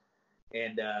years,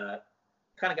 and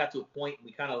kind of got to a point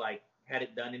we kind of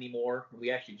hadn't done anymore.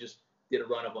 We actually just did a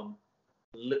run of them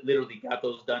literally got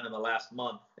those done in the last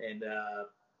month, and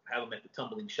have them at the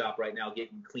tumbling shop right now,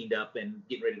 getting cleaned up and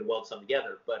getting ready to weld some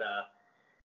together. But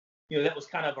that was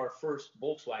kind of our first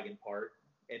Volkswagen part.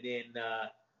 And then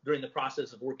during the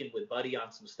process of working with Buddy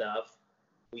on some stuff,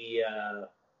 we I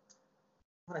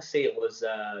want to say it was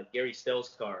Gary Stell's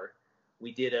car.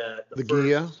 We did the first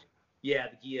Ghia. Yeah,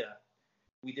 the Ghia.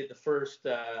 We did the first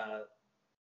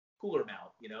cooler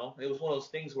mount. It was one of those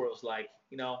things where it was like,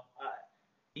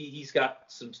 he's got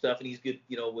some stuff and he's good,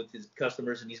 with his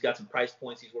customers, and he's got some price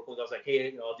points he's working with. I was like,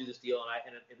 hey, I'll do this deal.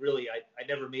 And really, I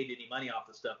never made any money off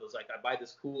the stuff. It was like, I buy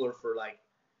this cooler for like,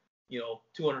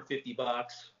 $250,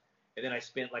 and then I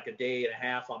spent like a day and a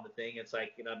half on the thing. It's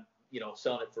like,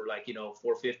 selling it for like,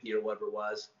 $450 or whatever it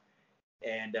was.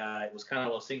 And it was kind of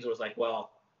one of those things where it was like,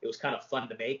 well, it was kind of fun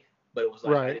to make, but it was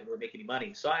like, I didn't really make any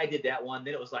money. So I did that one.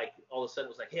 Then it was like, all of a sudden it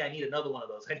was like, hey, I need another one of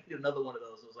those. I need another one of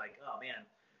those. It was like, oh man.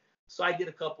 So I did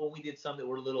a couple. We did some that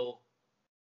were a little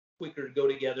quicker to go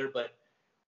together, but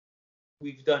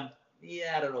we've done,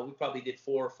 I don't know, we probably did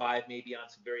 4 or 5 maybe on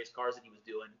some various cars that he was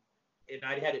doing. And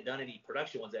I hadn't done any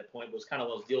production ones at that point. But it was kind of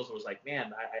one of those deals where it was like,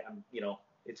 man, I'm,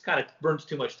 it's kind of burns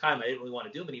too much time. I didn't really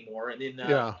want to do them anymore. And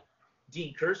then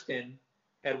Dean Kirsten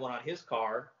had one on his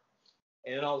car.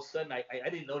 And then all of a sudden, I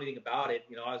didn't know anything about it.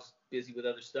 I was busy with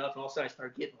other stuff. And all of a sudden, I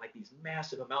started getting like these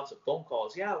massive amounts of phone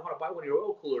calls. Yeah, I want to buy one of your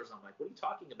oil coolers. I'm like, what are you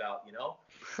talking about?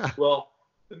 Well,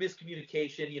 the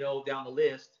miscommunication, down the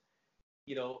list,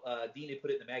 Dean had put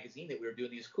it in the magazine that we were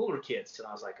doing these cooler kits. And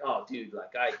I was like, oh, dude,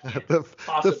 like I can't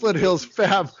the Foothills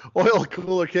Fab oil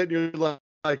cooler kit. And you're like,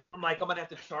 I'm like, I'm going to have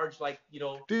to charge like,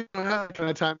 dude, I don't have that kind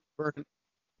of time burning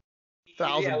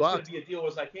 $1,000. Yeah, it was going to be a deal. It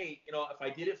was like, hey, if I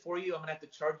did it for you, I'm going to have to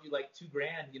charge you like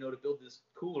 $2,000, to build this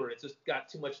cooler. It's just got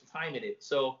too much time in it.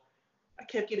 So I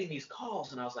kept getting these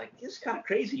calls, and I was like, this is kind of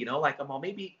crazy, like, I'm all,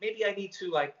 maybe I need to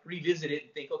like revisit it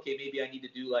and think, okay, maybe I need to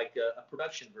do like a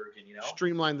production version,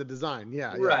 streamline the design.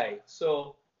 Yeah. Right.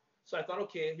 So I thought,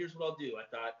 okay, here's what I'll do. I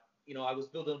thought, I was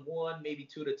building 1, maybe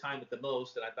 2 at a time at the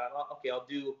most. And I thought, oh, okay,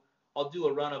 I'll do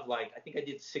a run of like, I think I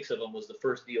did 6 of them was the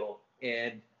first deal.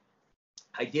 And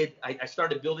I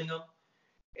started building them,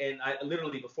 and I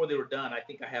literally, before they were done, I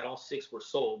think I had all 6 were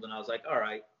sold, and I was like, all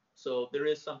right, so there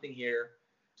is something here.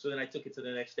 So then I took it to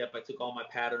the next step. I took all my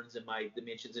patterns and my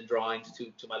dimensions and drawings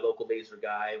to my local laser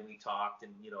guy, and we talked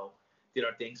and, did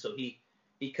our thing. So he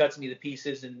cuts me the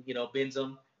pieces and, bends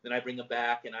them. Then I bring them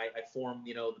back, and I form,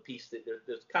 the piece that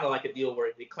there's kind of like a deal where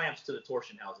it clamps to the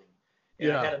torsion housing.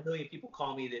 And I've had a million people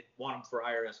call me that want them for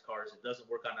IRS cars. It doesn't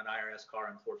work on an IRS car,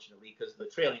 unfortunately, because the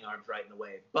trailing arm's right in the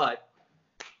way. But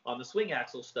on the swing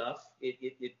axle stuff,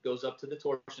 it goes up to the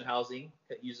torsion housing.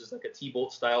 It uses like a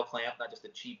T-bolt style clamp, not just a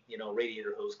cheap,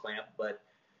 radiator hose clamp, but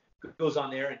it goes on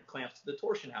there and clamps to the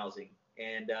torsion housing.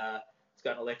 And it's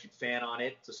got an electric fan on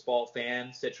it. It's a Spalt fan,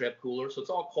 Cetreb cooler. So it's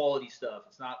all quality stuff.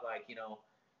 It's not like,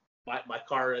 my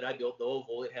car that I built, the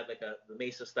Oval, it had like the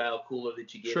Mesa style cooler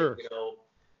that you get,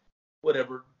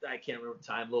 whatever, I can't remember the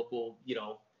time, local,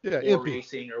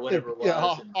 racing or whatever it was.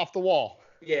 Yeah, off the wall.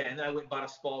 Yeah, and then I went and bought a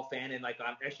Spall fan, and like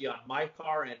on my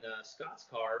car and Scott's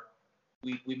car,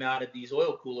 we mounted these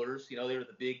oil coolers. They were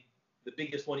the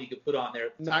biggest one you could put on there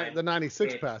at the time. The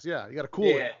 96 pass, yeah, you got to cool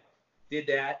it. Yeah, did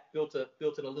that, built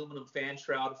an aluminum fan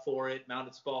shroud for it,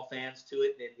 mounted Spall fans to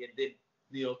it, and then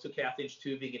took 1/2-inch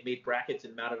tubing and made brackets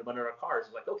and mounted them under our cars.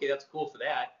 Like, okay, that's cool for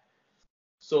that.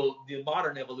 So the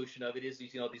modern evolution of it is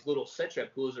these little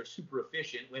Cetreb coolers are super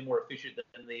efficient, way more efficient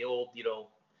than the old,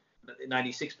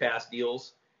 96 pass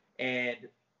deals. And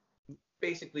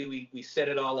basically we set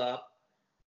it all up,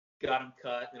 got them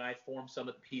cut, and I formed some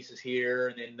of the pieces here,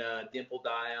 and then dimple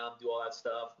dye them, do all that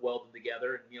stuff, weld them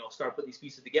together, and start putting these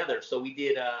pieces together. So we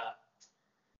did, I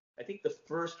think the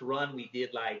first run we did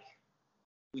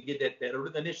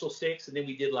that initial 6, and then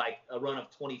we did like a run of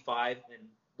 25, and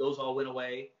those all went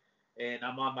away. And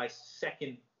I'm on my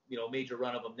second, major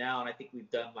run of them now, and I think we've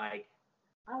done like,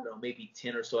 I don't know, maybe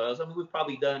 10 or so. I mean, we've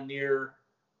probably done near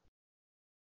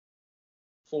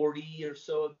 40 or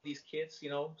so of these kits,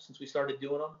 since we started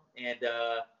doing them. And,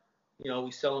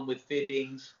 we sell them with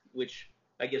fittings, which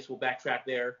I guess we'll backtrack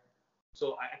there.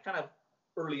 So I kind of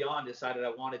early on decided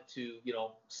I wanted to,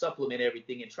 supplement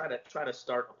everything and try to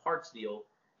start a parts deal.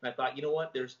 And I thought, you know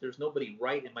what, there's nobody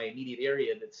right in my immediate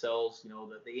area that sells,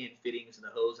 the end fittings and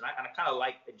the hose. And I kind of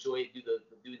enjoy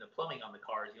doing the plumbing on the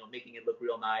cars, making it look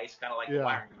real nice, kind of like the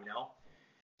wiring,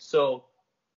 So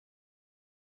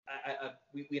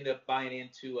we ended up buying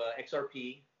into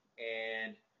XRP,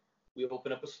 and we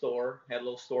opened up a store, had a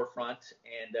little storefront,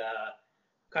 and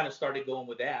kind of started going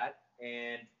with that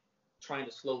and trying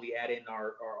to slowly add in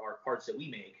our parts that we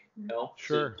make,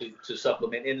 Sure. to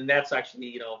supplement. And that's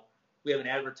actually, we haven't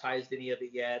advertised any of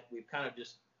it yet. We've kind of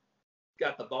just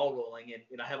got the ball rolling,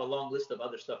 and I have a long list of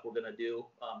other stuff we're gonna do.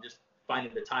 Just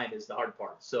finding the time is the hard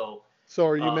part. So So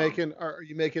are you making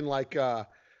like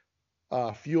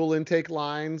fuel intake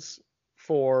lines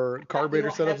for carburetor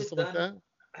setups and stuff like that?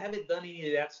 I haven't done any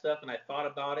of that stuff, and I thought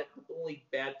about it. The only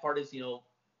bad part is,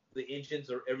 the engines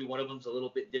are, every one of them's a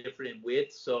little bit different in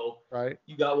width. So right.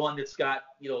 You got one that's got,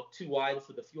 too wide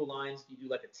for the fuel lines. You do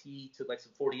like a T to like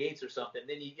some 48s or something.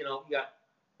 Then you got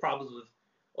problems with,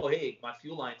 oh, hey, my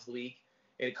fuel lines leak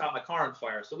and it caught my car on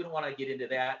fire. So we don't want to get into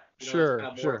that. Sure, it's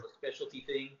kind of more of a specialty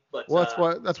thing. But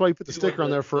well, that's why you put the sticker on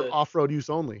there for off-road use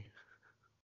only.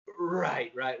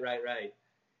 Right.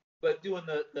 But doing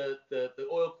the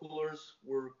oil coolers,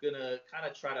 we're gonna kind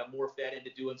of try to morph that into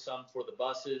doing some for the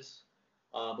buses.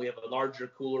 We have a larger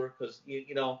cooler because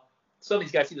some of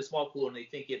these guys see the small cooler and they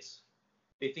think it's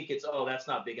oh, that's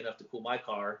not big enough to cool my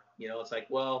car. It's like,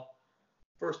 well,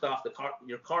 first off,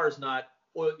 your car's not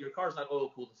oil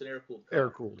cooled, it's an air cooled car. Air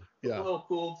cooled, yeah. Oil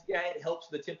cooled, yeah, it helps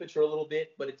the temperature a little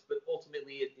bit, but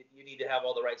ultimately you need to have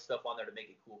all the right stuff on there to make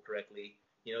it cool correctly.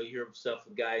 You hear stuff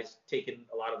with guys taking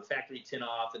a lot of the factory tin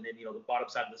off, and then the bottom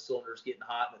side of the cylinder is getting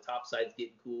hot and the top side's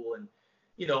getting cool, and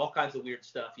all kinds of weird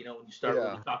stuff. When you start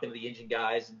really talking to the engine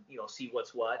guys and see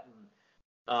what's what.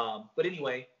 And but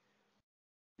anyway,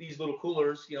 these little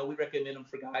coolers, we recommend them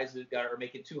for guys that are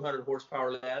making 200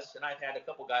 horsepower less. And I've had a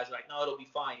couple guys like, no, it'll be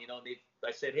fine.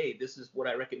 I said, hey, this is what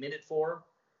I recommend it for.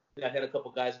 And I've had a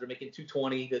couple guys that are making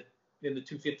 220 that in the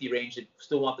 250 range that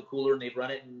still want the cooler, and they've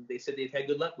run it and they said they've had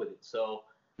good luck with it. So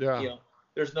I'm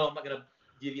not going to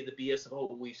give you the BS of,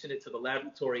 oh, we sent it to the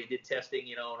laboratory and did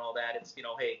testing, and all that. It's,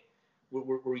 hey,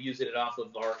 we're using it off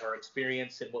of our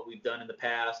experience and what we've done in the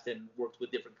past and worked with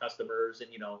different customers, and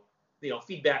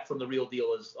feedback from the real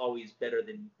deal is always better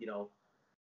than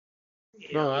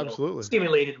absolutely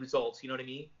stimulated results. You know what I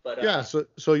mean? But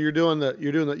so you're doing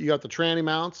you got the tranny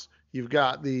mounts, you've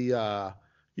got the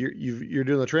you're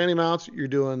doing the tranny mounts, you're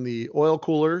doing the oil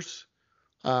coolers.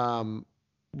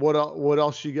 What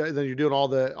else you got? Then you're doing all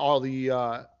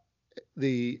the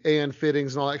AN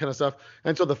fittings and all that kind of stuff.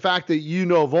 And so the fact that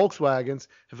Volkswagens,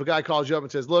 if a guy calls you up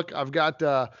and says, look, I've got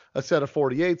a set of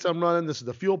 48s I'm running, this is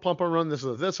the fuel pump I'm running, this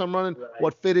is this I'm running, right.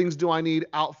 What fittings do I need?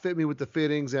 Outfit me with the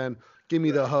fittings and give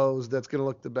me the hose that's going to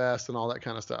look the best and all that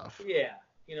kind of stuff. Yeah.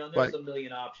 There's a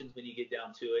million options when you get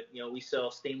down to it. We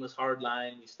sell stainless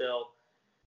hardline. We sell,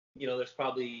 there's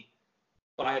probably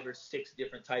 5 or 6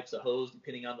 different types of hose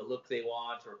depending on the look they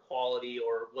want or quality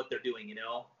or what they're doing.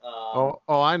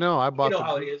 I know. I bought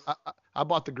how it is. I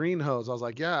bought the green hose. I was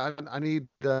like, yeah, I need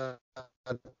the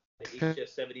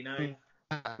HS79,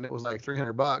 and it was like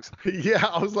 $300. Yeah,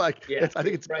 I was like, I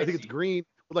think it's green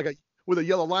with a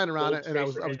yellow line around it, and I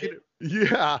was getting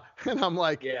and I'm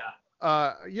like,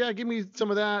 give me some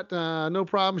of that, no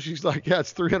problem. She's like, yeah,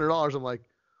 it's $300. I'm like,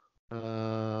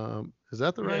 is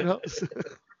that the right hose?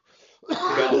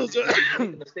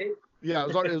 Yeah,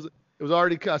 it was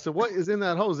already cut. So what is in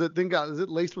that hose? Is it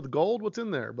laced with gold? What's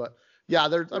in there? But yeah,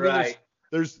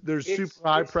 there's super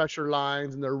high pressure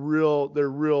lines, and they're real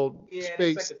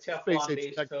space it's like a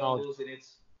Teflon-based technology. Hose, and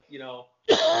it's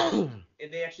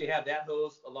and they actually have that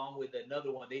hose along with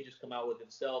another one they just come out with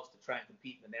themselves to try and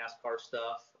compete in the NASCAR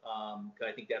stuff. Because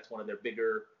I think that's one of their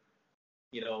bigger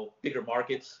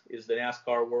markets is the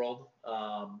NASCAR world,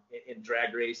 in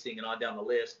drag racing and on down the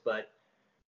list. But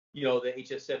the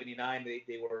HS79,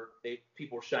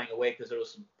 people were shying away because there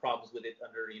was some problems with it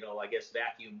under, I guess,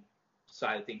 vacuum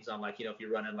side of things on, like, if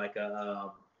you're running like my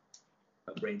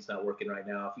brain's not working right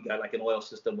now. If you got like an oil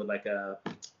system with like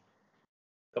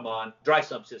dry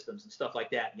sump systems and stuff like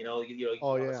that,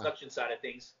 the suction side of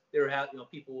things, there have,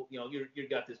 people, you've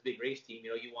got this big race team,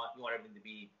 you want everything to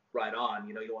be right on,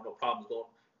 you don't want no problems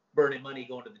burning money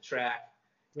going to the track,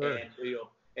 sure.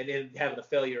 And then having a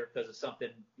failure because of something,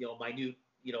 minute,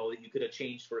 that you could have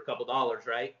changed for a couple dollars,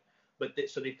 right? But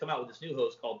so they've come out with this new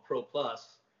hose called Pro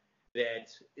Plus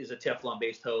that is a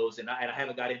Teflon-based hose, and I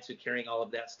haven't got into carrying all of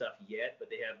that stuff yet, but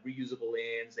they have reusable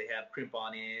ends, they have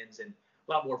crimp-on ends, and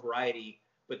a lot more variety,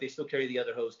 but they still carry the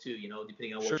other hose too,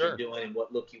 depending on what you're doing and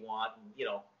what look you want, and,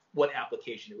 what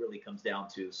application it really comes down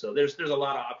to. So there's a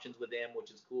lot of options with them,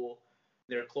 which is cool.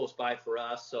 They're close by for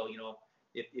us, so,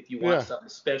 if you want something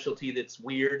specialty that's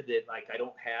weird that like I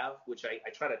don't have, which I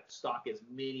try to stock as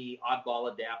many oddball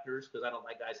adapters because I don't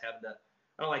like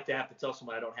to have to tell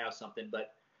someone I don't have something,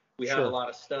 but we have a lot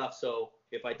of stuff. So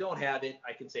if I don't have it,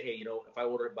 I can say, hey, if I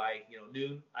order it by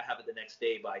noon, I have it the next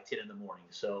day by 10 in the morning.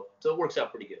 So it works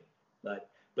out pretty good. But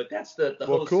that's the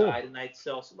hose side, and I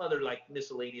sell some other like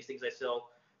miscellaneous things. I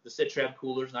sell the Citrab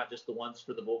coolers, not just the ones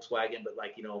for the Volkswagen, but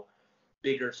like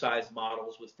bigger size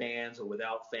models with fans or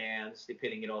without fans,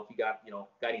 depending, if you got,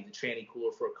 guy needs a tranny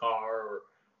cooler for a car,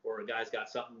 or a guy's got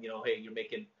something, hey, you're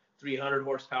making 300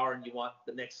 horsepower and you want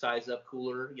the next size up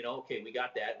cooler, okay, we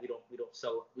got that. We don't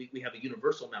sell, we have a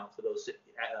universal mount for those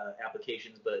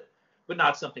applications, but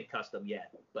not something custom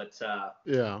yet. But,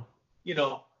 yeah,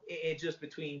 it just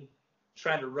between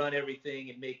trying to run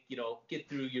everything and make, get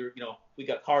through your, we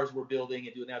got cars we're building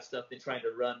and doing that stuff, then trying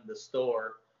to run the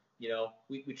store.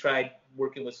 We tried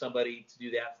working with somebody to do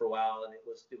that for a while, and it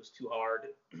was too hard.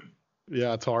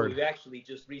 Yeah, it's hard. So we've actually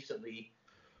just recently,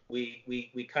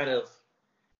 we kind of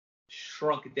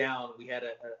shrunk it down. We had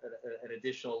an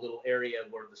additional little area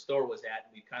where the store was at,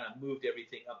 and we kind of moved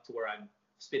everything up to where I'm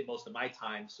spend most of my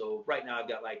time. So right now I've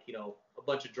got a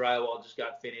bunch of drywall just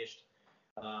got finished.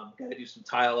 Got to do some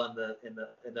tile in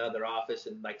the other office,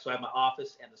 and so I have my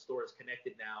office and the store is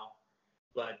connected now.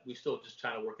 But we're still just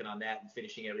trying to working on that and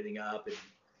finishing everything up and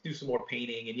do some more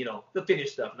painting and, the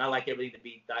finished stuff. And I like everything to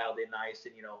be dialed in nice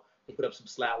and, we'll put up some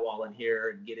slat wall in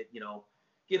here and get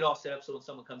it all set up so when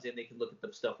someone comes in, they can look at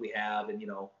the stuff we have and,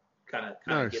 kind of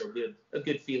nice. Get a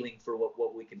good feeling for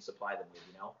what we can supply them with,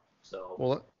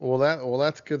 So. Well,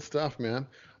 that's good stuff, man.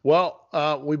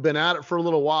 Well, we've been at it for a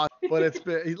little while, but it's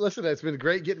been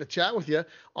great getting to chat with you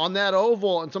on that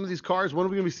oval and some of these cars. When are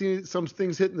we going to be seeing some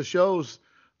things hitting the shows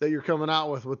that you're coming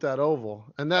out with that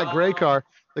oval? And that gray car,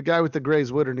 the guy with the gray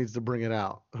Zwitter needs to bring it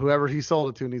out. Whoever he sold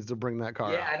it to needs to bring that car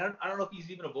out. Yeah, I don't know if he's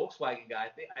even a Volkswagen guy. I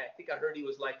think I heard he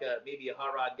was maybe a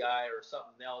hot rod guy or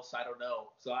something else. I don't know.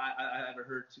 So I haven't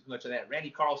heard too much of that.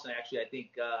 Randy Carlson actually, I think,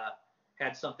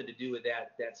 had something to do with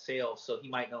that sale, so he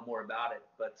might know more about it.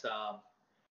 But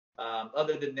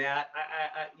other than that,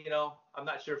 I'm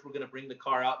not sure if we're going to bring the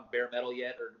car out in bare metal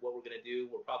yet or what we're going to do.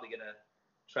 We're probably going to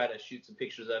try to shoot some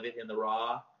pictures of it in the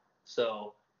raw.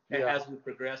 So as we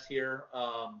progress here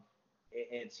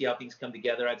and see how things come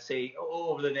together, I'd say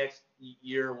over the next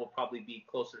year we'll probably be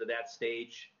closer to that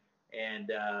stage,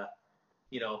 and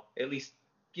at least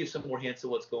give some more hints of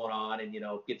what's going on, and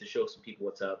get to show some people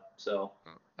what's up. So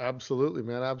absolutely,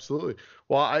 man, absolutely.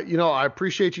 Well, I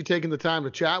appreciate you taking the time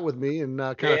to chat with me and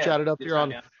kind of chat it up here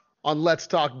on Let's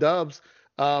Talk Dubs.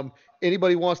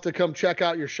 Anybody wants to come check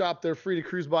out your shop, they're free to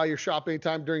cruise by your shop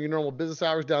anytime during your normal business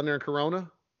hours down there in Corona.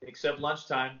 Except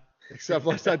lunchtime.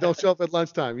 Don't show up at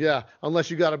lunchtime. Yeah, unless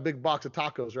you got a big box of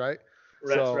tacos, right?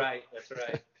 That's right.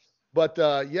 But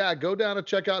go down and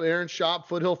check out Aaron's shop,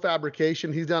 Foothill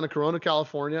Fabrication. He's down in Corona,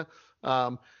 California.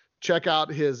 Check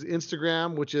out his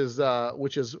Instagram, which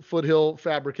is Foothill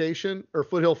Fabrication or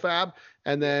Foothill Fab,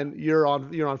 and then you're on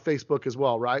Facebook as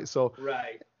well, right? So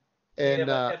right. And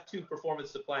we have F2 Performance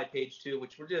Supply page too,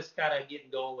 which we're just kind of getting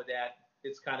going with that.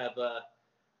 It's kind of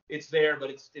it's there, but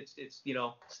it's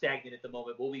stagnant at the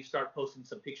moment. We'll start posting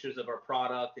some pictures of our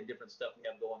product and different stuff we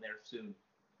have going there soon.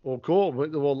 Well, cool.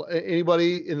 Well,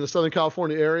 anybody in the Southern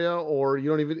California area, or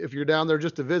if you're down there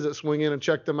just to visit, swing in and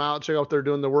check them out. Check out what they're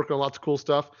doing. They're working on lots of cool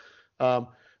stuff. Man,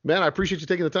 I appreciate you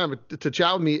taking the time to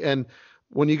chat with me. And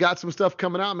when you got some stuff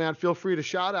coming out, man, feel free to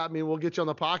shout at me. We'll get you on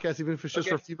the podcast, even if it's just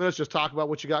for a few minutes. Just talk about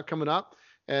what you got coming up,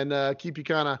 and keep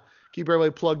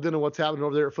everybody plugged into what's happening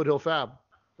over there at Foothill Fab.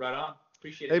 Right on.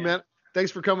 Appreciate it. Hey, man,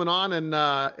 thanks for coming on,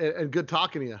 and good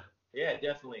talking to you. Yeah,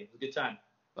 definitely. It was a good time.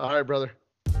 All right, brother.